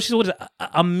 What? No, she said, "What is it?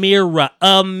 A mirror?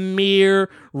 A mirror?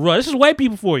 This is white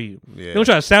people for you. Yeah. Don't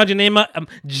try to sound your name out.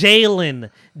 Jalen.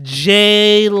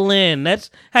 That's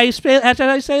how you spell. That's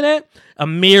how you say that. A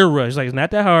mirror. It's like it's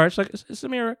not that hard. It's like it's a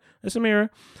mirror. It's a mirror."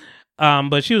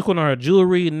 But she was putting on her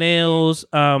jewelry, nails.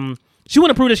 She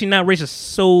want to prove that she's not racist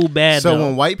so bad. So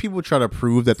when white people try to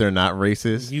prove that they're not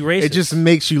racist, you racist. It just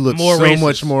makes you look More so racist.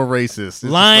 much more racist.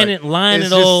 It's lying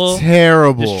just it all.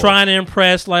 Terrible. Just trying to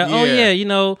impress. Like, oh yeah, you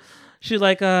know. She's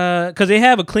like, because they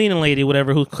have a cleaning lady,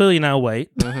 whatever, who's clearly not white.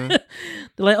 Mm-hmm. They're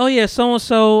like, oh yeah, so and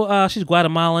so, she's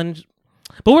Guatemalan,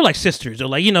 but we're like sisters. They're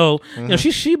like, you know,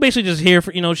 she basically just here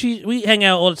for, we hang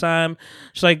out all the time.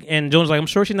 She's like, and Joan's like, I'm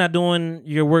sure she's not doing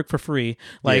your work for free.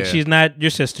 Like, she's not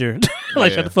your sister.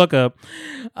 Like, shut the fuck up.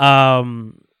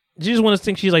 She just wants to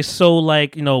think she's like so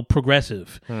like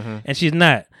progressive, and she's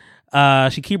not.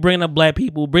 She keep bringing up black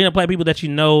people that you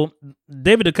know.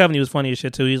 David Duchovny was funny as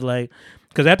shit too. He's like,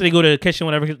 because after they go to the kitchen,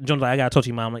 whatever, Joan's like, I gotta talk to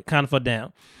you, mom. Like, kind of fuck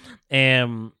down.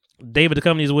 And David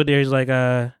Duchovny's with there. He's like,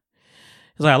 I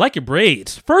like your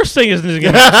braids. First thing is, you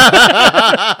ever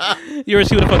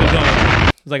see what the fuck is going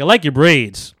on? He's like, I like your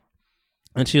braids.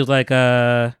 And she was like, he's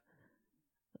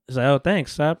like, oh,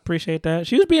 thanks. I appreciate that.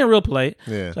 She was being real polite.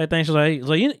 Yeah. She's like, thanks. He's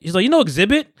like, you know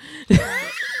Exhibit?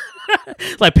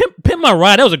 Like, Pimp My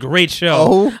Ride. That was a great show.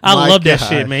 Oh, I love that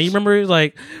shit, man. You remember? He was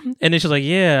like, and then she's like,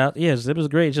 yeah, Exhibit was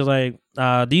great. She's like,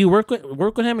 do you work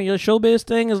with him in your showbiz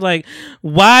thing? Is like,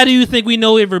 why do you think we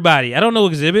know everybody? I don't know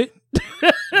Exhibit.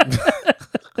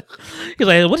 He's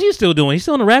like, what's he still doing? He's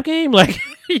still in the rap game? Like,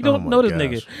 you don't know this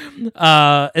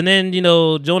nigga. And then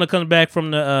Jonah comes back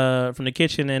from the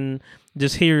kitchen and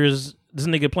just hears this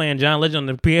nigga playing John Legend on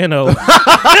the piano.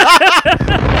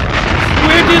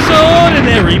 We're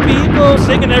disordinary people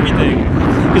singing everything.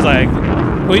 He's like,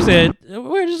 well, he said,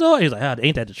 we're disordinary. He's like,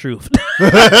 ain't that the truth?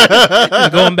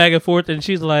 Just going back and forth, and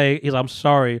he's like, I'm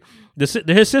sorry.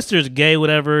 His sister's gay,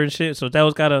 whatever, and shit. So that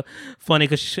was kind of funny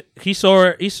because she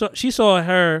saw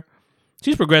her.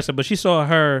 She's progressive, but she saw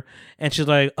her, and she's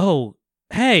like, oh,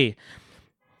 hey.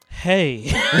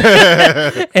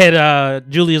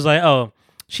 And Julia's like, oh,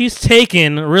 she's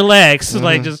taken, relax,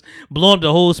 like just blow up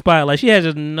the whole spot. Like she has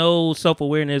just no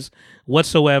self-awareness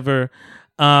whatsoever.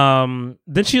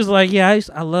 Then she's like, yeah,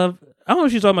 I love, I don't know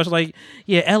what she's talking about. She's like,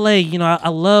 yeah, LA, I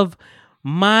love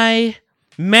my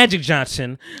Magic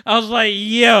Johnson. I was like,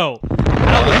 yo,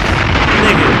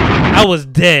 I was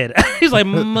dead. He's like,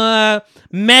 my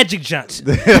Magic Johnson.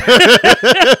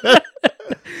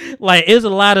 Like, it's a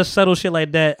lot of subtle shit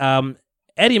like that.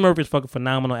 Eddie Murphy's fucking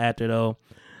phenomenal actor though.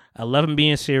 I love him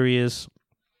being serious.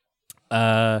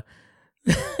 Jonah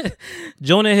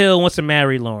Hill wants to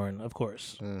marry Lauren, of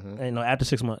course. After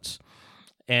 6 months,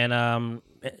 and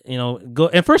go.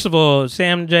 And first of all,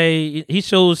 Sam J. He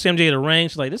shows Sam J the ring.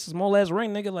 She's like, "This is a small ass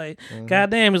ring, nigga." Like,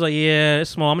 goddamn. He's like, "Yeah,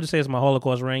 it's small. I'm gonna just say it's my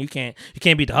Holocaust ring. You can't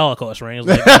beat the Holocaust ring." It's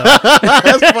like,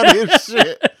 that's funny as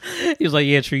shit. He was like,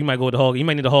 "Yeah, true. You might go with the Holocaust. You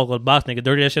might need the Holocaust box, nigga.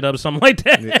 Dirty that shit up or something like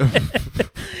that." Yeah.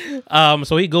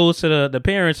 So he goes to the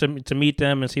parents to meet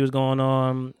them and see what's going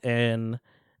on, and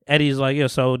Eddie's like, "Yo,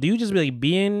 so do you just really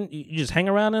you just hang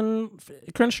around in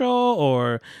Crenshaw,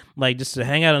 or like just to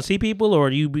hang out and see people, or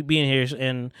do you being here?"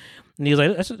 And he's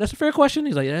like, "That's a fair question."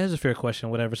 He's like, "Yeah, that's a fair question,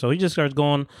 whatever." So he just starts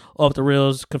going off the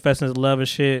rails, confessing his love and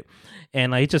shit,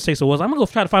 and he just takes the words. I'm gonna go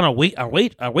try to find our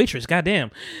waitress.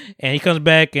 Goddamn! And he comes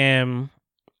back and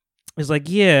he's like,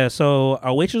 "Yeah, so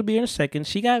our waitress will be here in a second."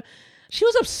 She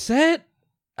was upset.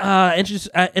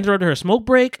 Interrupted her smoke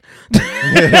break.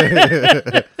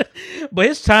 But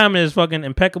his timing is fucking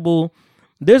impeccable.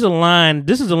 There's a line.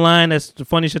 This is a line that's the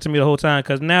funny shit to me the whole time,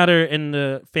 because now they're in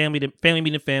the family meeting. Parents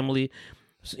meeting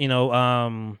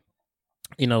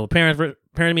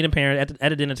parents at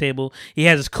the dinner table. He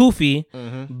has his kufi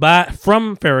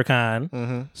from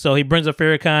Farrakhan. So he brings up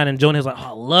Farrakhan, and Jonah is like, "Oh,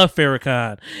 I love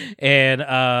Farrakhan," and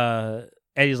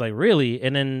Eddie's like, "Really?"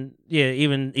 And then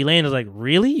even Elaine is like,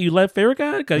 "Really? You love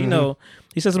Farrakhan?" Because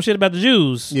he said some shit about the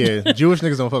Jews. Yeah, Jewish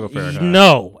niggas don't fuck with Farrakhan.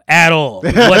 No, at all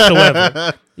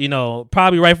whatsoever.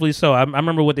 Probably rightfully so. I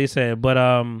remember what they said, but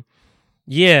and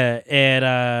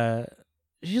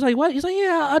she's like, what? He's like,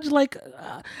 yeah, I just like,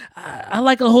 I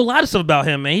like a whole lot of stuff about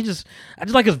him, man. I just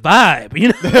like his vibe, you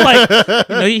know, like,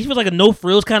 you know, he feels like a no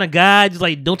frills kind of guy, just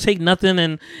like don't take nothing.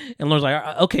 And Lauren's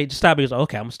like, okay, just stop. He was like,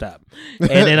 okay, I'm gonna stop. And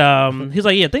then he's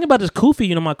like, yeah, think about this kufi,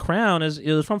 you know, my crown it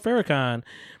was from Farrakhan.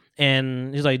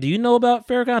 And he's like, do you know about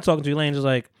Farrakhan? Talking to Elaine, just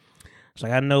like, it's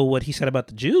like, I know what he said about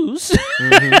the Jews.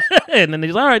 And then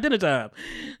he's like, all right, dinner time.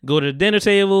 Go to the dinner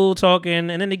table, talking,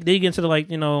 and then they get into the,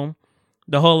 like, you know,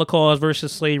 the Holocaust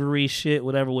versus slavery shit,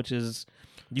 whatever, which is,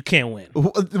 you can't win.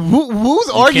 Who's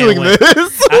arguing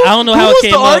this? I don't know how it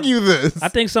came to up. argue this? I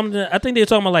think they were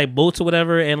talking about like boats or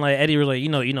whatever, and like Eddie was like, you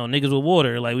know, niggas with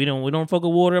water, like we don't fuck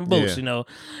with water and boats, you know.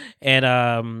 And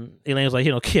Elaine was like,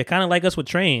 you know, kind of like us with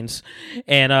trains.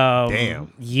 And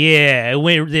damn, yeah, it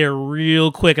went there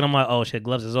real quick, and I'm like, oh shit,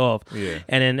 gloves is off. Yeah.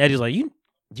 And then Eddie's like,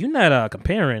 you're not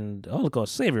comparing the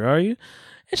Holocaust to slavery, are you?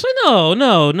 And she's like,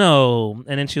 no.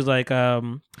 And then she's like,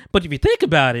 but if you think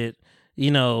about it,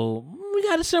 you know, we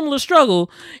got a similar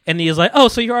struggle. And he was like, oh,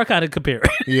 so you are kind of comparing.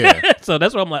 Yeah. So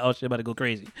that's why I'm like, oh shit, about to go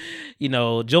crazy. You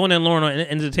know, Jonah and Lauren are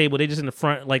in the table. They just in the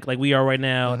front, like we are right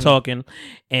now, talking.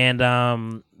 And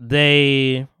I'll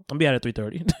be out at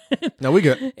 3:30. No, we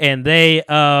good. And they're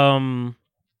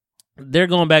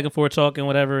going back and forth talking,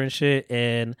 whatever and shit.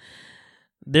 And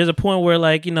there's a point where,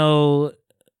 like, you know,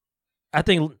 I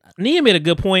think Nia made a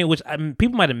good point, which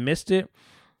people might have missed it,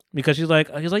 because he's like,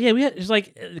 yeah, she's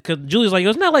like, because Julie's like,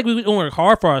 it's not like we don't work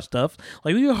hard for our stuff.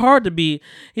 Like, we were hard to be.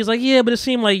 He's like, yeah, but it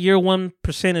seemed like your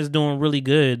 1% is doing really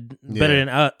good, better than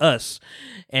us.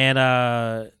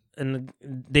 And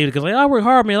David goes like, I work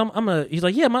hard, man. He's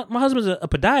like, yeah, my husband's a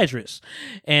podiatrist.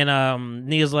 And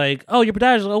Nia's like, oh, you're a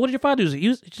podiatrist. Oh, what did your father do? He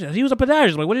was a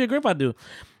podiatrist. Like, what did your grandfather do?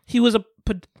 He was a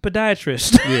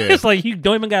podiatrist. Yeah. It's like, you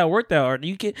don't even gotta work that hard.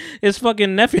 You can. It's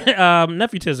fucking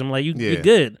nepotism. Like, you're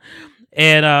good.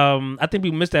 And I think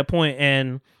we missed that point.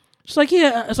 And she's like,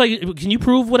 yeah. It's like, can you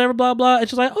prove whatever, blah blah? And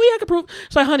she's like, oh yeah, I can prove.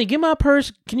 It's like, honey, get my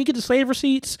purse. Can you get the slave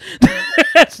receipts?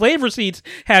 Slave receipts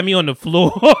had me on the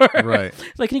floor. Right.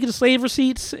 It's like, can you get the slave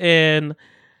receipts? And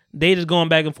they just going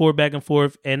back and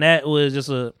forth. And that was just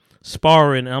a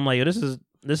sparring. And I'm like, yo, this is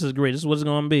great. This is what it's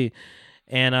gonna be.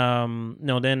 And you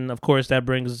know, then of course that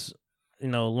brings, you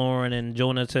know, Lauren and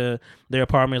Jonah to their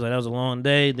apartment. Like, that was a long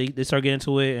day. They start getting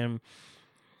into it, and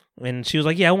she was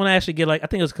like, yeah, I want to actually get, like, I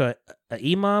think it was called an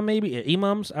imam, maybe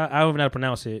imams. I don't even know how to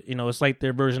pronounce it. You know, it's like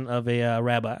their version of a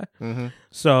rabbi. Mm-hmm.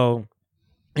 So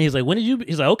he's like,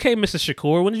 he's like, okay, Mrs.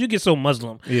 Shakur, when did you get so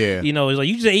Muslim? Yeah. You know, he's like,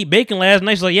 you just ate bacon last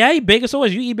night. She's like, yeah, I eat bacon. So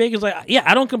what? You eat bacon? He's like, yeah,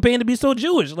 I don't complain to be so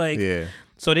Jewish. Like, yeah.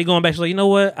 So they going back. She's like, you know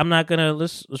what? I'm not gonna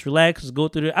let's relax. Let's go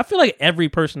through it. I feel like every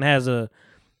couple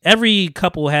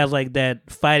has like that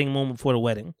fighting moment before the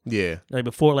wedding. Yeah, like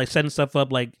before, like setting stuff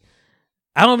up. Like,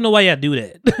 I don't even know why y'all do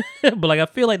that, but like I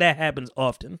feel like that happens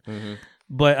often. Mm-hmm.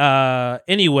 But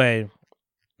anyway,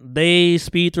 they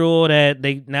speed through all that.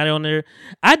 Now they're on there.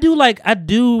 I do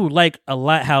like a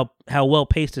lot how well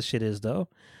paced this shit is though.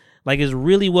 Like, it's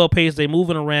really well paced. They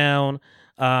moving around.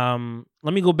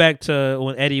 Let me go back to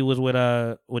when Eddie was with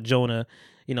Jonah,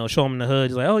 you know, show him in the hood.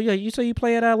 He's like, oh yeah, you say you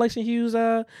play at Lexington Hughes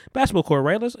basketball court,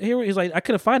 right? Let's hear it. He's like, I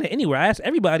couldn't find it anywhere. I asked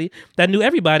everybody that knew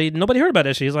everybody. Nobody heard about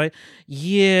that shit. He's like,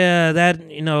 yeah,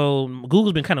 that, you know,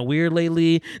 Google's been kind of weird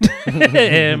lately.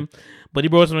 But he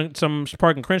brought some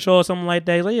Park and Crenshaw or something like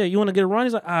that. He's like, yeah, you want to get a run?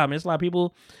 He's like, man, it's a lot of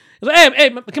people. He's like, hey,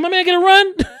 can my man get a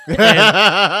run?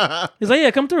 He's like,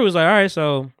 yeah, come through. He's like, all right,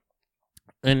 so.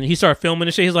 And he started filming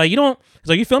and shit. He's like, you don't. He's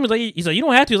like, you filming? He's like, you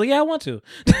don't have to. He's like, yeah, I want to.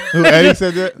 Who, Eddie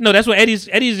said that? No, that's what Eddie's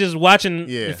just watching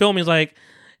and filming. He's like,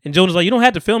 and Jonah's like, you don't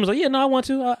have to film. He's like, yeah, no, I want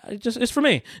to. It's for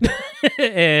me.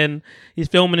 And he's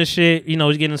filming this shit. You know,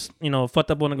 he's getting, you know,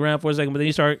 fucked up on the ground for a second, but then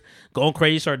he start going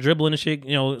crazy, start dribbling and shit.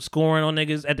 You know, scoring on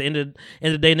niggas. At the end of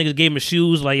the day, niggas gave him his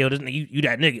shoes. Like, yo, this nigga, you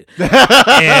that nigga.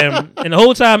 and the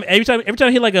whole time, every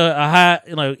time he like a high,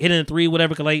 you know, hitting a three,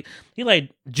 whatever, cause like he like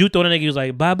juked on the nigga. He was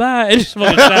like, bye bye, and just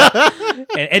fucking shot.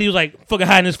 And Eddie was like fucking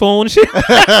hiding his phone and shit.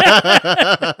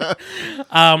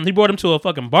 He brought him to a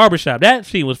fucking barbershop. That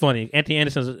scene was funny. Anthony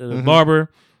Anderson's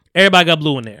barber. Everybody got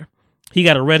blue in there. He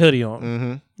got a red hoodie on.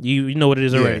 Mm-hmm. You know what it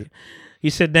is already. He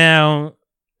sit down.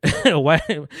 White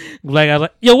black guy was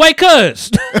like, yo, white cuz.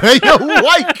 Yo,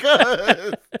 white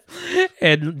cuz.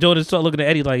 And Jordan started looking at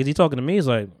Eddie like, is he talking to me? He's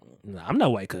like, nah, I'm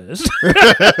not white cuz. So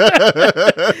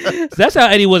that's how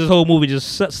Eddie was his whole movie,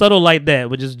 just subtle like that,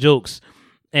 with just jokes.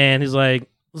 And he's like,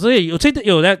 so yeah,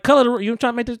 that color, you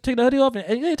trying to take the hoodie off?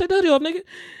 And yeah, take the hoodie off, nigga.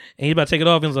 And he's about to take it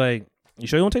off, and he's like, you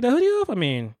sure you want to take that hoodie off? I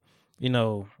mean, you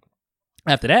know,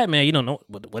 after that, man, you don't know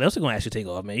what else are gonna ask you to take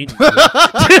off, man. He's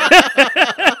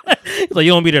like,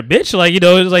 you want to be their bitch? Like, you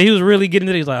know, it's like he was really getting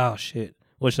into it. He's like, oh shit,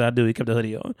 What should I do? He kept the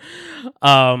hoodie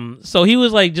on. So he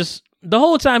was like, just the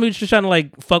whole time he was just trying to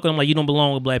like fuck with him, like you don't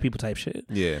belong with black people type shit.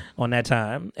 Yeah. On that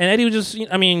time, and Eddie was just,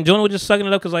 I mean, Jonah was just sucking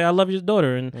it up because like I love your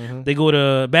daughter, and they go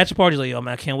to bachelor parties. Like, yo,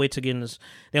 man, I can't wait to get in this.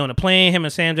 They on the plane. Him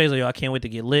and Sam J's like, yo, I can't wait to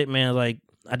get lit, man. Like,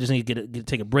 I just need to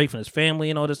take a break from his family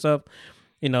and all this stuff,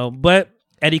 you know. But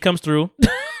Eddie comes through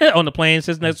on the plane,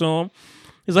 sits next to him.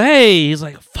 He's like, hey, he's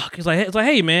like, fuck. He's like,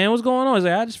 hey, man, what's going on? He's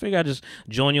like, I just figured I'd just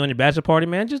join you on your bachelor party,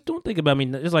 man. Just don't think about me.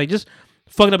 It's like, just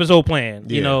fucking up his whole plan.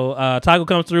 You know, Tyre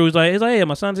comes through. He's like, hey,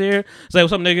 my son's here. He's like,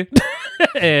 what's up, nigga?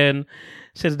 And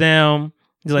sits down.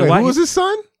 He's like, wait, why? Who was his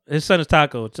son? His son is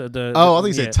Taco. I thought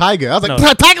you said Tiger. I was like,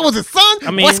 No. Tiger was his son? I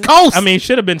mean, West Coast. I mean,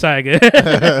 should have been Tiger.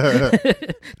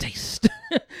 Taste.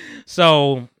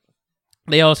 So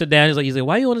they all sit down. He's like,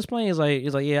 why you on this plane? He's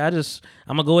like, yeah, I'm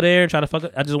gonna go there and try to fuck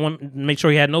it. I just want to make sure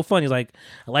he had no fun. He's like,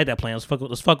 I like that plan. Let's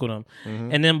fuck with him.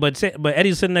 And then, but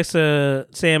Eddie's sitting next to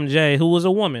Sam J, who was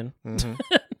a woman.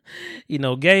 You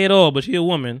know, gay at all, but she a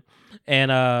woman.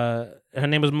 And her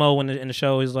name is Mo in the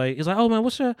show. He's like, oh man,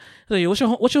 what's your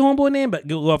homeboy name? But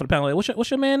go off the panel. Like,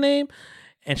 what's your man name?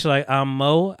 And she's like, I'm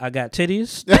Mo. I got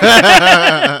titties.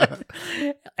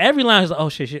 Every line is like, oh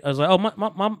shit. I was like, oh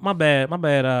my bad,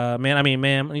 man. I mean,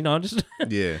 ma'am. You know, just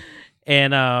yeah.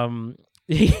 And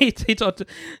he talked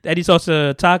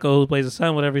to Taco, who plays the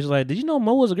son, whatever. He's like, did you know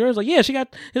Mo was a girl? He's like, yeah, she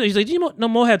got. He's like, did you know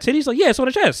Mo had titties? He's like, yeah, it's on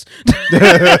her chest.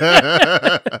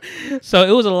 So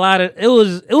it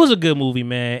was it was a good movie,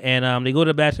 man. And they go to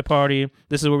the bachelor party.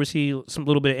 This is where we see some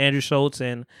little bit of Andrew Schultz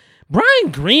and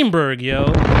Brian Greenberg, yo.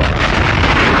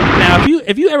 Now,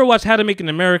 if you ever watch How to Make It in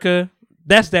America,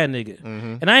 that's that nigga.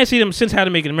 And I ain't seen him since How to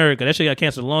Make It in America. That shit got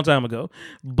canceled a long time ago.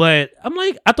 But I'm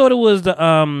like, I thought it was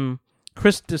the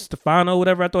Chris Stefano,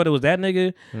 whatever. I thought it was that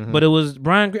nigga, but it was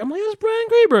Brian. I'm like, it's Brian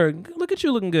Greenberg. Look at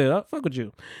you looking good. I'll fuck with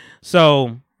you.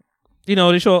 So, you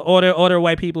know, they show all their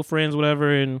white people friends,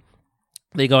 whatever, and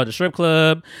they go to the strip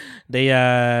club.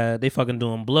 They fucking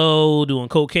doing blow, doing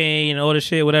cocaine, and all this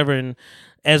shit, whatever. And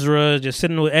Ezra just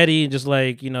sitting with Eddie, just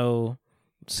like, you know,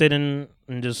 sitting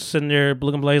there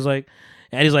looking like, like,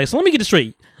 and Eddie's like, so let me get this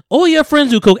straight. All your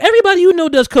friends do coke. Everybody you know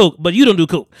does coke, but you don't do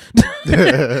coke.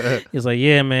 He's like,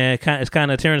 yeah, man, it's kind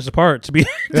of tearing us apart to be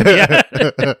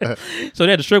honest. So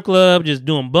they had the strip club, just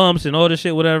doing bumps and all this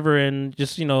shit, whatever, and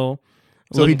just, you know.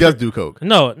 So he does do coke.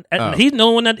 No, he's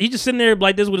no one. He's just sitting there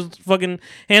like this with his fucking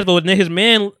hands full. And then his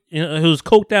man, you know, who's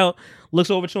coked out, looks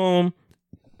over to him.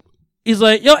 He's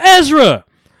like, yo, Ezra.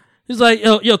 He's like,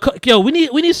 yo, we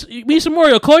need some more.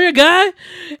 Yo, call your guy. And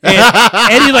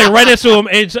Eddie's like right next to him,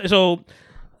 and so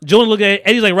Jonah look at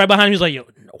Eddie's like right behind him. He's like, yo,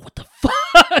 what the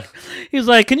fuck? He's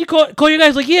like, can you call your guy?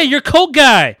 He's like, yeah, your coke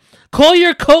guy. Call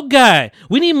your coke guy.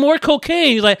 We need more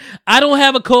cocaine. He's like, I don't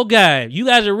have a coke guy. You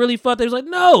guys are really fucked. He's like,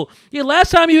 no. Yeah,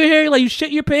 last time you were here, like you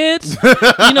shit your pants.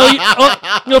 You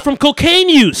know, from cocaine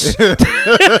use.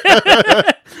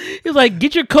 He's like,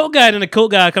 get your coke guy. And the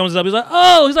coke guy comes up. He's like,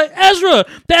 oh, he's like, Ezra,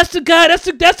 that's the guy. That's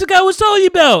the guy we told you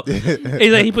about.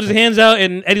 He's like, he puts his hands out,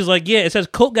 and Eddie's like, yeah, it says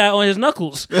coke guy on his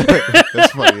knuckles.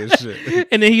 That's funny as shit.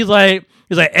 And then he's like,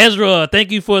 Ezra,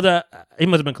 thank you for the. He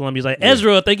must have been Colombian. He's like,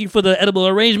 Ezra, thank you for the edible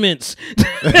arrangements.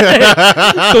 Throws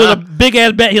a big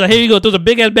ass bag. He's like, here you go. Throws a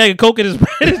big ass bag of coke in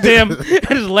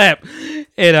his lap.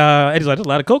 And he's like, there's a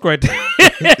lot of coke right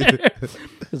there.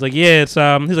 He's like, yeah, it's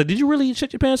He's like, did you really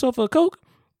shit your pants off for coke?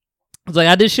 He's like,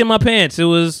 I did shit my pants. It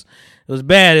was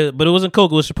bad, but it wasn't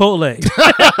coke. It was Chipotle.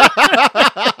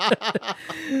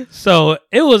 So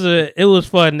it was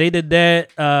fun. They did that.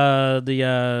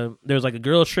 There was like a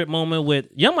girl trip moment with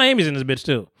Young Miami's in this bitch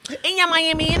too. In Young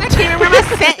Miami, and I can't remember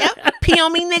my set. Pee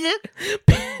on me,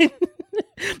 nigga.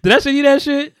 Did I send you that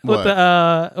shit What? with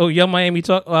the Young Miami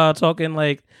talking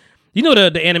like, you know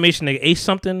the animation nigga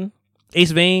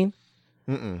Ace Vane?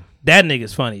 That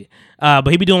nigga's funny. But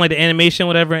he be doing like the animation,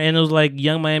 whatever, and it was like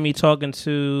Young Miami talking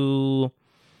to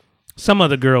some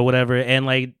other girl, whatever, and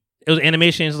like it was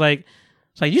animation. It's like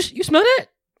you smell that?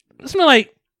 It smell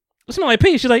like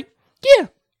pee. She's like, yeah,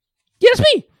 that's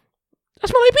me. I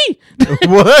smell like pee.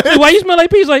 What? Like, why you smell like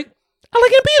pee? He's like, I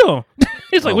like getting peed on.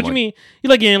 It's like, what you mean?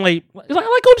 You like getting like? He's like, I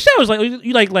like going to showers. Like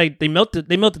you like they melt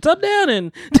the tub down,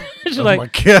 and she's like, my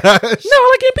gosh. No, I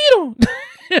like getting peed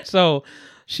on. So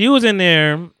she was in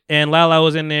there, and Lala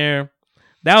was in there.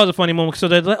 That was a funny moment. So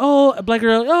they're like, oh, a black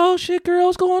girl, oh shit, girl,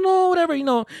 what's going on? Whatever, you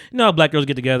know how black girls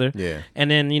get together. Yeah. And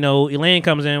then Elaine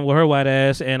comes in with her white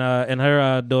ass and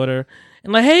her daughter,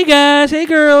 and like, hey guys, hey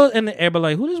girl, and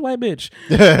everybody like, who this white bitch?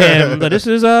 And this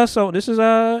is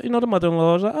the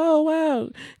mother-in-law. I was like, oh wow,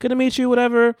 good to meet you,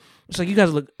 whatever. It's like, you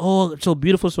guys look so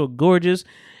beautiful, so gorgeous.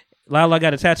 Lala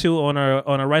got a tattoo on her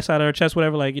right side of her chest,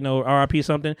 whatever, like, you know, RIP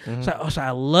something. Mm-hmm. So, so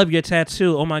I love your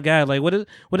tattoo. Oh my God. Like, what is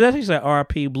that? She's like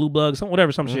RIP, blue bug,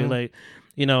 some shit. Like,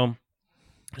 you know,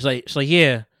 she's like,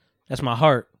 yeah, that's my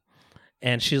heart.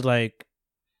 And she's like,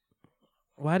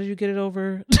 why did you get it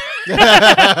over?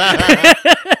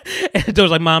 And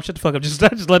Joe's like, Mom, shut the fuck up.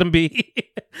 Just let him be.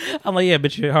 I'm like, yeah,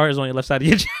 bitch, your heart is on your left side of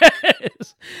your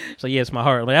chest. So yeah, it's my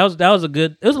heart. Like it was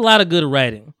a lot of good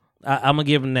writing. I'm gonna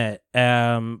give them that.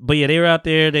 But yeah, they were out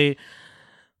there.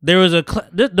 There was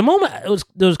the moment it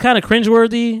was kind of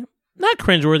cringeworthy. Not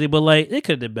cringeworthy, but like it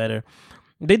could have did better.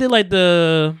 They did like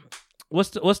the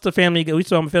what's the Family Guy? We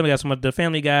saw Family Guy so much. The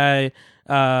Family Guy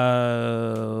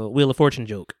Wheel of Fortune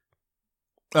joke.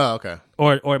 Oh, okay.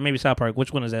 Or maybe South Park.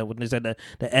 Which one is that? When they said the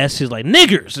S is like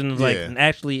niggers, and it's like, and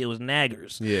actually it was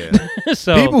naggers. Yeah.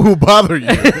 So people who bother you.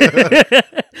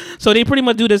 So they pretty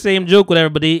much do the same joke, whatever.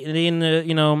 But they in the,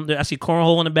 you know, I see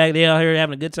cornhole in the back. They out here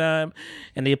having a good time,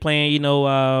 and they playing, you know,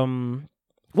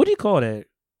 what do you call that?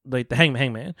 Like the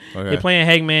hangman. Okay. They playing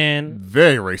hangman.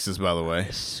 Very racist, by the way.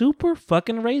 Super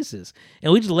fucking racist,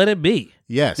 and we just let it be.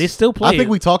 Yes, they still play. I think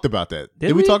we talked about that.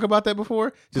 Did we talk about that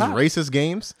before? Just How? Racist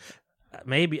games.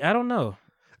 Maybe, I don't know.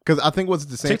 Because I think what's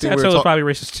the same thing. Tic-tac-toe was probably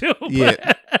racist too.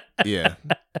 Yeah, yeah.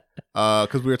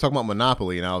 Because we were talking about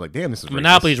Monopoly, and I was like, "Damn, this is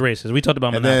Monopoly's racist." We talked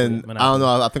about Monopoly. And then I don't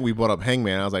know. I think we brought up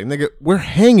Hangman. I was like, "Nigga, we're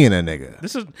hanging a nigga."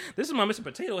 This is my Mr.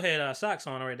 Potato Head socks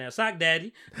on right now. Sock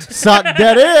Daddy. Sock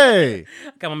Daddy.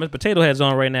 Got my Mr. Potato Heads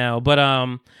on right now, but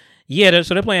yeah.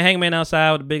 So they're playing Hangman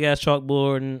outside with a big ass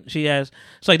chalkboard, and she asks,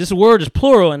 "It's like this word is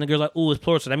plural," and the girl's like, "Ooh, it's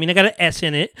plural." So I mean, they got an S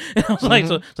in it. And I was like,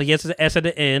 "So yes, it's an S at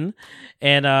the end,"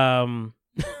 and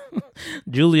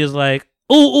Julia's like,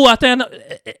 "Ooh, I think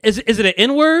is it an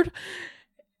N word?"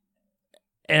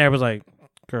 And I was like,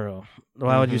 "Girl,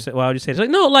 why would you say? Why would you say?" She's like,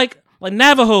 "No, like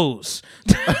Navajos."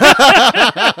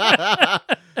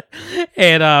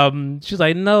 And she's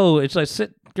like, "No." It's like,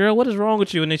 "Sit, girl, what is wrong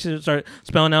with you?" And then she started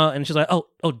spelling out, and she's like, "Oh,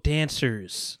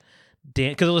 dancers,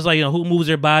 because it was like, you know, who moves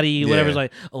their body, whatever." It's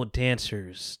like, "Oh,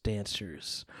 dancers."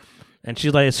 And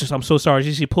she's like, "I'm so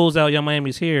sorry." She pulls out Young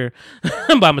Miami's hair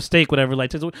by mistake, whatever.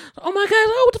 Like, "Oh my God,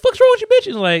 what the fuck's wrong with you, bitch?"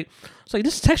 It's like,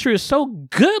 this texture is so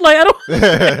good. Like, I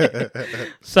don't.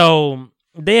 So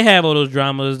they have all those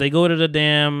dramas. They go to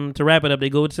to wrap it up.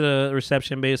 They go to the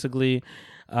reception, basically.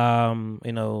 You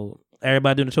know,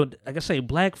 everybody doing the show. Like I say,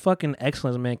 black fucking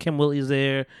excellence, man. Kim Whitley's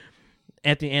there.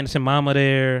 Anthony Anderson, Mama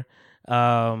there.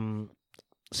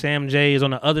 Sam J is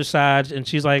on the other side, and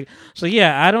she's like, "So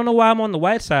yeah, I don't know why I'm on the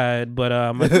white side, but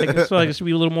I feel like it should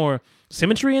be a little more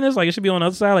symmetry in this. Like it should be on the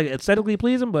other side, like aesthetically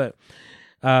pleasing." But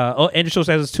Andrew Schultz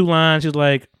has his 2 lines. She's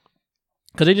like,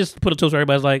 because they just put a toast for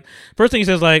everybody's like, first thing he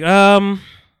says like, "I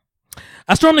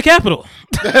stormed the Capitol."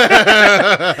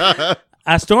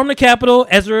 I stormed the Capitol.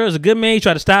 Ezra is a good man. He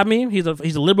tried to stop me. He's a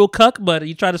liberal cuck, but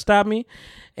he tried to stop me.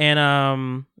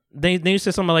 And then you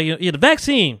said something like, "Yeah, the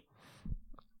vaccine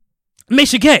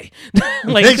makes you gay."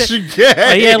 Like, makes you gay.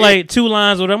 Like, he had like 2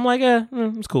 lines with it. I'm like, yeah,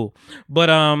 it's cool. But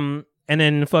and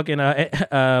then fucking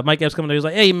Mike Epps coming there. He's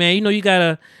like, "Hey man, you know you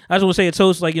gotta." I just want to say a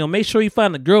toast, like, you know, make sure you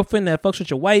find a girlfriend that fucks with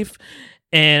your wife.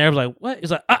 And I was like, "What?"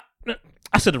 He's like, I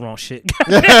said the wrong shit."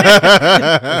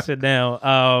 I said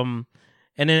down.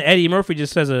 And then Eddie Murphy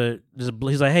just says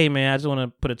he's like, "Hey man, I just want to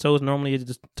put a toast. Normally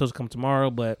this toast come tomorrow,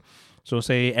 but so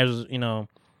say as you know."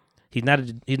 He's not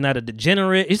a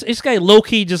degenerate. It's kind of low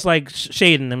key, just like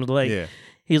shading them. Like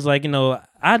he's like, you know,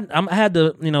 I had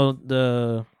the, you know,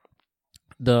 the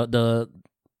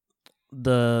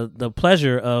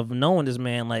pleasure of knowing this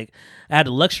man. Like I had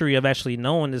the luxury of actually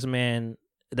knowing this man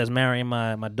that's marrying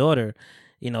my daughter.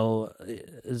 You know,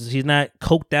 he's not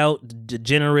coked out,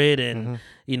 degenerate, and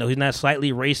you know, he's not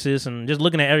slightly racist, and just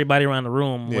looking at everybody around the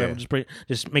room, whatever,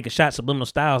 just making shots, subliminal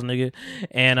styles, nigga,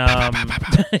 and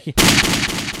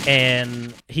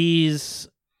and he's,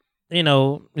 you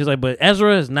know, he's like, but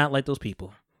Ezra is not like those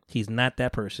people. He's not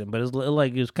that person. But it's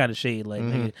like it's kind of shade, like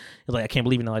nigga, it's like, I can't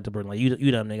believe you don't like the bird. Like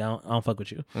you dumb nigga, I don't fuck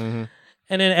with you. And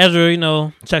then Ezra, you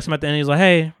know, checks him at the end. He's like,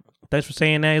 "Hey, thanks for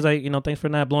saying that." He's like, "You know, thanks for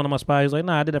not blowing up my spot." He's like,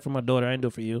 "Nah, I did that for my daughter. I didn't do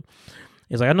it for you."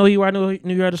 He's like, "I know you are. I knew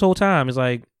you are this whole time." He's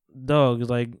like, "Dog." He's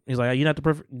like, "You're not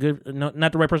the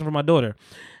not the right person for my daughter."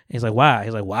 He's like, "Why?"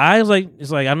 He's like, "Why?"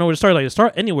 He's like, "I know where to start. Like,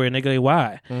 start anywhere, nigga." Like,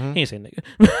 "Why?" He ain't say nigga.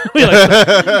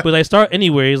 But like, start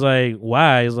anywhere. He's like,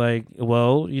 "Why?" He's like,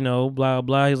 "Well, you know, blah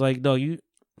blah." He's like, "Dog, you."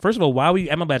 First of all, why were you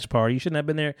at my bachelor party? You shouldn't have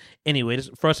been there anyway. It's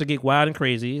for us to get wild and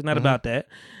crazy. It's not about that.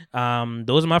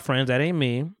 Those are my friends. That ain't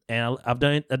me. And I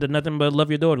did nothing but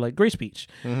love your daughter. Like, great speech.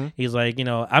 He's like, you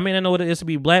know, I mean, I know what it is to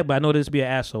be black, but I know what it is to be an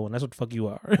asshole, and that's what the fuck you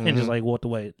are. And just like walked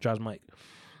away, drops mic.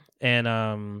 And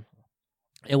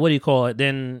And what do you call it?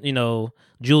 Then,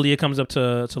 Julia comes up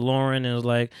to Lauren and is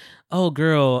like, "Oh,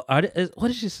 girl, what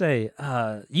did she say?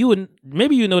 You wouldn't,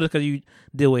 maybe you know this because you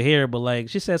deal with hair, but like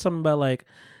she said something about like,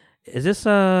 is this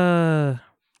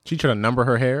She trying to number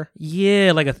her hair?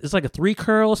 Yeah, it's like a 3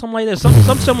 curl or something like that.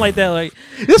 Something like that. Like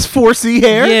this 4C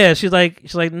hair? Yeah, she's like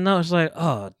no. She's like,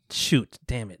 oh shoot,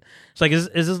 damn it. It's like is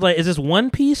this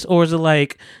one piece or is it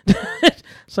like?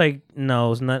 It's like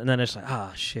no, it's not. And then it's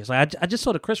like shit. It's like I just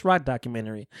saw the Chris Rock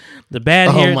documentary, the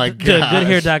bad hair, good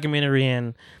hair documentary,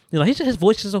 and his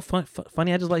voice is so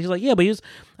funny. He's like yeah, but I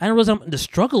didn't realize the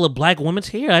struggle of black women's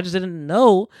hair. I just didn't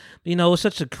know. It's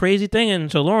such a crazy thing.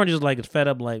 And so Lauren just like is fed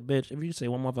up. Like, bitch, if you say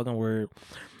one more fucking word,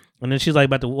 and then she's like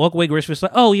about to walk away. Gracefully,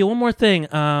 like, oh yeah, one more thing.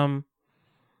 What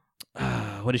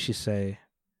did she say?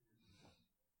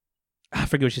 I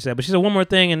forget what she said, but she said one more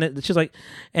thing, and she's like,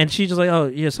 oh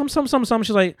yeah, some. She's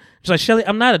like, Shelly,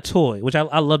 I'm not a toy, which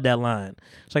I love that line.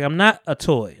 It's like I'm not a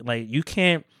toy. Like you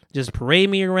can't just parade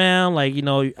me around. Like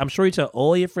I'm sure you tell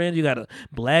all your friends you got a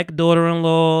black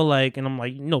daughter-in-law. Like, and I'm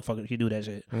like, no, fuck it, you do that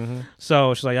shit. Mm-hmm.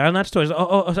 So she's like, I'm not a toy. Like,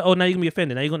 oh, now you can be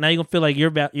offended. Now you gonna feel like your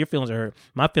feelings are hurt.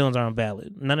 My feelings aren't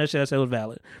valid. None of that shit I said was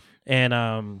valid.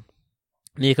 And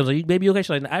Nia comes like, baby, you okay? She's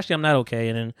like, actually, I'm not okay.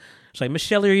 And then she's like, Miss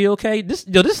Shelly, are you okay? This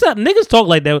is not niggas talk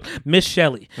like that. Miss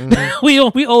Shelly. Mm-hmm. we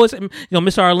always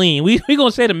Miss Arlene. We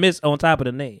gonna say the Miss on top of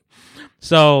the name.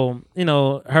 So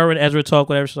her and Ezra talk,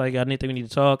 whatever. She's like, I think we need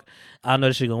to talk. I don't know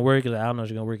if she's gonna work. I don't know if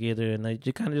she's gonna work either. And they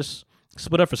kind of just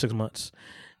split up for 6 months.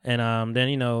 And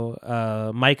then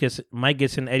Mike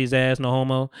gets in Eddie's ass, no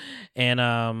homo, and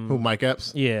who Mike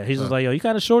Epps? Yeah, he's just like, yo, you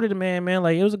kind of shorted the man.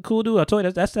 Like it was a cool dude. I told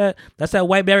you that's that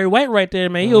white Barry White right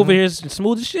there, man. He over here is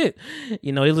smooth as shit.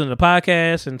 He listening to the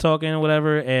podcast and talking and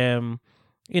whatever, and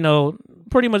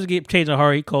pretty much get changing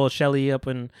heart. He called Shelly up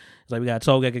and he's like, we got to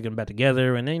talk, we got to get them back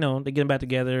together, and then they get them back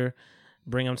together.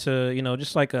 Bring them to,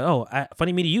 just like,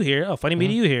 funny meeting you here. Oh, funny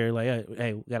meeting you here. Like,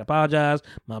 hey, we got to apologize.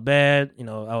 My bad.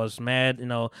 I was mad,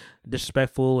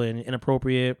 disrespectful and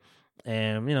inappropriate.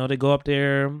 And, they go up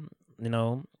there,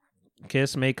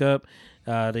 kiss, makeup.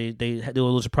 They do a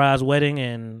little surprise wedding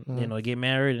and, they get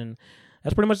married. And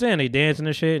that's pretty much it. They dance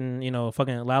and shit. And,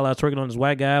 fucking Lala's twerking on this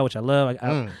white guy, which I love.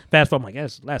 I fast forward, I'm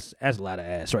like, that's a lot of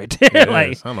ass right there.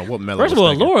 Like, I don't know what Mello first of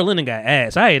all, Laura Linden got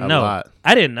ass. I didn't know.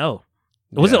 I didn't know.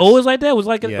 Was it always like that? Was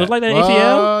like that in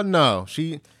ATL? No,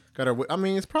 she got her. I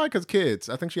mean, it's probably because kids.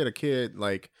 I think she had a kid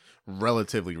like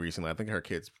relatively recently. I think her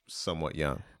kid's somewhat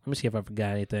young. Let me see if I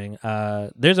forgot anything.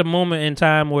 There's a moment in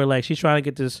time where like she's trying to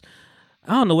get this.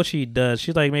 I don't know what she does.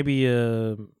 She's like maybe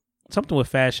something with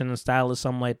fashion and style or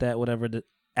something like that. Whatever, the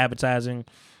advertising.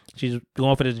 She's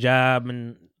going for this job,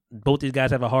 and both these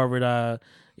guys have a Harvard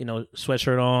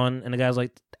sweatshirt on, and the guy's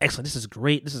like, excellent, this is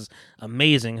great, this is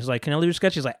amazing. He's like, can I leave your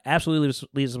sketches? He's like, absolutely,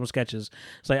 leave some sketches.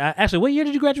 It's like, actually, what year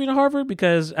did you graduate at Harvard?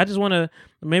 Because I just want to,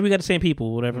 maybe we got the same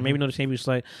people, whatever, maybe know the same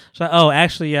people. It's like, oh,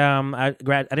 actually, I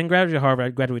didn't graduate at Harvard, I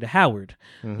graduated at Howard.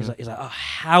 He's like, oh,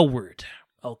 Howard,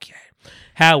 okay.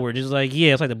 Howard is like,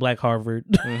 yeah, it's like the black Harvard.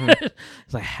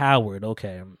 It's like Howard,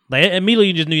 okay. Like immediately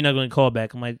you just knew you're not going to call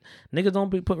back. I'm like, niggas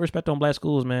don't put respect on black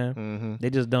schools, man. They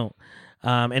just don't.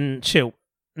 And shit,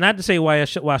 not to say why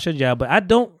should y'all, but I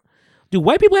don't. Do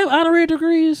white people have honorary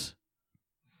degrees?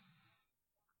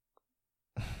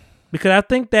 Because I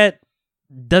think that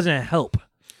doesn't help.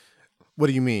 What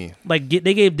do you mean? Like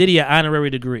they gave Diddy an honorary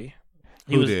degree.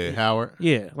 Who did? Howard?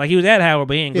 Yeah, like he was at Howard,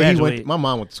 but he didn't graduate. My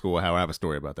mom went to school at Howard. I have a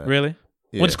story about that. Really?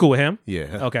 Yeah. Went to school with him?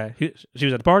 Yeah. Okay. She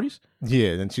was at the parties?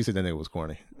 Yeah, and she said that nigga was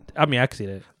corny. I mean, I can see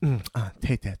that.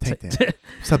 Take that.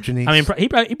 What's up, Janice? I mean, he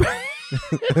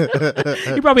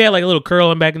probably had like a little curl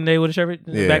in back in the day with a shirt.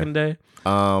 Back in the day.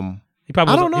 He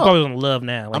probably I don't know. He probably was in love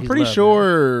now. Like I'm pretty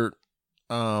sure.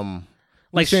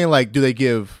 Like saying like, do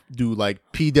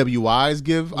PWIs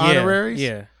give honoraries?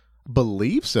 Yeah.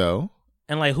 Believe so.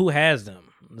 And like, who has them?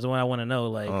 Is what I want to know.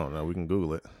 Like, I don't know. We can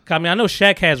Google it. I mean, I know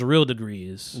Shaq has real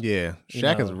degrees. Yeah,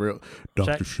 Shaq is real.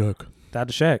 Dr. Shaq.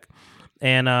 Dr. Shaq.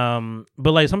 And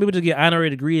but like some people just get honorary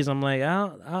degrees. I'm like,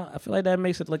 I feel like that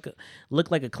makes it look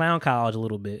like a clown college a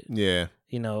little bit. Yeah.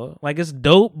 Like it's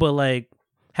dope, but like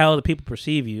how the people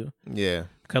perceive you. Yeah.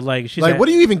 Because like she's like, what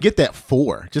do you even get that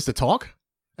for? Just to talk?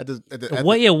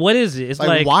 What is it? It's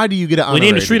like why do you get an honorary? We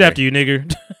named the street after you,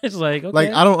 nigga. It's like, okay.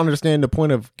 Like I don't understand the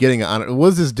point of getting an honor. What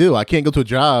does this do? I can't go to a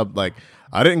job. Like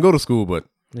I didn't go to school, but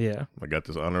yeah, I got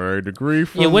this honorary degree.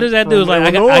 From, what does that do? It's like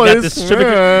I got this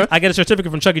certificate. Yeah. I get a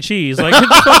certificate from Chuck E. Cheese. Like what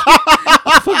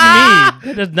the fuck you mean?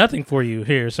 That does nothing for you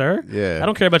here, sir. Yeah, I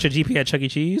don't care about your GP at Chuck E.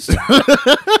 Cheese.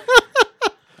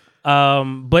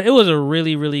 But it was a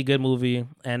really, really good movie,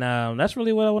 and that's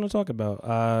really what I want to talk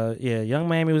about. Yeah, Young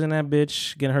Miami was in that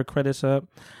bitch, getting her credits up.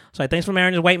 It's like, thanks for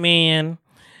marrying this white man.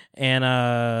 And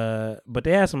but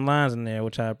they had some lines in there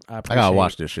which I appreciate. I gotta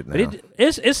watch this shit now. But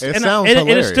it sounds it is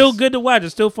hilarious. still good to watch.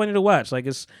 It's still funny to watch. Like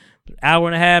it's an hour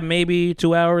and a half, maybe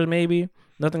 2 hours, maybe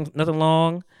nothing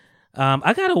long.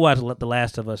 I gotta watch The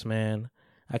Last of Us, man.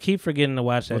 I keep forgetting to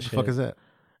watch that. What the fuck is that?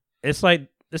 It's like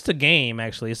it's a game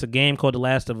actually. It's a game called The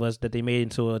Last of Us that they made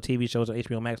into a TV show on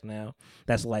HBO Max now.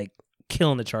 That's like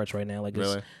killing the charts right now. Like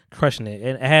Really? it's crushing it.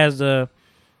 And it has you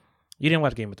didn't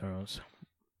watch Game of Thrones.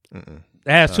 Mm-mm.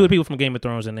 It has two people from Game of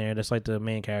Thrones in there. That's like the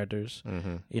main characters.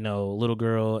 Mm-hmm. You know, little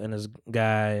girl and this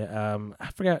guy. I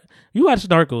forgot. You watched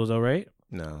Narcos, though, right?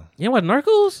 No. You didn't watch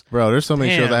Narcos? Bro, there's so many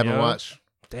Damn, shows I haven't yo. watched.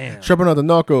 Damn. Tripping on the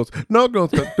Narcos.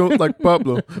 Narcos that don't like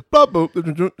Pablo. Pablo.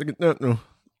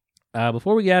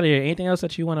 Before we get out of here, anything else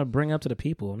that you want to bring up to the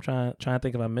people? I'm trying to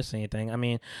think if I missed anything. I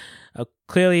mean,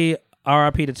 clearly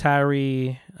RIP to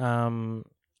Tyre. Let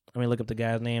me look up the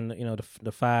guy's name. You know,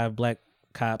 the 5 black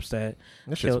cops that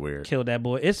killed that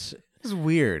boy. It's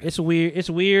weird. It's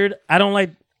weird. I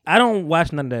don't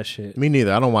watch none of that shit. Me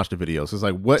neither. I don't watch the videos. It's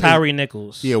like what Tyre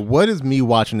Nichols. Yeah, what is me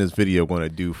watching this video going to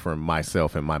do for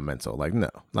myself and my mental? Like, no,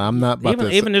 I'm not about to.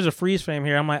 Even there's a freeze frame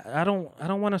here. I'm like, I don't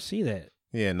want to see that.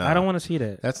 Yeah, no, I don't want to see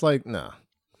that. That's like no.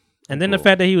 And then the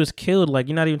fact that he was killed, like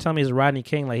you're not even telling me it's Rodney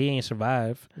King, like he ain't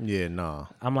survived. Yeah, no.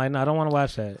 I'm like, no, I don't want to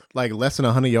watch that. Like less than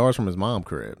 100 yards from his mom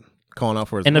crib, calling out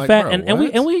for his. And the like, fact, bro,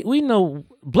 and we know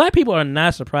black people are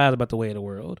not surprised about the way of the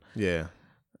world. Yeah.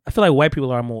 I feel like white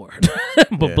people are more,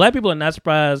 but black people are not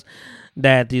surprised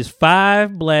that these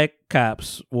 5 black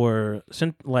cops were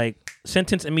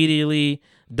sentenced immediately,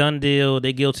 done deal,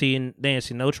 they guilty, and they didn't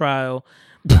see no trial.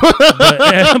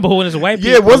 but when it's white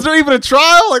people, was there even a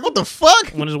trial? Like what the fuck?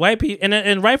 When it's white people,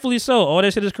 and rightfully so, all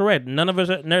that shit is correct. None of us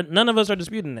are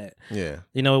disputing that. Yeah,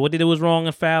 you know what they did was wrong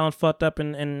and foul and fucked up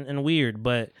and weird,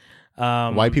 but.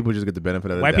 White people just get the benefit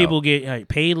of the white doubt. people get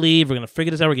paid leave. We're gonna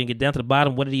figure this out. We're gonna get down to the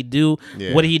bottom. What did he do?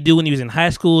 Yeah. What did he do when he was in high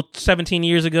school 17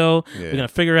 years ago? Yeah. We're gonna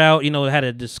figure out, how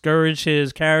to discourage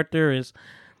his character. If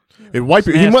white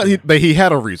people, he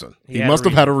had a reason. He must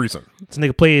have had a reason. This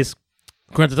nigga plays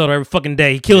Grand Theft Auto every fucking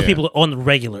day. He kills people on the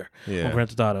regular on Grand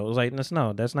Theft Auto. It was like,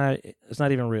 it's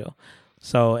not even real.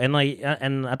 So and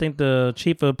I think the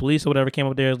chief of police or whatever came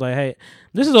up there and was like, hey,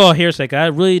 this is all hearsay. I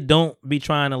really don't be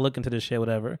trying to look into this shit,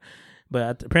 whatever.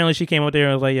 But apparently she came up there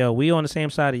and was like, yo, we on the same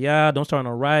side of y'all. Don't start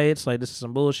no riots. Like, this is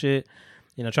some bullshit.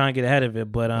 Trying to get ahead of it.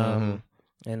 But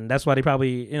and that's why they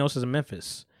probably, this is in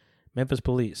Memphis. Memphis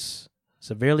police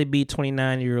severely beat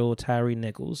 29-year-old Tyre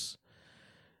Nichols.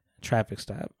 Traffic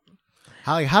stop.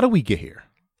 How do we get here?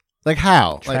 Like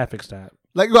how? Traffic stop.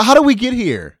 Like how do we get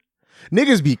here?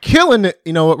 Niggas be killing it.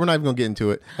 You know what? We're not even gonna get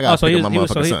into it. I gotta pick up my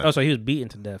motherfucking son. So he was beaten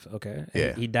to death. Okay. Yeah.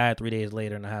 And he died 3 days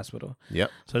later in the hospital. Yep.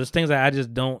 So there's things that I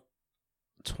just don't.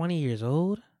 20 years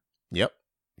old. Yep.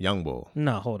 Young bull.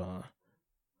 No, hold on.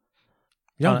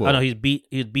 Young bull. I know he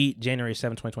was beat January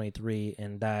 7th, 2023,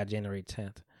 and died January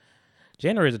 10th.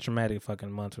 January is a traumatic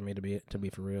fucking month for me to be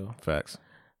for real. Facts.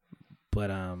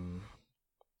 But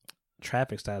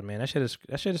traffic stop, man. That shit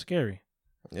is scary.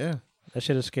 Yeah. That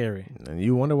shit is scary. And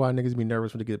you wonder why niggas be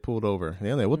nervous when they get pulled over.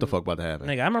 They're like, what the fuck about to happen?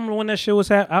 Nigga, I remember when that shit was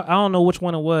happening. I don't know which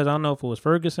one it was. I don't know if it was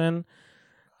Ferguson.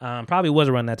 Probably was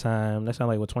around that time. That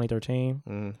sounded like 2013.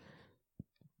 Mm.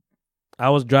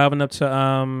 I was driving up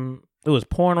to it was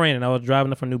pouring rain, and I was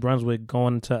driving up from New Brunswick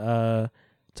going to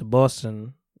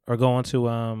Boston or going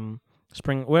to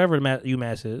Spring, wherever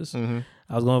UMass is. Mm-hmm.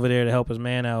 I was going over there to help his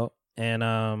man out, and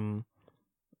I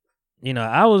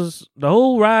was the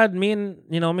whole ride. Me and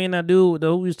that dude,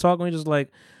 who was talking, we just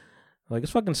like it's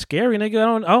fucking scary,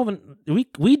 nigga.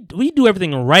 We do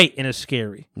everything right, and it's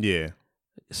scary. Yeah.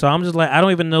 So I'm just like, I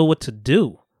don't even know what to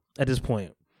do at this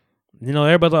point.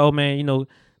 Everybody's like, oh man,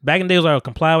 back in the day it was like,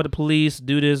 comply with the police,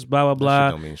 do this, blah blah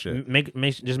blah. That shit don't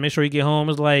mean shit. Just make sure you get home.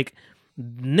 It's like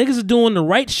niggas is doing the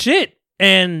right shit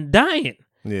and dying.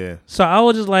 Yeah. So I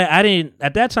was just like,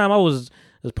 at that time it was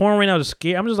pouring rain. I was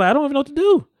scared. I'm just like, I don't even know what to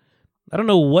do. I don't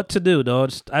know what to do,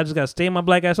 dog. I just gotta stay in my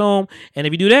black ass home. And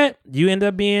if you do that, you end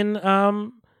up being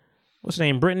what's her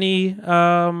name? Brittany.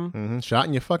 Shot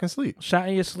in your fucking sleep. Shot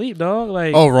in your sleep, dog.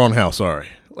 Like, oh, wrong house. Sorry.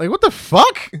 Like, what the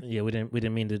fuck? Yeah, we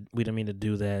didn't mean to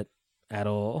do that at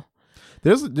all.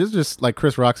 There's just like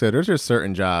Chris Rock said. There's just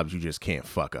certain jobs you just can't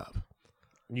fuck up.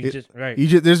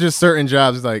 There's just certain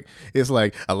jobs. It's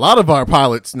like a lot of our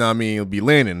pilots. Will be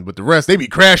landing, but the rest they be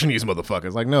crashing these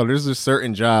motherfuckers. Like, no, there's just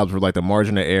certain jobs where like the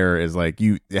margin of error is like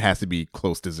it has to be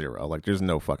close to zero. Like, there's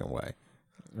no fucking way.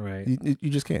 Right.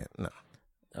 You just can't. No.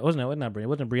 Wasn't Brianna?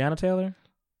 Wasn't Breonna Taylor?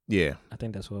 Yeah, I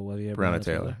think that's what it was. Yeah, Breonna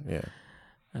Taylor. Yeah,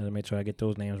 I had to make sure I get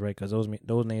those names right because those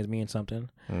names mean something.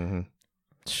 Mm-hmm.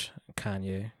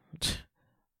 Kanye.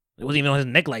 It wasn't even on his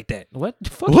neck like that. What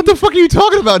the fuck? What the fuck are you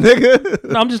talking about, nigga?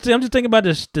 No, I'm just thinking about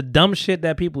the dumb shit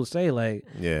that people say. Like,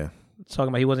 yeah, talking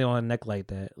about he wasn't on his neck like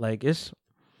that. Like, it's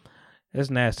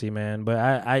nasty, man. But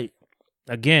I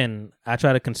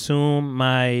try to consume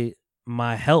my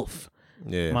health,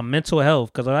 my mental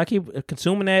health, because if I keep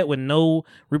consuming that with no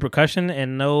repercussion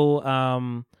and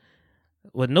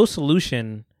with no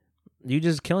solution, you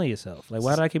just killing yourself. Like,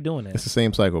 why do I keep doing that? It's the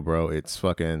same cycle, bro. It's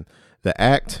fucking the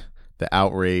act, the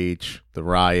outrage, the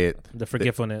riot, the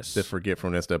forgetfulness,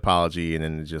 the apology, and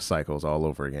then it just cycles all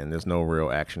over again. There's no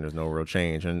real action. There's no real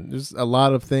change, and there's a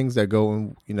lot of things that go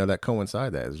and that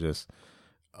coincide. That it's just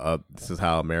this is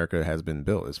how America has been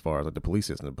built as far as like the police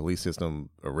system. The police system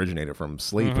originated from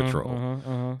slave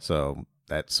patrol, so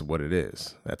that's what it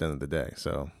is at the end of the day.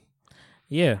 So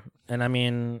yeah, and I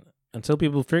mean, until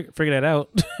people figure that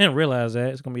out and realize that,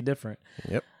 it's gonna be different.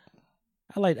 Yep.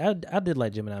 I did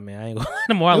like Gemini, man. I ain't gonna.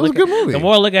 The more I look at it, the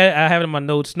more I look at it, I have it in my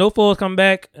notes. Snowfall's coming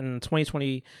back in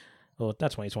 2020. Well,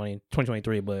 not 2020,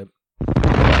 2023, but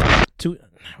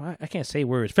I can't say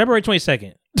words. February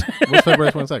 22nd. What's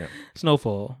February 22nd?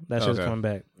 Snowfall. That's just coming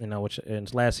back. Which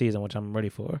it's last season, which I'm ready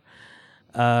for.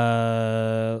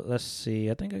 Let's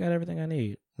see. I think I got everything I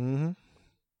need. Mm-hmm.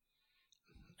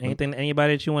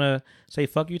 Anybody that you want to say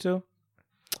fuck you to?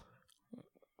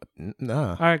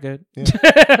 Nah. All right, good. Yeah.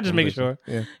 Just making sure.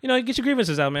 Yeah. Get your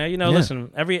grievances out, man.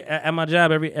 Listen, at my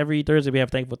job, every Thursday we have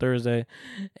Thankful Thursday,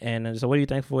 and so what are you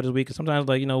thankful for this week? 'Cause sometimes,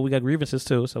 like, we got grievances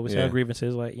too, so we say our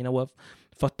grievances. Like, you know what?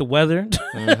 Fuck the weather.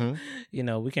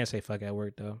 Mm-hmm. We can't say fuck at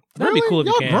work though. That'd be cool if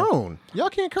you can. Y'all grown. Y'all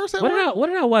can't curse at work. What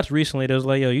did I watch recently? There was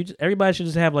like, everybody should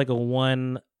just have like a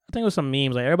one. I think it was some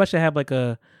memes. Like, everybody should have like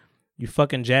a you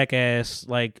fucking jackass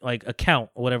like account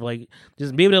or whatever. Like,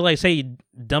 just be able to like say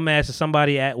dumbass to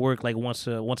somebody at work like once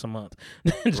a month.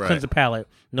 Just cleanse the palate.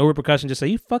 No repercussion. Just say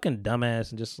you fucking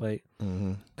dumbass and just like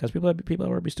because people at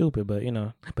work be stupid, but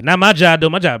but not my job though.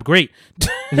 My job great.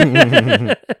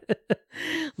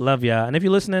 Love y'all, and if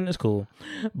you're listening, it's cool.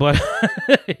 But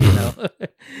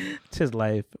it's his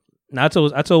life. Now I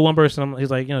told one person,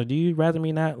 he's like, do you rather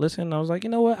me not listen? And I was like,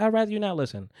 you know what? I'd rather you not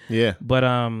listen. Yeah. But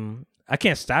I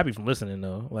can't stop you from listening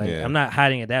though. Like I'm not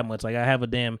hiding it that much. Like I have a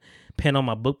damn pen on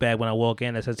my book bag when I walk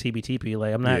in that says TBTP.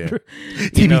 Like I'm not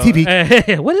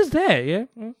TBTP. What is that? Yeah.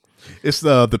 It's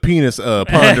the penis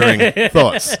pondering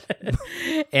thoughts.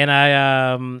 And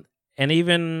I and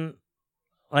even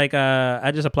like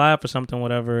I just applied for something,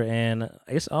 whatever, and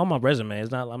it's on my resume.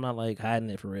 I'm not like hiding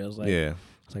it for real. It's like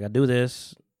it's like I do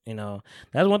this.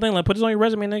 That's one thing. Like, put this on your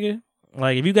resume, nigga.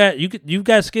 Like, if you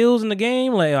got skills in the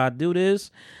game, like I do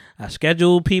this. I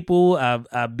schedule people.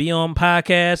 I be on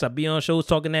podcasts. I be on shows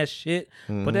talking that shit.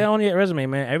 Put that on your resume,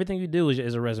 man. Everything you do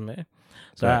is a resume.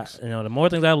 So the more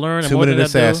things I learn, the more things I do. 2-minute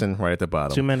assassin right at the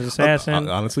bottom. 2-minute assassin.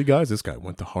 Honestly, guys, this guy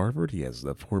went to Harvard. He has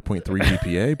a 4.3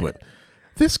 GPA, but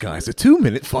this guy's a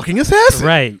 2-minute fucking assassin.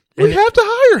 Right. We have to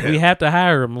hire him. We have to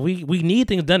hire him. We need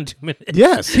things done in 2 minutes.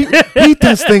 Yes. He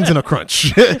does things in a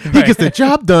crunch. He gets the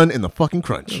job done in the fucking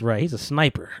crunch. Right. He's a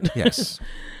sniper. Yes.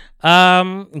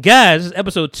 Guys, this is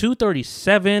episode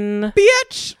 237.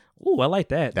 Bitch. Ooh, I like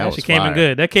that. That actually was came in fire.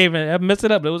 good. That came in. I messed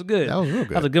it up. That was good. That was real good.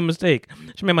 That was a good mistake.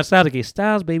 She made my Styles again.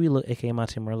 Styles, baby, look, aka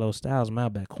Monty Merlot. Styles, my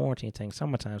back. Quarantine thing.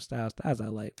 Summertime Styles. Styles, I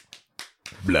like.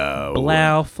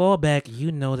 Blow. Fall back.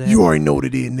 You know that. You already know what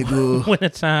it is, nigga.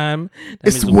 Wintertime.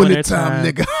 It's wintertime,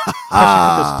 nigga.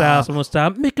 Style, some more style.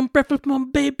 Making breakfast for my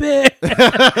baby.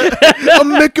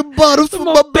 I'm making bottles for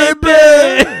my baby.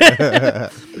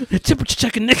 Temperature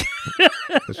checking, nigga.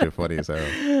 That shit funny as hell.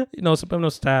 Subliminal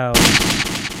style.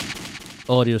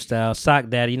 Audio style. Sock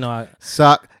daddy.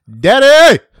 Sock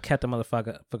daddy. Kept the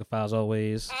motherfucker files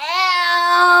always. What's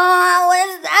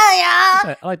that,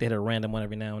 y'all? I like to hit a random one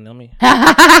every now and then. Okay.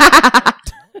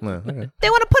 They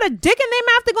want to put a dick in their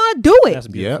mouth, they're going to do it. That's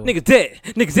beautiful. Niggas dead.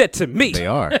 Niggas dead to me. They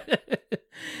are.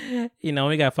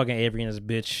 We got fucking Aevry and this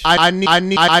bitch. I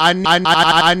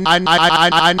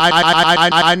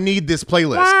need this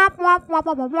playlist.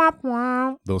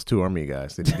 Those two are me,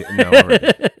 guys. If you didn't know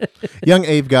already. Young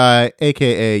Ave guy,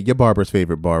 aka your barber's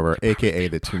favorite barber, aka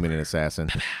the 2-minute assassin.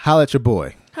 Holla at your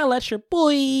boy. Holla at your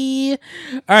boy.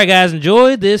 All right, guys,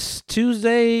 enjoy this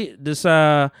Tuesday, this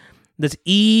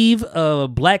eve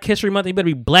of Black History Month. You better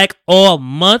be black all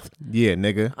month. Yeah,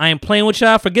 nigga. I ain't playing with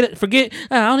y'all. Forget.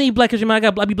 I don't need Black History Month.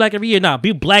 I be black every year. Nah,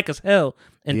 be black as hell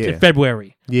in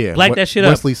February. Yeah. Black that shit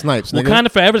Wesley up. Snipes, nigga. Wakanda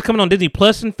Forever is coming on Disney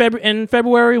Plus in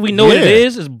February. We know what it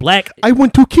is. It's black. I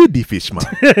want to kill the fish man.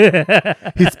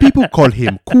 His people call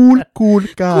him Cool Khan.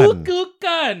 Cool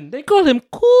Khan. They call him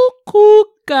Cool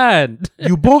Khan.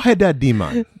 You both had that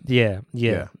demon. Yeah.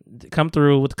 come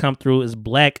through. What come through is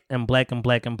black and black and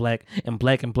black and black and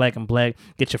black and black and black.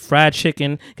 Get your fried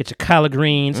chicken. Get your collard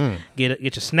greens. Get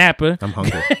your snapper. I'm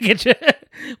hungry. Get your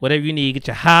whatever you need. Get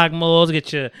your hog molds.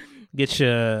 Get your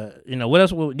what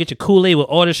else? Get your Kool-Aid with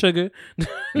all the sugar.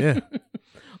 Yeah.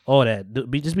 All that.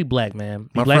 Just be black, man.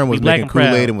 My friend was making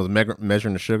Kool-Aid and was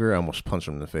measuring the sugar. I almost punched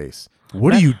him in the face.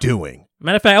 What are you doing?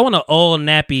 Matter of fact, I want an all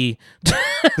nappy.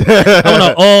 I want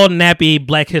an all nappy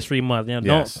Black History Month.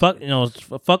 Don't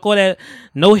fuck all that.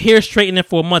 No hair straightening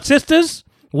for a month. Sisters,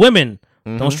 women,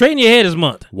 don't straighten your hair this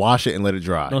month. Wash it and let it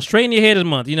dry. Don't straighten your hair this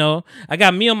month. I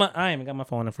got me on my. I ain't got my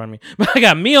phone in front of me, but I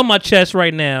got me on my chest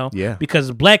right now. Yeah.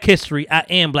 Because Black History. I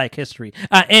am Black History.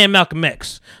 I am Malcolm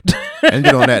X.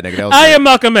 Ended on that, nigga. I am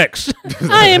Malcolm X.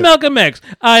 I am Malcolm X.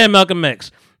 I am Malcolm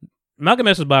X. Malcolm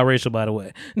X was biracial, by the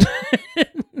way.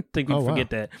 I think people forget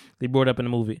that. They brought it up in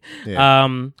the movie. Yeah.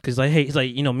 Cause he's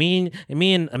like, me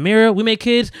and Amira, we make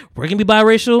kids. We're gonna be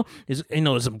biracial. It's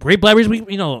some great black race.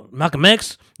 Malcolm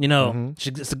X.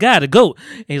 It's the guy, the GOAT.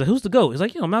 And he's like, who's the GOAT? He's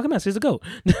like, Malcolm X is the GOAT.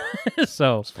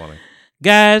 So, it's funny.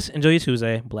 Guys, enjoy your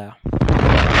Tuesday. Blah.